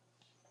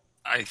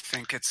 I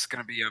think it's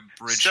going to be a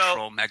Bridge So-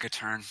 Troll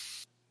Megaturn.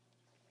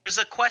 There's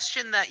a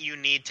question that you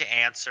need to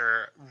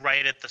answer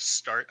right at the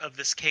start of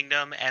this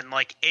kingdom, and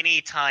like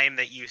any time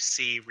that you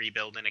see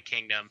rebuild in a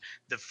kingdom,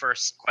 the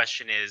first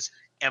question is,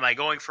 am I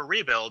going for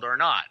rebuild or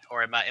not?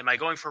 Or am I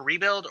going for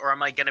rebuild, or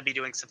am I going to be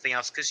doing something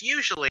else? Because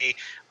usually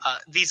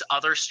these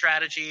other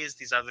strategies,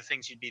 these other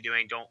things you'd be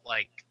doing don't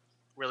like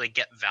really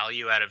get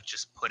value out of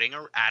just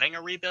adding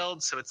a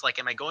rebuild. So it's like,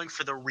 am I going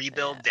for the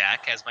rebuild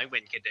deck as my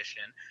win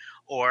condition,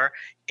 or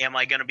am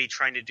I going to be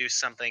trying to do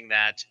something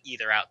that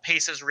either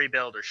outpaces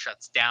rebuild or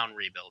shuts down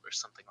rebuild or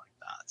something like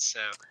that? So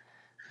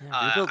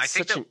Yeah, Rebuild's I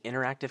think such an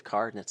interactive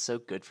card, and it's so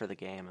good for the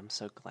game. I'm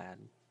so glad.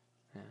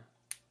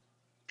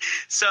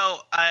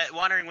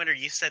 Wandering Winter,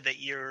 you said that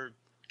you're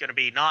going to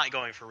be not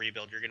going for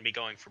rebuild. You're going to be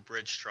going for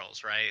Bridge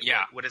Trolls, right?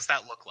 Yeah. What does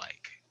that look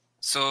like?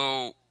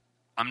 So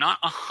I'm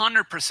not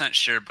 100%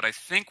 sure, but I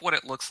think what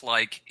it looks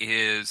like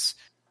is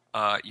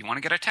you want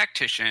to get a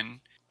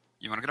Tactician,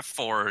 you want to get a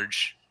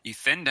Forge, you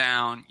thin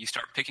down, you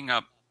start picking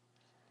up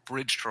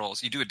Bridge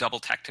Trolls. You do a double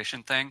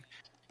Tactician thing.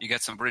 You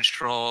get some Bridge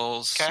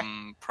Trolls, Okay.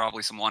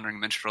 probably some Wandering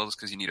Minstrels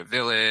because you need a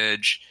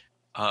village.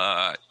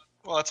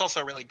 Well, it's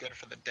also really good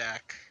for the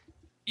deck.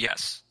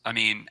 Yes. I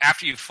mean,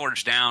 after you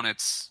forge down,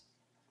 it's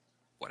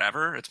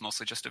whatever. It's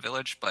mostly just a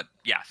village, but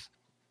yes.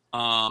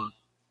 That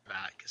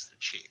because they're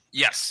cheap.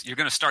 Yes, you're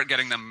going to start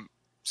getting them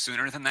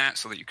sooner than that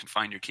so that you can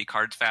find your key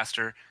cards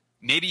faster.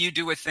 Maybe you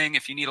do a thing,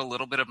 if you need a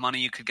little bit of money,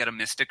 you could get a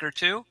Mystic or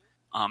two.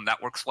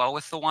 That works well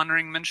with the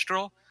Wandering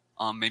Minstrel.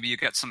 Maybe you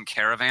get some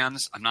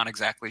Caravans. I'm not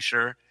exactly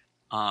sure.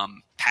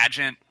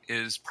 Pageant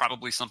is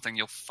probably something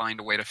you'll find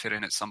a way to fit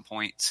in at some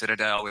point.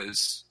 Citadel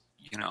is,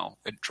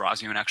 it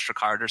draws you an extra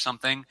card or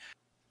something.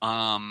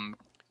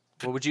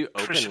 What would you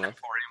open Christian with?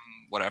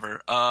 Emporium,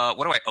 whatever.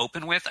 What do I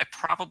open with? I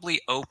probably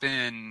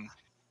open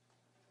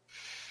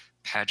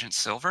Pageant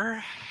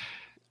Silver.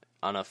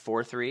 On a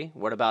 4-3?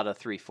 What about a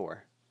 3-4?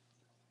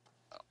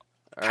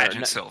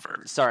 Pageant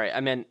Silver. Sorry, I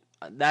mean,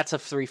 that's a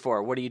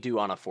 3-4. What do you do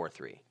on a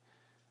 4-3?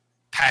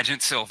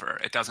 Pageant Silver.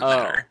 It doesn't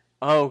matter.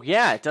 Oh,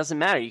 yeah, it doesn't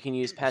matter. You can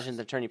use Pageant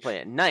the turn you play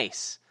it.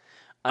 Nice.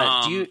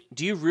 Do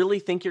you really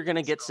think you're going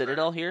to get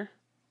Citadel here?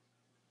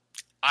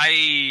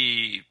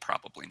 I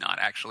probably not,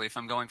 actually, if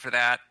I'm going for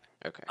that.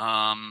 Okay.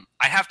 I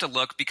have to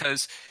look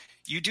because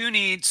you do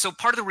need. So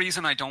part of the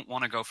reason I don't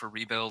want to go for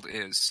rebuild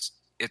is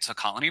it's a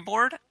colony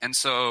board, and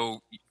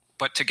so.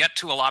 But to get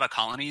to a lot of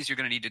colonies, you're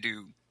going to need to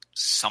do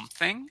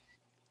something.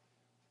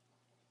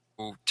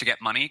 to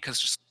get money,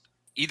 because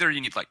either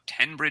you need like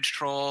 10 bridge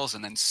trolls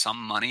and then some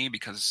money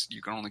because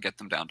you can only get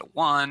them down to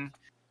 1,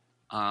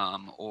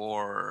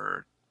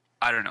 or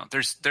I don't know.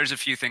 There's a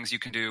few things you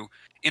can do.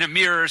 In a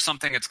mirror or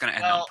something, it's going to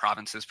end on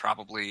provinces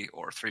probably,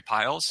 or 3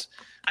 piles.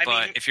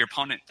 If your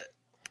opponent...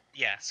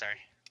 Yeah, sorry.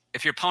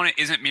 If your opponent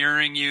isn't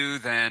mirroring you,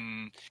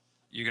 then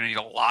you're going to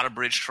need a lot of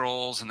bridge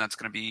trolls, and that's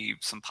going to be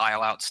some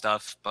pile out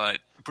stuff. But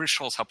bridge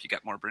trolls help you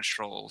get more bridge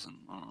trolls. And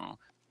I don't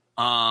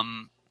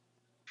know.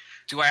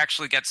 Do I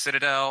actually get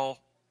Citadel?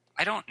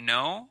 I don't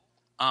know.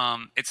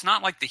 It's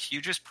not like the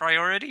hugest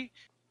priority,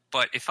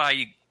 but if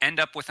I end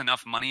up with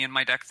enough money in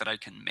my deck that I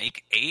can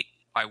make 8,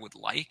 I would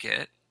like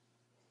it.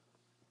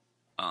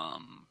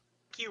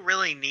 You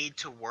really need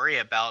to worry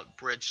about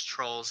bridge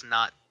trolls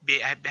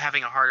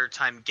having a harder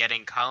time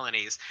getting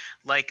colonies.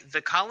 Like,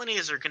 the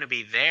colonies are going to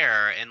be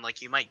there, and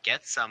like you might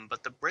get some,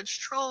 but the bridge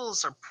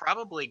trolls are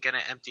probably going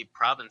to empty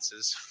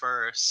provinces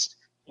first.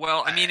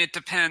 Well, I mean, it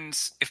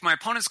depends. If my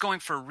opponent's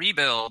going for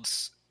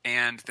rebuilds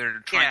and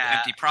they're trying to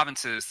empty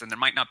provinces, then there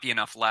might not be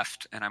enough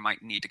left, and I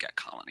might need to get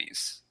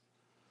colonies.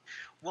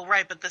 Well,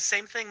 right, but the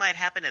same thing might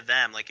happen to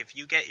them. Like, if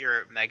you get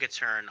your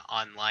Megaturn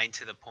online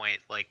to the point,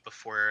 like,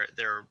 before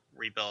their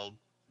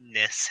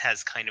rebuildness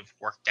has kind of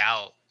worked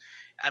out.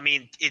 I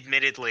mean,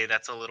 admittedly,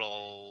 that's a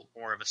little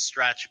more of a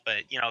stretch, but,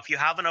 if you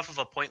have enough of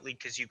a point lead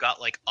because you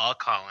got, like, a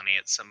colony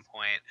at some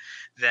point,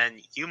 then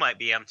you might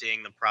be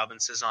emptying the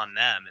provinces on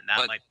them, and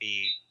that might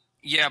be...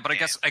 Yeah, but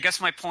I guess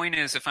my point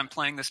is, if I'm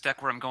playing this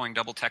deck where I'm going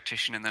double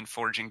Tactician and then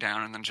forging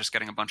down and then just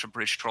getting a bunch of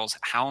bridge trolls,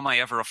 how am I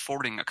ever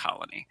affording a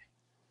colony?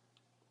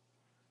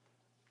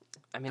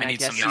 I mean, I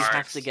guess you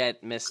have to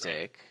get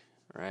Mystic,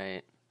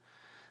 right?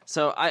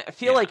 So I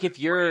feel like if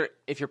you're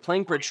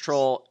playing Bridge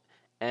Troll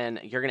and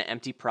you're going to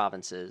empty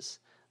provinces,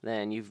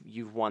 then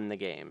you've won the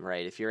game,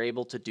 right? If you're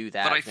able to do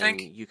that, then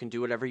you can do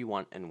whatever you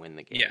want and win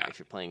the game. Yeah, if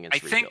you're playing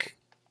against Rebuild.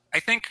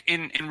 I think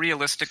in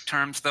realistic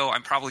terms, though,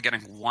 I'm probably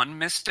getting 1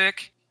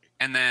 Mystic,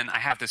 and then I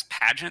have this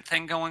pageant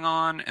thing going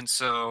on, and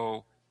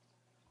so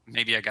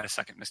maybe I got a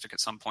second Mystic at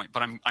some point.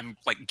 But I'm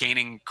like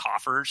gaining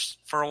coffers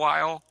for a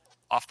while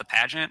off the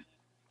pageant.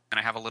 And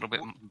I have a little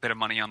bit of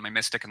money on my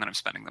Mystic, and then I'm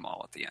spending them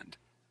all at the end.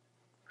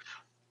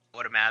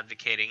 What I'm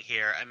advocating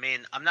here, I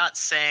mean, I'm not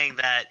saying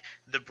that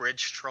the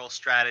bridge troll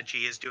strategy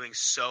is doing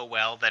so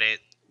well that it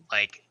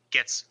like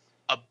gets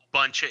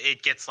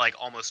like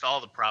almost all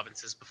the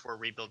provinces before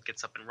Rebuild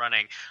gets up and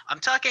running. I'm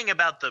talking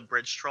about the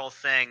bridge troll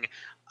thing,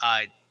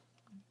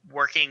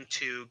 working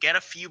to get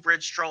a few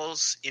bridge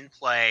trolls in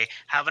play,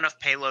 have enough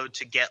payload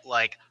to get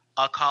like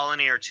a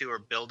colony or 2 or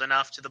build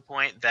enough to the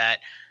point that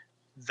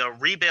the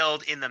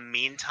rebuild in the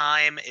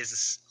meantime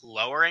is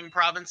lowering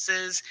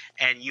provinces,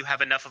 and you have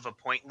enough of a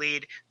point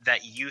lead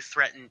that you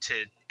threaten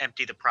to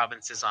empty the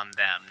provinces on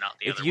them, not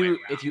the other way around.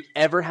 If you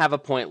ever have a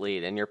point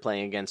lead and you're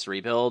playing against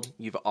rebuild,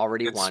 you've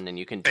already won, and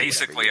you can do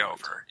basically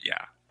over.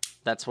 Yeah,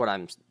 that's what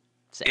I'm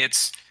saying.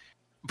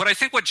 But I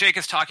think what Jake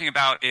is talking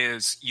about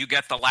is you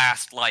get the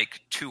last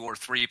like 2 or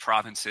 3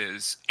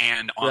 provinces,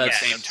 and on the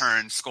same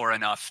turn score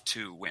enough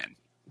to win.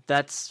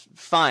 That's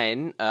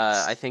fine.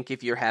 I think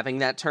if you're having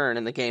that turn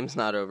and the game's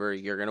not over,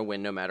 you're going to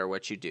win no matter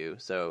what you do.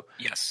 So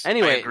yes.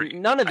 Anyway,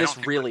 none of this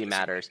really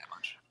matters.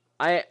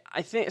 I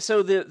think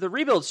so. The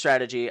rebuild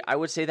strategy, I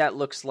would say that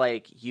looks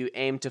like you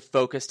aim to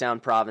focus down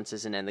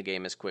provinces and end the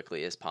game as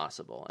quickly as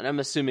possible. And I'm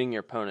assuming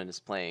your opponent is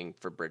playing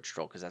for Bridge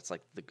Troll because that's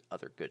like the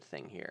other good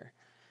thing here.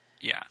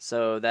 Yeah.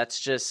 So that's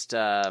just.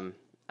 I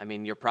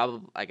mean,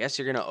 I guess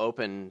you're going to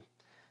open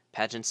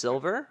Pageant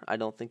Silver. I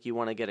don't think you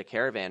want to get a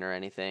Caravan or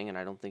anything, and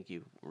I don't think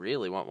you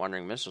really want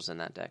Wandering Missiles in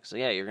that deck. So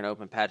yeah, you're going to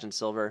open Pageant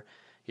Silver.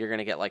 You're going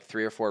to get like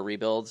 3 or 4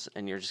 rebuilds,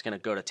 and you're just going to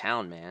go to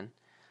town, man.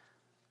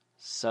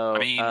 So, I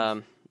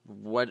mean,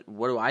 what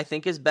do I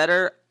think is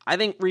better? I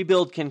think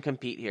Rebuild can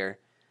compete here.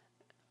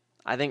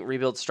 I think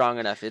Rebuild's strong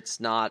enough.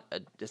 It's not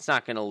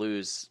going to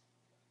lose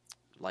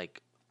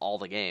like all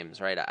the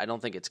games, right? I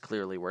don't think it's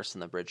clearly worse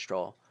than the Bridge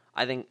Troll.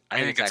 I think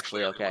it's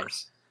actually okay.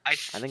 I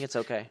think it's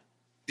okay.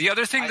 The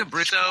other thing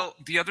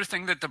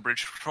that the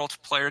Bridge Troll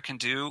player can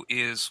do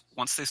is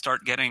once they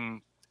start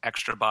getting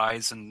extra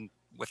buys and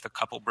with a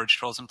couple Bridge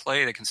Trolls in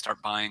play, they can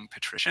start buying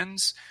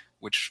Patricians,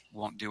 which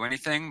won't do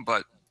anything,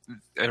 but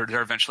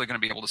they're eventually going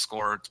to be able to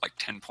score like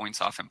 10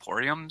 points off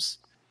Emporiums.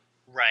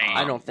 Right.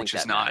 I don't think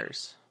that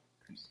matters.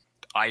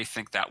 I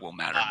think that will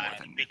matter more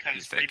than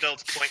because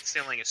Rebuild's point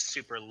ceiling is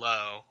super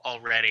low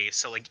already.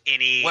 So like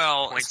any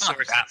point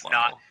source that's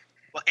not.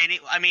 Well,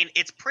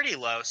 it's pretty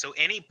low. So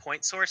any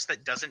point source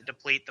that doesn't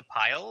deplete the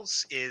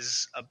piles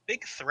is a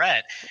big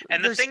threat.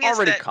 And the thing is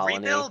that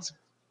Rebuild's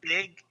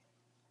big.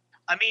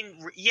 I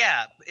mean,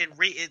 yeah,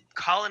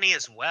 Colony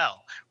as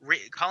well.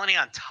 Colony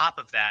on top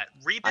of that.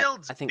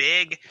 Rebuild's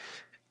big,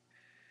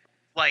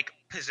 like,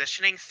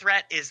 positioning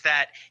threat is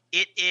that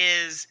it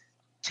is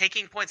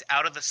taking points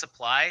out of the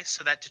supply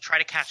so that to try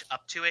to catch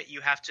up to it, you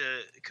have to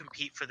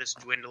compete for this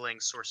dwindling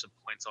source of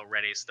points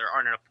already, so there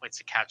aren't enough points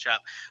to catch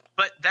up.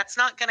 But that's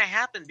not going to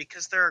happen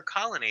because there are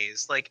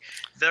colonies. Like,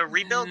 the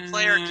Rebuild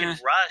player can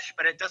rush,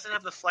 but it doesn't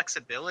have the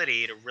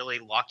flexibility to really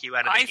lock you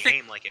out of the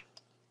game like it.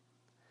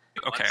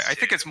 Okay, wants I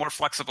think to. it's more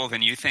flexible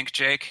than you think,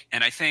 Jake,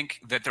 and I think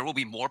that there will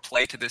be more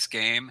play to this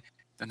game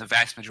than the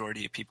vast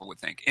majority of people would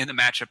think. In the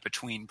matchup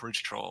between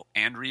Bridge Troll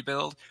and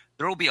Rebuild,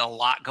 there will be a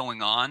lot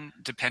going on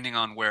depending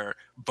on where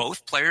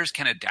both players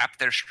can adapt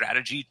their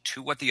strategy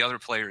to what the other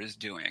player is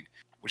doing,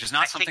 which is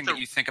not I think something that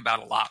you think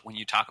about a lot when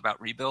you talk about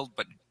Rebuild,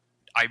 but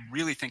I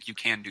really think you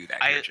can do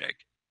that here,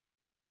 Jake.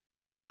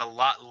 A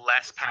lot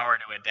less power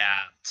to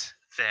adapt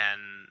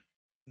than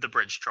the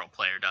Bridge Troll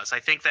player does.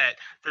 I think that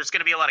there's going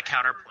to be a lot of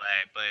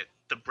counterplay, but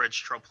the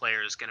Bridge Troll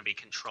player is going to be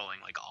controlling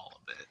like all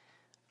of it.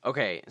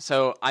 Okay,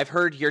 so I've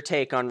heard your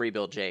take on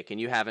Rebuild, Jake,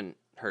 and you haven't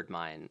heard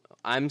mine.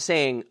 I'm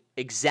saying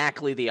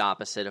exactly the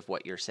opposite of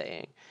what you're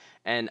saying.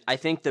 And I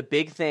think the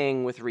big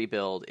thing with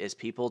Rebuild is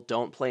people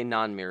don't play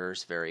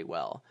non-mirrors very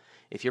well.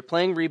 If you're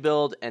playing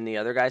Rebuild and the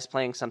other guy's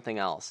playing something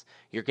else,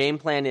 your game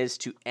plan is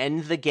to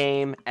end the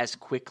game as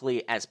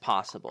quickly as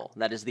possible.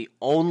 That is the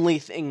only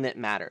thing that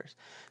matters.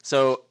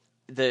 So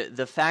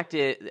the fact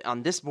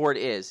on this board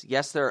is,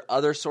 yes, there are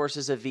other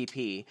sources of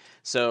VP.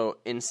 So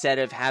instead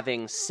of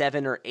having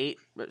 7 or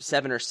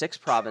 6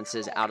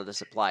 provinces out of the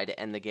supply to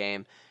end the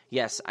game,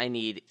 yes, I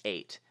need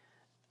 8.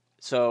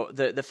 So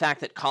the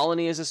fact that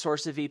Colony is a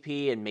source of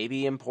VP and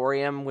maybe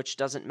Emporium, which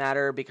doesn't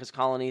matter because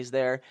Colony is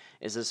there,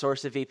 is a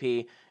source of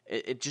VP,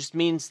 it just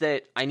means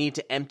that I need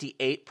to empty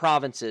 8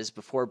 provinces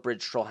before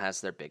Bridge Troll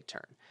has their big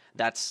turn.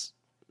 That's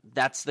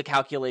the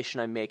calculation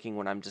I'm making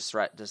when I'm just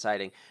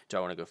deciding, do I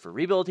want to go for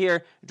Rebuild here?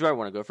 Or do I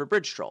want to go for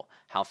Bridge Troll?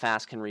 How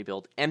fast can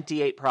Rebuild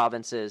empty 8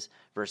 provinces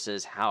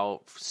versus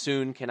how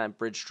soon can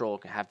Bridge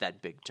Troll have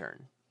that big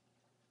turn?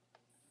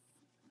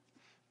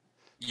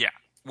 Yeah.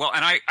 Well,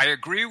 and I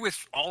agree with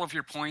all of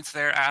your points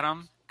there,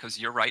 Adam, because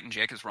you're right and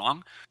Jake is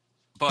wrong.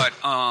 But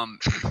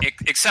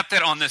except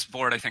that on this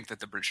board, I think that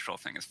the Bridge Troll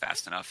thing is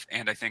fast enough,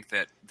 and I think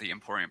that the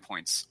Emporium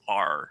points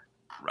are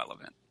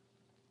relevant.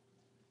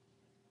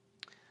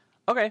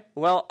 Okay,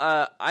 well,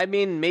 I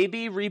mean,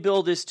 maybe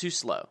Rebuild is too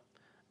slow.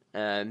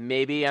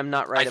 Maybe I'm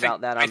not right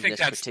about that on this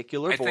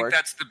particular board. I think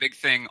that's the big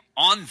thing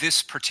on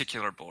this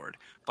particular board.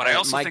 But I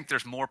also think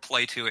there's more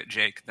play to it,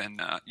 Jake, than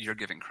you're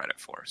giving credit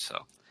for.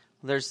 So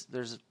there's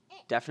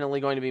definitely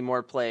going to be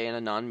more play in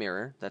a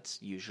non-mirror. That's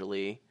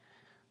usually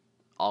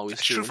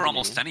always true for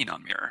almost any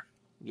non-mirror.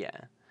 Yeah.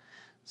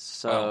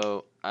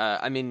 So,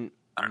 I mean,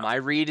 my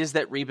read is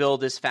that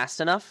Rebuild is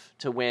fast enough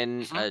to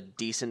win a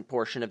decent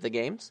portion of the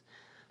games.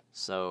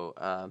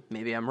 So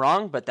maybe I'm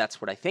wrong, but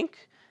that's what I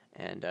think.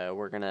 And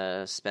we're going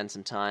to spend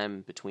some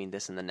time between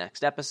this and the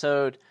next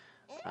episode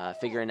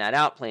figuring that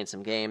out, playing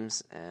some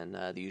games, and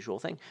the usual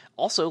thing.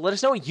 Also, let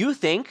us know what you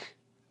think.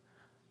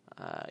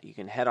 You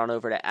can head on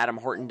over to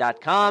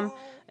adamhorton.com,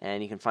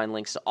 and you can find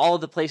links to all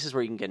of the places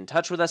where you can get in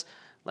touch with us.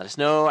 Let us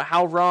know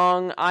how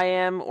wrong I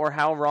am or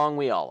how wrong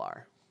we all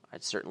are.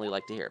 I'd certainly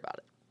like to hear about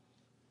it.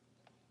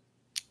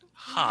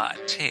 Hot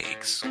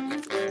takes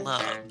with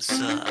Club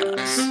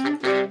Sus.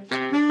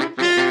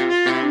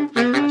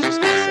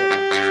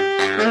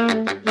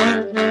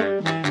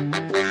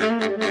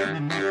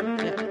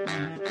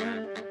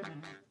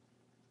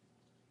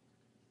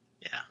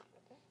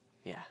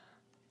 Yeah.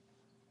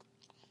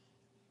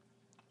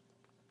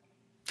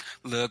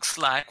 Looks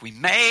like we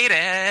made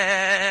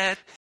it.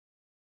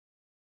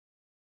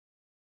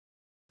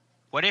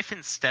 What if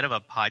instead of a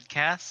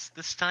podcast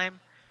this time,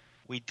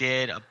 we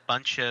did a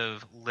bunch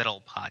of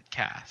little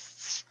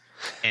podcasts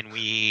and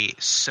we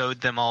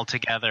sewed them all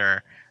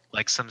together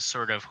like some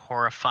sort of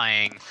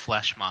horrifying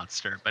flesh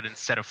monster, but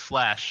instead of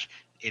flesh,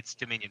 it's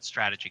Dominion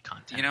strategy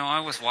content. You know, I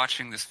was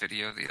watching this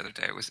video the other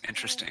day. It was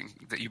interesting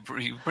that you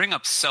bring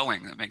up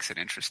sewing. That makes it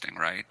interesting,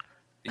 right?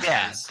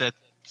 Because that's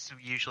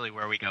usually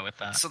where we go with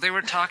that. So they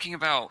were talking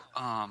about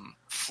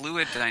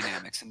fluid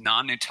dynamics and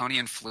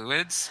non-Newtonian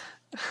fluids.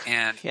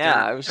 And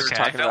yeah, I was just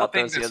talking about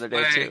those the other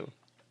day too.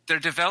 They're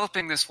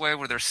developing this way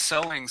where they're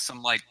sewing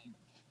some like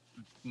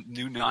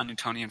new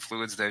non-Newtonian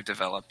fluids they've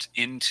developed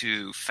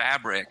into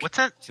fabric. What's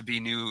that? To be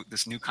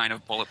this new kind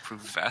of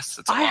bulletproof vest.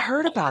 That's I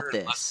heard about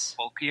this.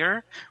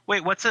 Bulkier.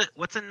 Wait, what's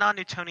a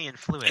non-Newtonian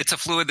fluid? It's a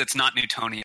fluid that's not Newtonian.